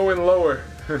gotta go in lower.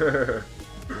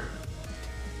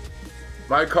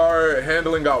 My car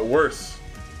handling got worse.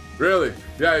 Really?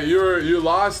 Yeah, you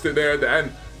lost it there at the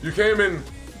end. You came in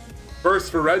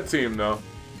first for red team though.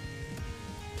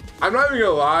 I'm not even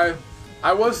gonna lie,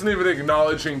 I wasn't even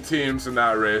acknowledging teams in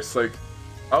that race. Like,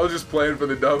 I was just playing for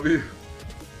the W.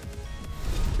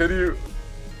 Can you?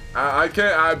 I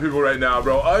can't add people right now,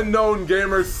 bro. Unknown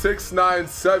Gamer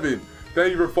 697.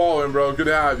 Thank you for following, bro. Good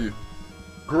to have you.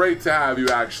 Great to have you,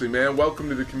 actually, man. Welcome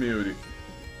to the community.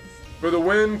 For the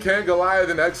win, can't Goliath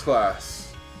in X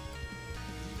class.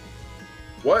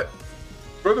 What?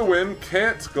 For the win,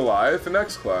 can't Goliath in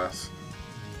X class.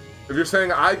 If you're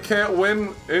saying I can't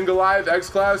win in Goliath X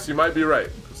class, you might be right.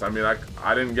 Because I mean,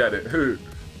 I didn't get it.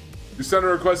 You sent a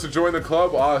request to join the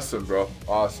club? Awesome, bro.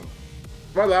 Awesome.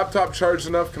 Is my laptop charged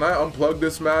enough? Can I unplug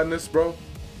this madness, bro?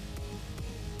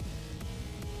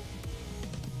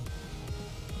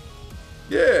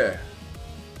 Yeah.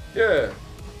 Yeah.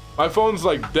 My phone's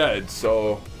like dead,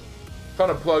 so I'm trying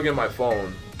to plug in my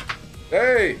phone.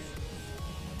 Hey!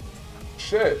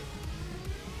 Shit.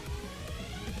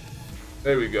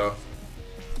 There we go.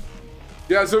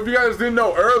 Yeah, so if you guys didn't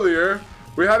know earlier,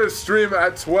 we had a stream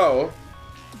at 12.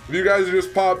 If you guys are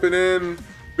just popping in,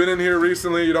 been in here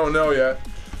recently, you don't know yet.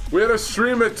 We had a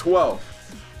stream at 12.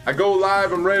 I go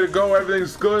live, I'm ready to go,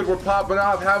 everything's good, we're popping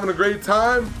off, having a great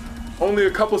time. Only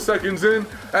a couple seconds in,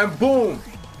 and boom,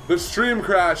 the stream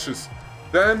crashes.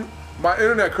 Then my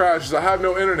internet crashes, I have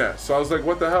no internet. So I was like,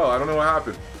 what the hell, I don't know what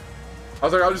happened. I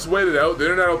was like, I'll just wait it out. The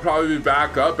internet will probably be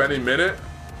back up any minute.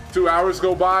 2 hours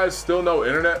go by, still no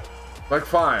internet. Like,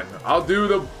 fine, I'll do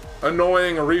the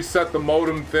annoying reset the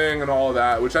modem thing and all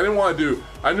that, which I didn't want to do.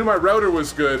 I knew my router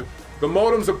was good. The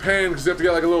modem's a pain because you have to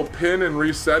get like a little pin and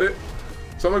reset it.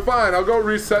 So I'm like, fine, I'll go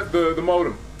reset the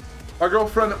modem. My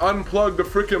girlfriend unplugged the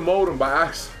freaking modem by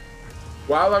accident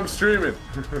while I'm streaming.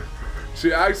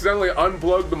 She accidentally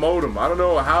unplugged the modem. I don't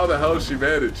know how the hell she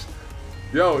managed.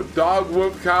 Yo, dog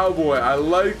whoop cowboy. I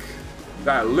like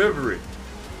that livery.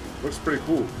 Looks pretty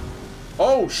cool.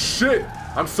 Oh shit!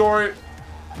 I'm sorry.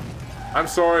 I'm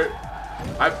sorry.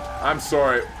 I'm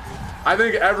sorry. I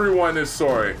think everyone is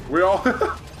sorry. We all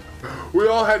we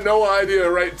all had no idea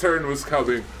a right turn was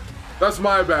coming. That's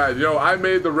my bad. Yo, I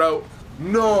made the route.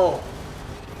 No.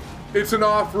 It's an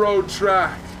off-road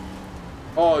track.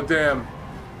 Oh damn.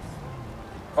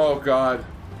 Oh god.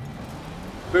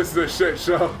 This is a shit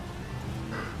show.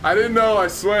 I didn't know, I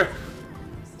swear.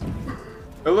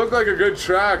 It looked like a good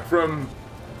track from,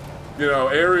 you know,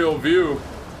 aerial view.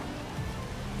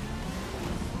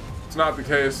 It's not the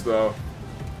case though.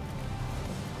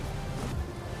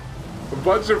 A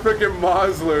bunch of freaking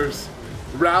Moslers.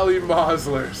 Rally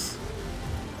Moslers.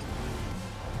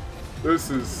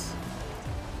 This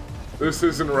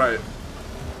isn't right.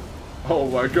 Oh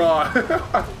my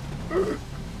god.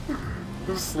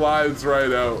 This slides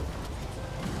right out.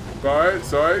 Alright,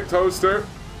 sorry, toaster.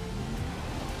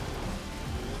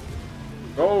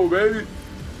 Oh, baby.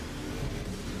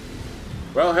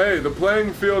 Well, hey, the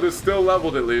playing field is still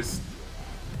leveled at least.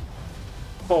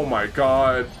 Oh my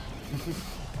god.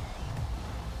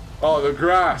 Oh, the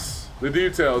grass. The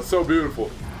detail, it's so beautiful.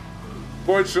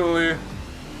 Fortunately,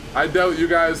 I doubt you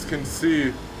guys can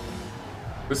see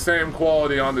the same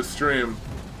quality on the stream.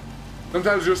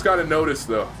 Sometimes you just gotta notice,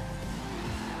 though.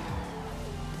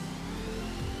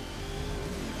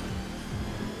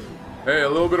 Hey, a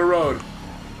little bit of road.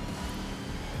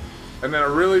 And then a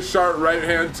really sharp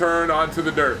right-hand turn onto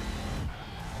the dirt.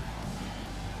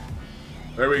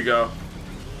 There we go.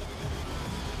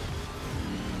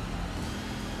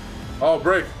 Oh,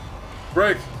 brake.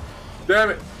 Brake. Damn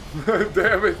it.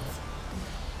 Damn it.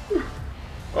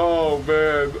 Oh,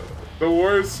 man. The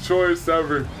worst choice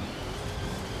ever.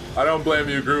 I don't blame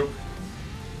you, group.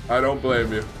 I don't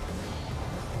blame you.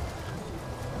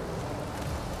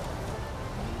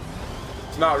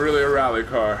 It's not really a rally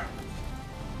car.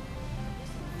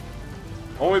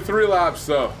 Only 3 laps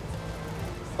though.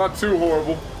 Not too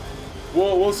horrible.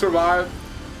 We'll survive.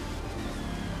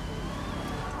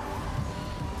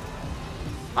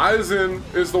 Eisen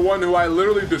is the one who I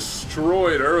literally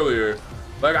destroyed earlier.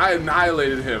 Like, I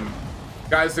annihilated him.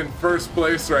 Guy's in first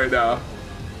place right now.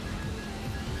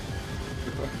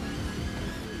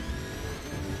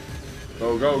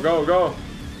 Go, go, go, go.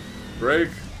 Break.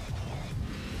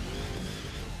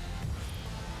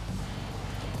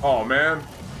 Oh, man.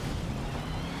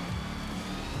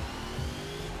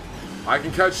 I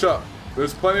can catch up.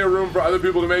 There's plenty of room for other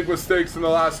people to make mistakes in the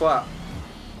last lap.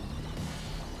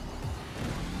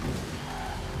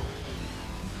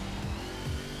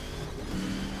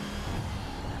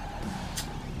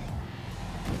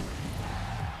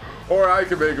 Or I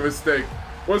can make a mistake.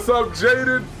 What's up,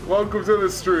 Jaden? Welcome to the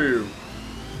stream.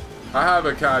 I have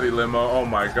a caddy limo. Oh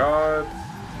my god.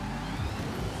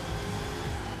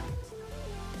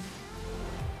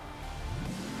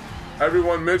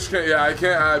 Everyone, Mitch can't. Yeah, I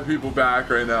can't add people back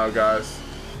right now, guys.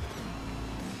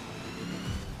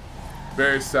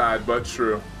 Very sad, but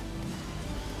true.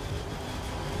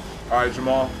 Alright,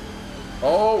 Jamal.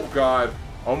 Oh god.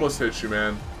 Almost hit you,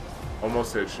 man.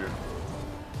 Almost hit you.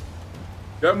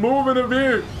 Get moving,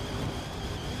 Avir.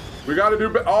 We gotta do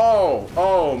better.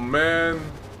 Oh, man.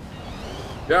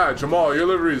 Yeah, Jamal, your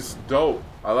livery's dope.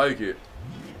 I like it.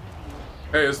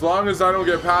 Hey, as long as I don't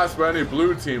get passed by any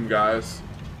blue team guys.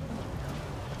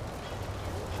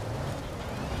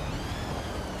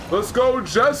 Let's go,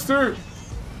 Jester.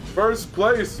 First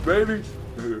place, baby.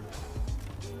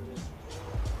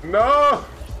 No.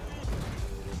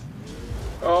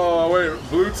 Oh, wait.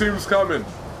 Blue team's coming.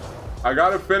 I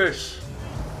gotta finish.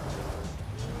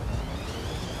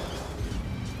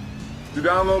 You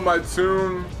download my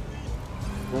tune.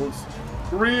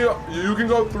 You can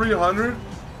go 300?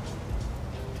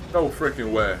 No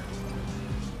freaking way.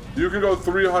 You can go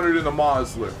 300 in the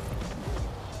Mosler.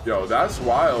 Yo, that's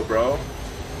wild, bro.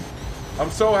 I'm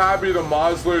so happy the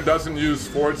Mosler doesn't use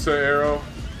Forza Aero.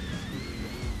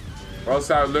 Or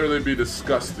else I would literally be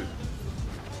disgusted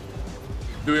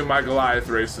doing my Goliath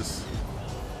races.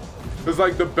 Because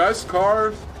like the best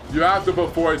car, you have to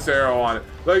put Forza Aero on it.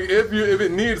 Like if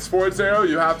it needs Forza Aero,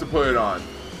 you have to put it on.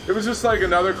 If it's just like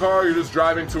another car you're just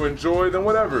driving to enjoy, then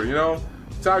whatever, you know?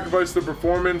 Sacrifice the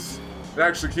performance and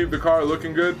actually keep the car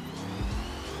looking good.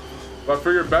 But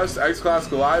for your best X-Class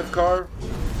Goliath car,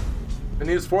 it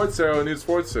needs Forza Aero, it needs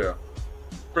Forza Aero.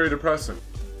 Pretty depressing.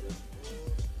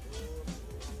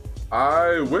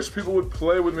 I wish people would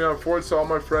play with me on Forza. All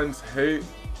my friends hate.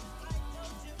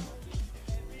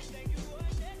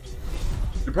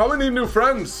 You probably need new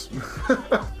friends.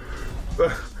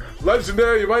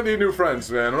 Legendary, you might need new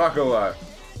friends, man. I'm not gonna lie.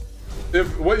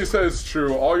 If what you said is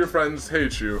true, all your friends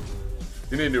hate you,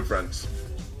 you need new friends.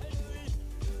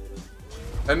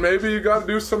 And maybe you gotta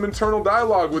do some internal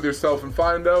dialogue with yourself and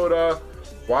find out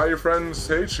why your friends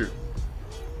hate you.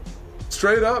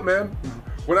 Straight up, man.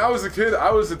 When I was a kid, I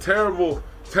was a terrible,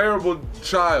 terrible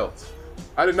child.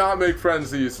 I did not make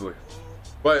friends easily.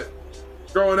 But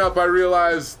growing up, I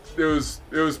realized it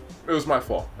was my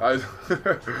fault.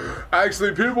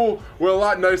 Actually, people were a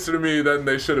lot nicer to me than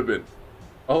they should have been.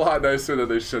 A lot nicer than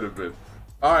they should have been.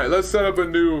 All right, let's set up a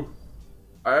new.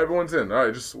 Everyone's in. All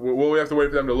right, just we have to wait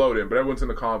for them to load in, but everyone's in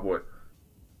the convoy.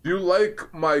 Do you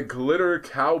like my glitter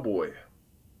cowboy?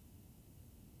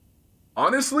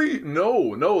 Honestly,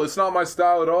 no, it's not my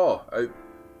style at all.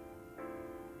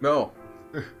 No.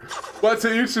 But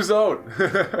to each his own.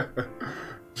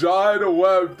 John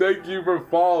Webb, thank you for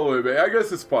following me. I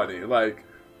guess it's funny. Like,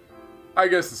 I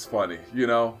guess it's funny, you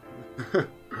know?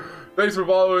 Thanks for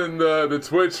following the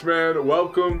Twitch, man.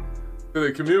 Welcome to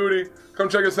the community. Come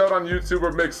check us out on YouTube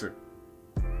or Mixer.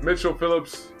 Mitchell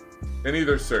Phillips in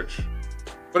either search.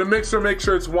 But a Mixer, make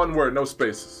sure it's one word, no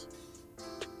spaces.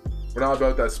 We're not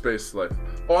about that space life.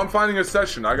 Oh, I'm finding a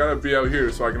session. I gotta be out here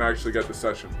so I can actually get the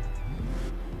session.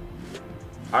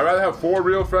 I'd rather have 4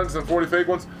 real friends than 40 fake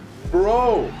ones.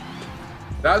 Bro,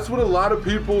 that's what a lot of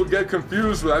people get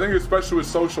confused with. I think especially with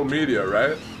social media,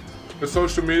 right? With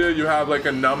social media, you have like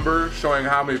a number showing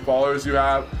how many followers you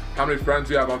have, how many friends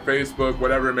you have on Facebook,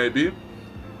 whatever it may be.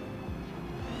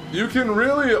 You can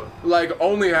really like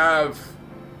only have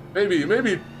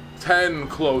maybe 10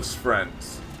 close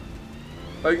friends.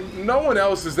 Like, no one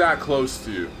else is that close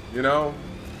to you, you know?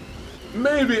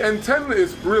 Maybe, and 10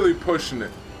 is really pushing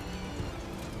it.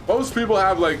 Most people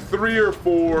have like 3 or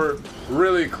 4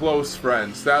 really close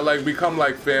friends that like become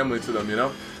like family to them, you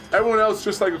know? Everyone else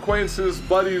just like acquaintances,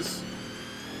 buddies.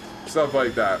 stuff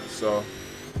like that. So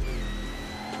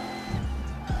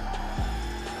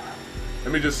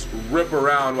let me just rip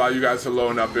around while you guys are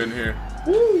loading up in here.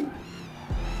 Woo!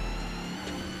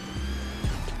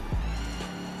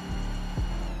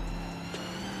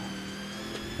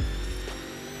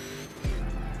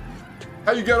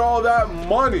 How you get all that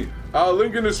money?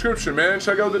 Link in the description, man.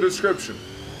 Check out the description.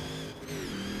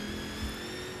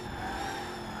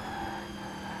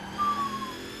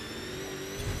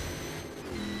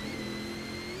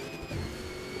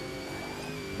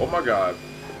 Oh my God.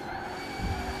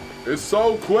 It's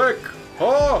so quick.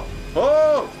 Oh,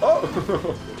 oh,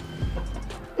 oh.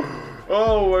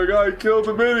 Oh my God, he killed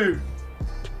the mini.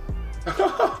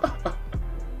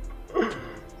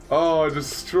 Oh, I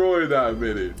destroyed that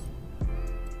mini.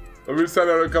 Let me send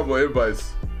out a couple of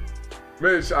invites.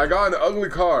 Mitch, I got an ugly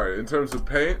car in terms of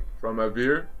paint from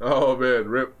Javier. Oh man,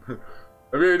 rip.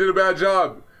 Javier, you did a bad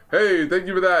job. Hey, thank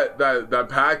you for that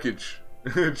package.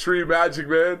 Tree magic,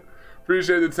 man.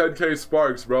 Appreciate the 10K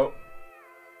sparks, bro.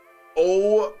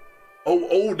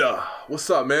 Oda. What's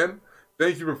up, man?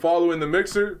 Thank you for following the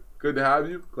mixer. Good to have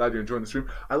you. Glad you're enjoying the stream.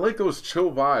 I like those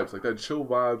chill vibes, like that chill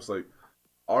vibes, like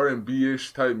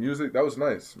R&B-ish type music. That was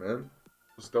nice, man.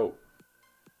 It was dope.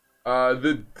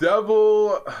 The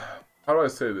devil, how do I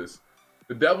say this?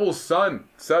 The Devil's Son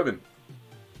 7.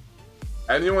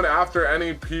 Anyone after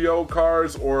any PO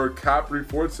cars or Capri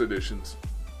Forza editions?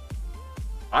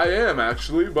 I am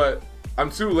actually, but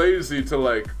I'm too lazy to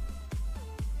like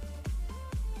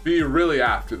be really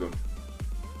after them.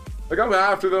 Like I'm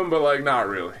after them, but like not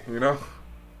really, you know?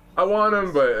 I want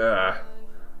them, but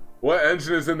what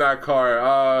engine is in that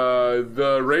car?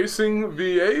 The Racing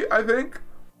V8, I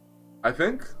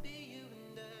think?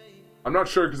 I'm not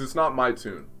sure because it's not my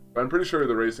tune, but I'm pretty sure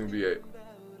the Racing V8.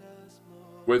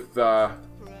 With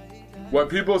what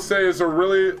people say is a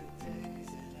really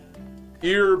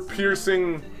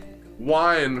ear-piercing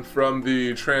whine from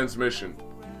the transmission.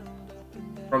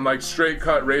 From like straight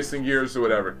cut racing gears or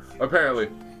whatever. Apparently.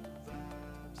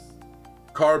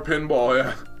 Car pinball,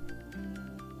 yeah.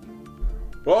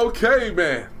 Okay,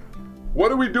 man.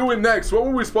 What are we doing next? What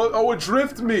were we supposed... Oh, a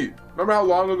drift meet. Remember how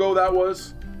long ago that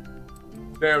was?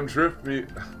 Damn, drift meet.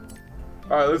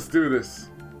 Alright, let's do this.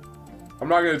 I'm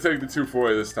not going to take the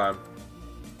 240 this time.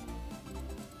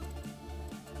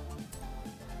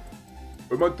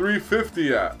 Where's my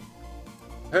 350 at?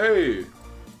 Hey. Am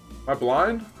I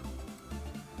blind?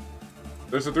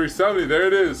 There's a 370. There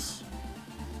it is.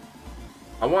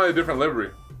 I want a different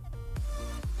livery.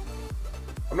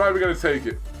 I'm not even going to take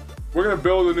it. We're going to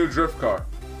build a new drift car.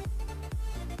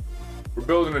 We're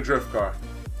building a drift car.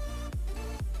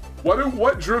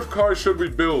 What drift car should we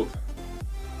build?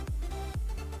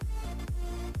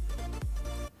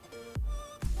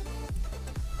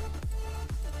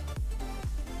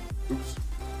 Oops.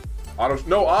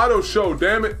 No auto show,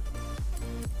 damn it.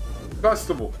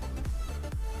 Festival.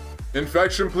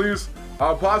 Infection, please.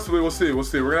 Possibly, we'll see. We'll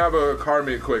see. We're gonna have a car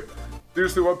meet quick.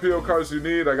 Seriously, what PO cars do you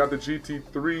need? I got the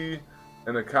GT3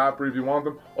 and the Capri if you want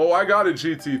them. Oh, I got a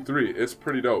GT3. It's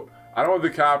pretty dope. I don't have the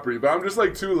Capri, but I'm just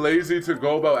like too lazy to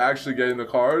go about actually getting the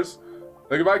cars.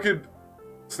 Like if I could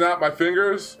snap my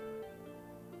fingers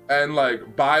and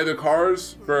like buy the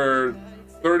cars for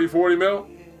 30, 40 mil,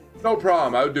 no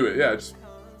problem. I would do it. Yeah,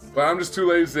 but I'm just too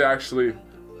lazy to actually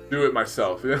do it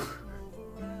myself. Yeah.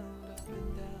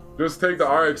 Just take the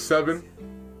RX-7.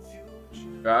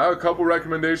 Yeah, I have a couple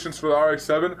recommendations for the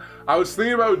RX-7. I was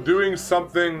thinking about doing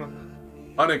something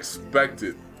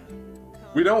unexpected.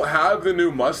 We don't have the new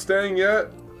Mustang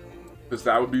yet, because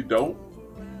that would be dope.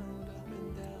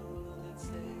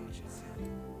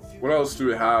 What else do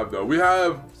we have, though? We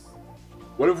have...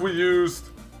 What if we used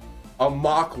a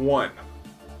Mack 1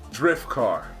 drift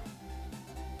car?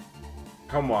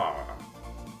 Come on.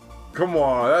 Come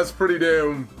on, that's pretty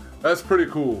damn... That's pretty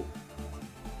cool.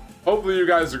 Hopefully you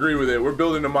guys agree with it. We're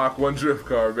building a Mack 1 drift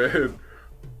car, man.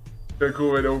 Okay,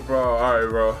 cool, man, no problem. Alright,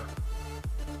 bro.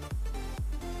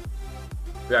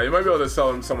 Yeah, you might be able to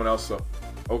sell them to someone else, though.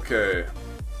 Okay.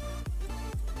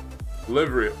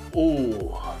 Livery.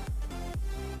 Ooh. I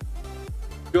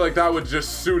feel like that would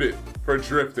just suit it for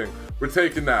drifting. We're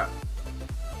taking that.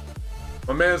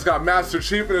 My man's got Master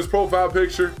Chief in his profile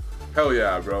picture. Hell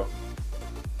yeah, bro.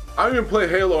 I don't even play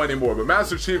Halo anymore, but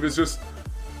Master Chief is just...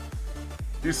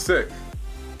 He's sick.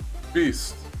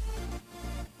 Beast.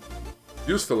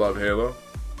 Used to love Halo.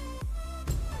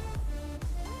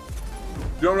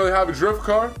 You don't really have a drift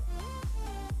car?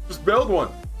 Just build one.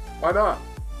 Why not?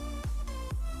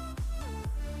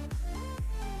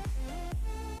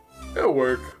 It'll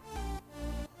work.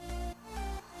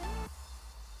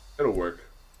 It'll work.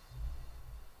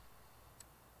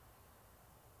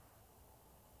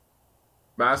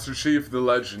 Master Chief, the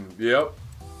legend. Yep.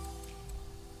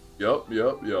 All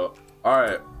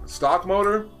right, stock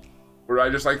motor. Where I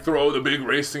just like throw the big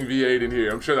racing V8 in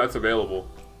here. I'm sure that's available.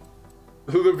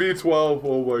 The V12.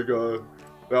 Oh my god.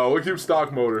 No, we'll keep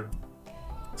stock motor.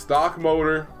 Stock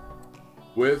motor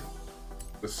with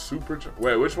the super.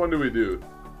 Wait, which one do we do?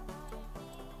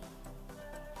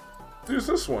 Use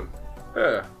this one.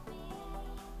 Yeah.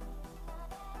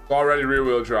 It's already rear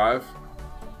wheel drive.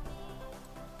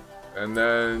 And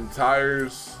then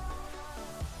tires.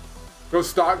 Go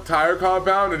stock tire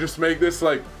compound and just make this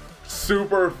like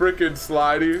super freaking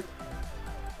slidey.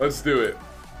 Let's do it.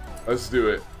 Let's do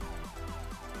it.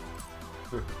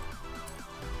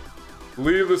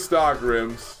 Leave the stock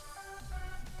rims.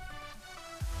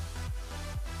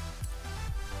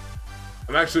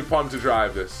 I'm actually pumped to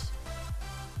drive this.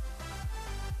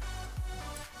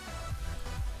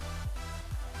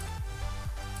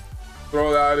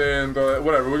 Throw that in,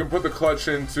 whatever. We can put the clutch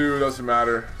in too, doesn't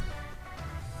matter.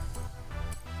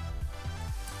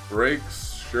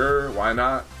 Brakes, sure, why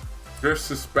not? Drift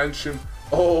suspension.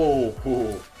 Oh,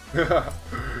 cool.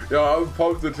 Yo, I'm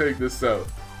pumped to take this out.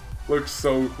 Looks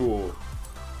so cool.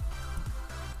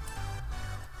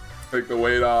 Take the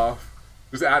weight off.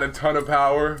 Just add a ton of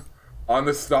power on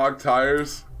the stock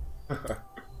tires.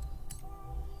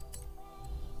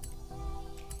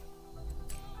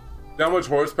 How much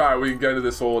horsepower we can get to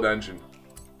this old engine.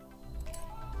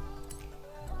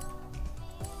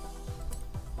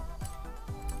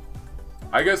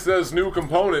 I guess there's new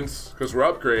components because we're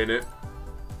upgrading it.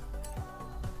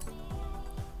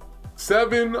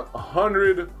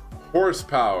 700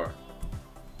 horsepower.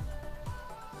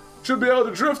 Should be able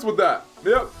to drift with that.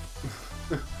 Yep.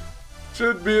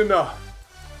 Should be enough.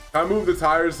 Can I move the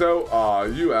tires out? Aw,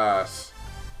 you ass.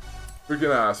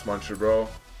 Freaking ass muncher, bro.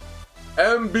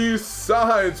 MB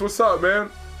Science, what's up, man?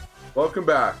 Welcome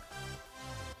back.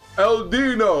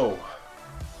 Eldino.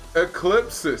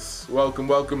 Eclipsis, welcome,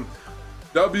 welcome.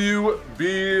 WBTH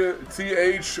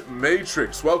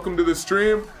Matrix, welcome to the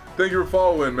stream. Thank you for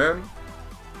following, man.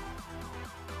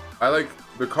 I like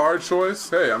the car choice.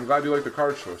 Hey, I'm glad you like the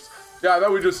car choice. Yeah, I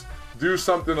thought we'd just do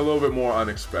something a little bit more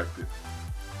unexpected.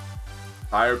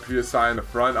 Higher PSI in the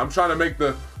front. I'm trying to make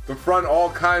the front all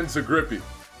kinds of grippy.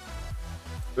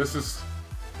 This is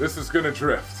gonna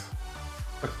drift.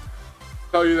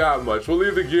 Tell you that much. We'll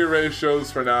leave the gear ratios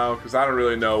for now because I don't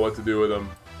really know what to do with them.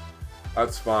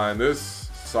 That's fine. This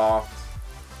soft.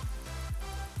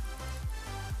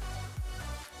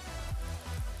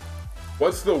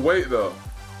 What's the weight though?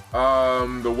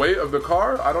 The weight of the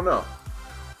car? I don't know.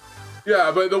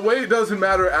 Yeah, but the weight doesn't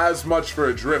matter as much for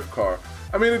a drift car.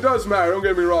 I mean, it does matter, don't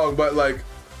get me wrong, but like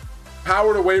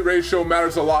power to weight ratio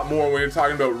matters a lot more when you're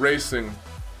talking about racing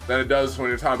than it does when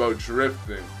you're talking about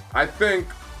drifting. I think,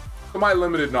 to my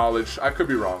limited knowledge, I could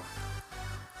be wrong.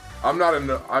 I'm not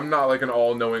like an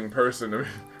all-knowing person.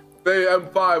 Hey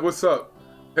M5, what's up?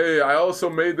 Hey, I also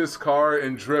made this car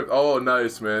in drift. Oh,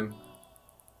 nice, man.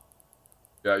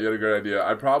 Yeah, you had a great idea.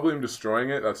 I probably am destroying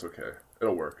it. That's okay.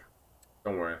 It'll work.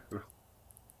 Don't worry.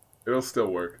 It'll still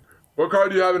work. What car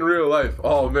do you have in real life?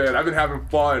 Oh man, I've been having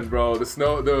fun, bro. The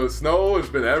snow has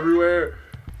been everywhere.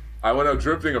 I went out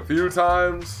drifting a few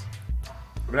times.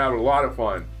 I've been having a lot of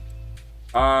fun.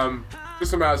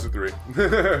 Just a Mazda 3.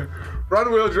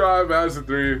 Front wheel drive Mazda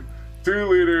 3, 2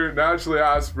 liter, naturally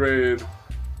aspirated,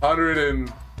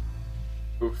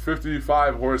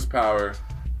 155 horsepower.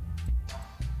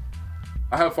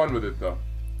 I have fun with it though.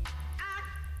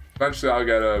 Eventually I'll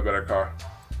get a better car.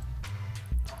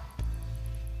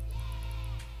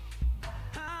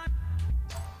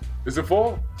 Is it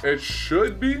full? It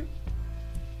should be.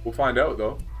 We'll find out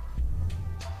though.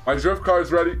 My drift car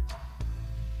is ready.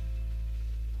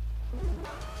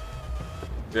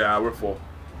 Yeah, we're full.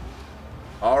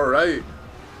 All right.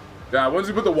 Yeah, once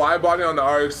you put the Y body on the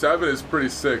RX-7, it's pretty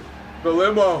sick. The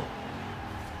limo.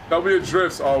 Tell me it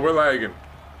drifts. Oh, we're lagging.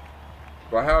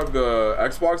 Do I have the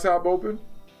Xbox app open?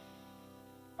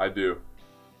 I do.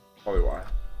 Probably why.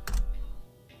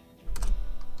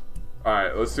 All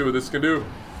right, let's see what this can do.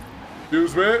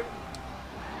 Excuse me.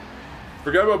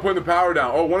 Forget about putting the power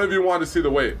down. Oh, one of you wanted to see the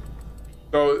weight.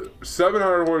 So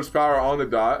 700 horsepower on the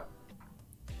dot.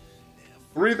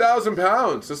 3,000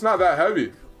 pounds. That's not that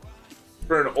heavy.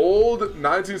 For an old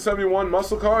 1971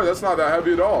 muscle car, that's not that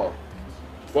heavy at all.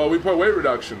 Well, we put weight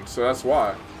reduction, so that's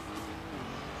why.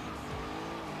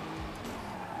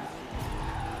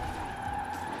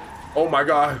 Oh my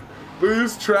god. Look at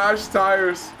these trash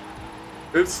tires.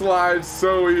 It slides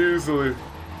so easily.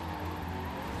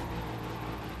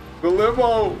 The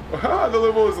limo. The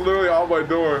limo is literally on my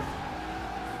door.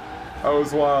 That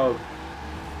was wild.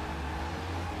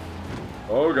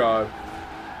 Oh God.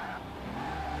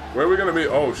 Where are we gonna meet?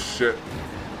 Oh shit.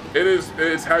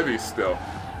 It's heavy still.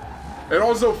 It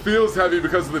also feels heavy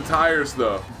because of the tires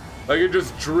though. Like it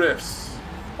just drifts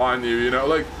on you, you know?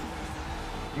 Like,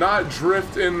 not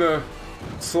drift in the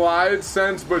slide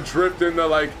sense, but drift in the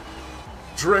like,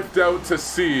 drift out to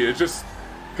sea. It just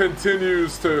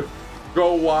continues to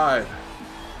go wide.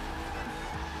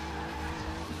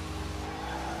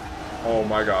 Oh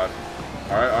my God.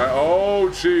 All right. Oh,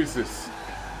 Jesus.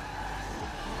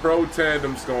 Pro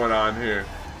tandems going on here.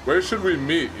 Where should we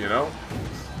meet, you know?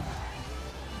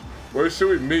 Where should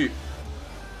we meet?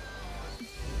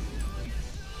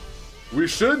 We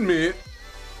should meet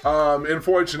in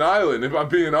Fortune Island, if I'm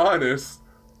being honest.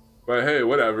 But hey,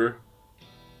 whatever.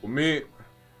 We'll meet,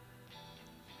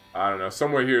 I don't know,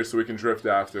 somewhere here so we can drift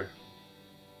after.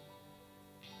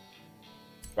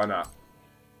 Why not?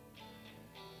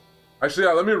 Actually,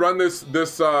 yeah, let me run this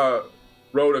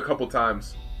road a couple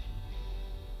times.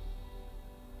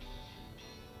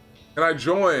 Can I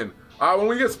join? When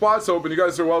we get spots open, you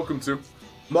guys are welcome to.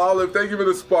 Molliv, thank you for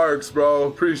the sparks, bro.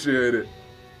 Appreciate it.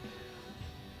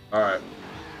 All right.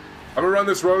 I'm gonna run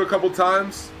this road a couple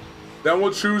times. Then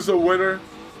we'll choose a winner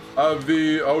of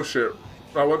the, oh shit,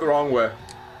 I went the wrong way.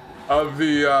 Of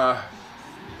the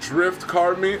drift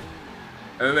car meet.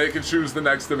 And then they can choose the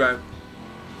next event.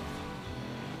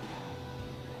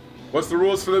 What's the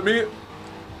rules for the meet?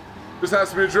 This has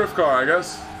to be a drift car, I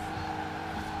guess.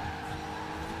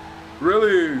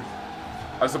 Really,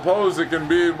 I suppose it can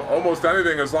be almost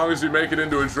anything as long as you make it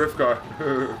into a drift car.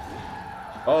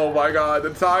 Oh my God,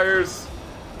 the tires.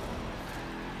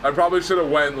 I probably should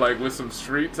have went like with some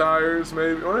street tires,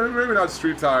 maybe. Or maybe not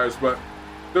street tires, but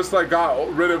just like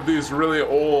got rid of these really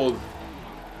old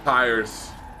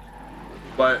tires.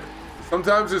 But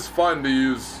sometimes it's fun to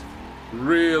use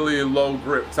really low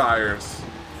grip tires.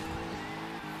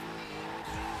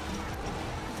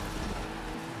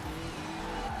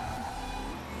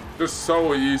 Just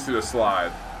so easy to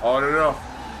slide. Oh no.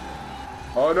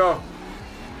 Oh no.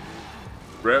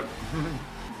 Rip.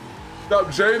 What's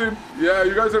up, Jaden? Yeah,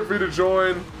 you guys are free to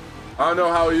join. I don't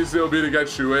know how easy it'll be to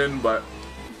get you in, but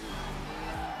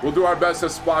we'll do our best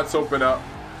as spots open up.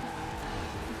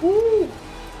 Woo!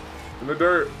 In the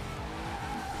dirt.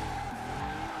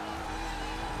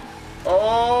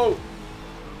 Oh!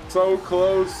 So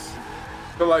close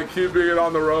to like keeping it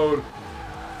on the road.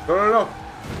 No.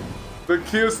 The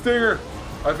Kia Stinger,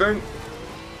 I think.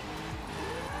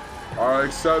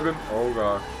 RX-7. Oh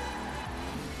God.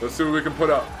 Let's see what we can put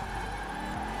up.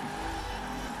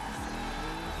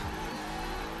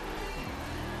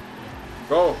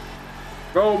 Go.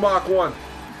 Go, Mack 1.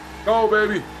 Go,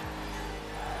 baby.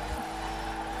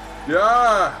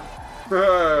 Yeah.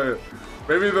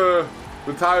 Maybe the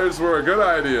tires were a good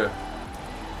idea.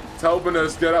 It's helping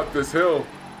us get up this hill.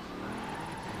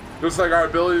 Just like our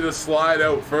ability to slide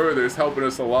out further is helping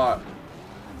us a lot.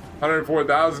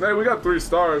 104,000. Hey, we got 3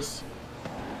 stars.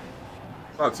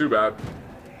 Not too bad.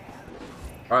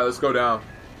 All right, let's go down.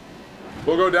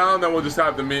 We'll go down, then we'll just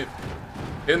have to meet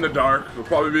in the dark. It'll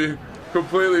probably be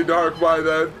completely dark by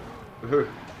then.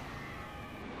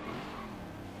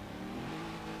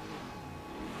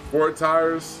 4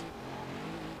 tires.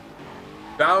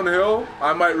 Downhill,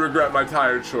 I might regret my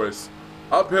tire choice.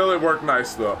 Uphill, it worked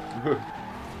nice though.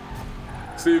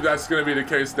 See if that's gonna be the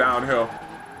case downhill.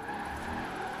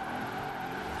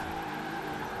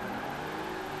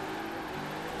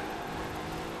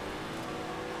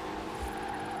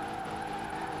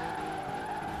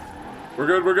 We're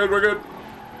good.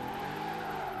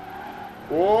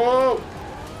 Whoa!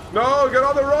 No, get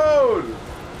on the road!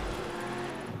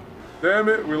 Damn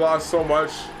it, we lost so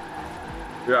much.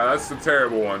 Yeah, that's the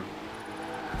terrible one.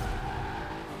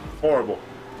 Horrible.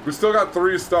 We still got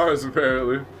 3 stars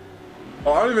apparently.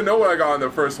 Oh, I don't even know what I got on the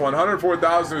first one.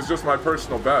 104,000 is just my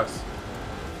personal best.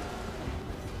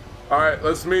 All right,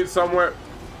 let's meet somewhere.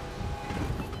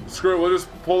 Screw it, we'll just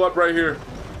pull up right here.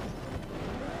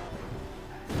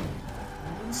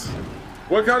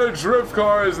 What kind of drift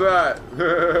car is that?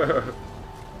 The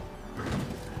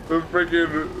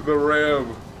freaking, the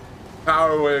Ram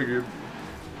Power Wagon.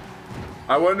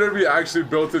 I wonder if he actually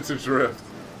built it to drift.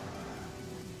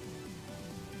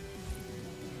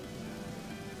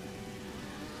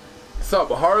 What's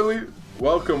up, Harley?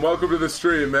 Welcome to the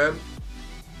stream, man.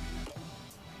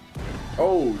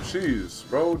 Oh, jeez,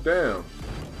 bro, damn.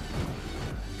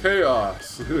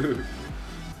 Chaos.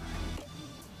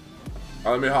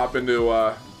 Let me hop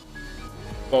into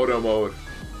photo mode.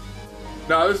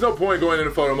 Nah, there's no point going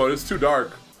into photo mode. It's too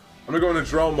dark. I'm gonna go into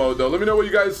drone mode though. Let me know what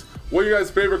you guys'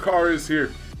 favorite car is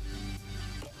here.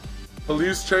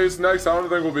 police chase next. I don't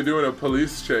think we'll be doing a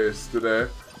police chase today.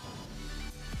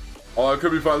 Oh, it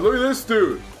could be fun. Look at this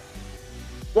dude.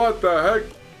 What the heck?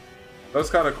 That's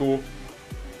kind of cool.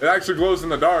 It actually glows in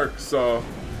the dark, so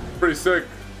pretty sick.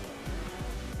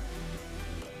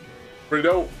 Pretty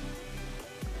dope.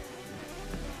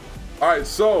 All right,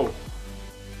 so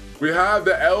we have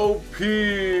the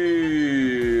LPs.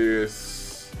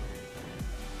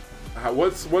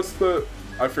 What's the?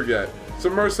 I forget. It's a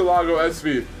Murcielago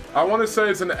SV. I want to say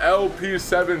it's an LP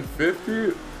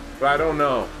 750, but I don't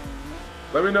know.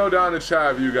 Let me know down in the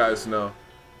chat if you guys know.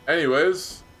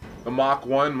 Anyways, the Mach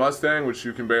 1 Mustang, which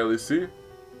you can barely see.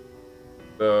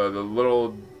 The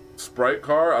little Sprite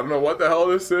car. I don't know what the hell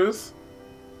this is.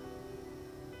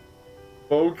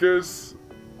 Focus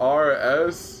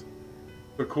RS.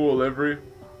 The cool livery.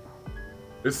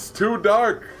 It's too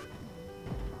dark.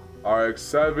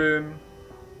 RX-7.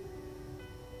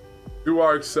 Two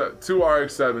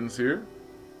RX-7s here.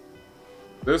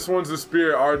 This one's the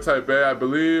Spirit R-Type A, I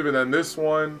believe, and then this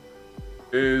one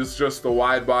is just the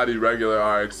wide body regular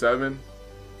RX-7.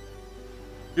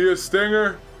 Kia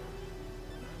Stinger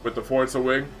with the Forza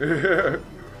wing. The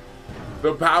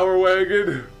Power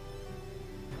Wagon.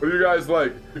 What do you guys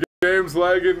like? The game's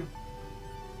lagging.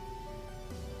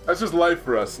 That's just life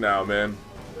for us now, man.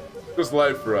 Just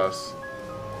life for us.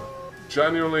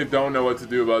 Genuinely don't know what to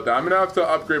do about that. I'm gonna have to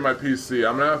upgrade my PC.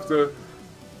 I'm gonna have to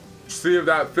see if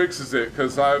that fixes it,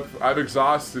 because I've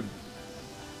exhausted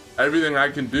everything I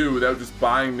can do without just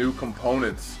buying new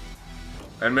components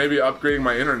and maybe upgrading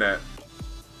my internet.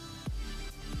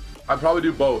 I'd probably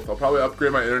do both. I'll probably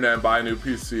upgrade my internet and buy a new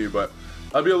PC, but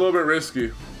that'll be a little bit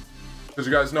risky because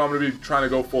you guys know I'm gonna be trying to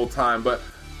go full time. But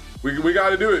we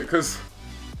got to do it because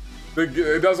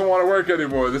it doesn't want to work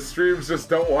anymore. The streams just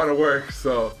don't want to work.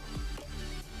 So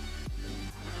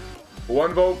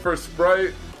 1 vote for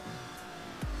Sprite.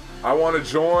 I want to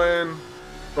join.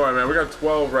 Sorry, man, we got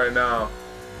 12 right now.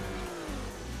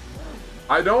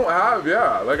 I don't have,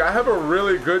 like I have a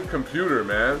really good computer,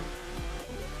 man.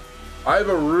 I have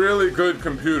a really good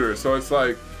computer, so it's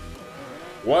like,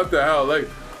 what the hell? Like,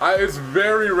 it's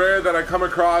very rare that I come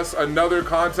across another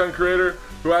content creator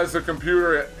who has a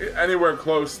computer anywhere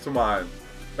close to mine.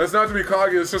 That's not to be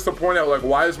cocky, it's just to point out, like,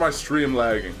 why is my stream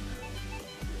lagging?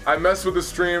 I mess with the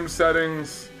stream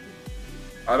settings.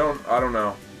 I don't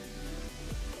know.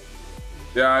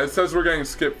 Yeah, it says we're getting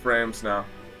skip frames now.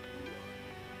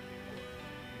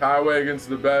 Power Wagon's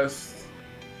the best.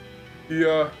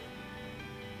 Kia.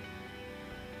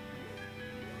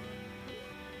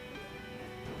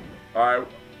 Alright.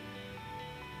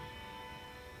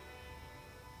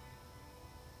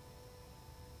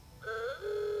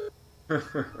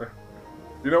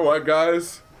 You know what,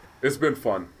 guys? It's been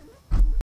fun.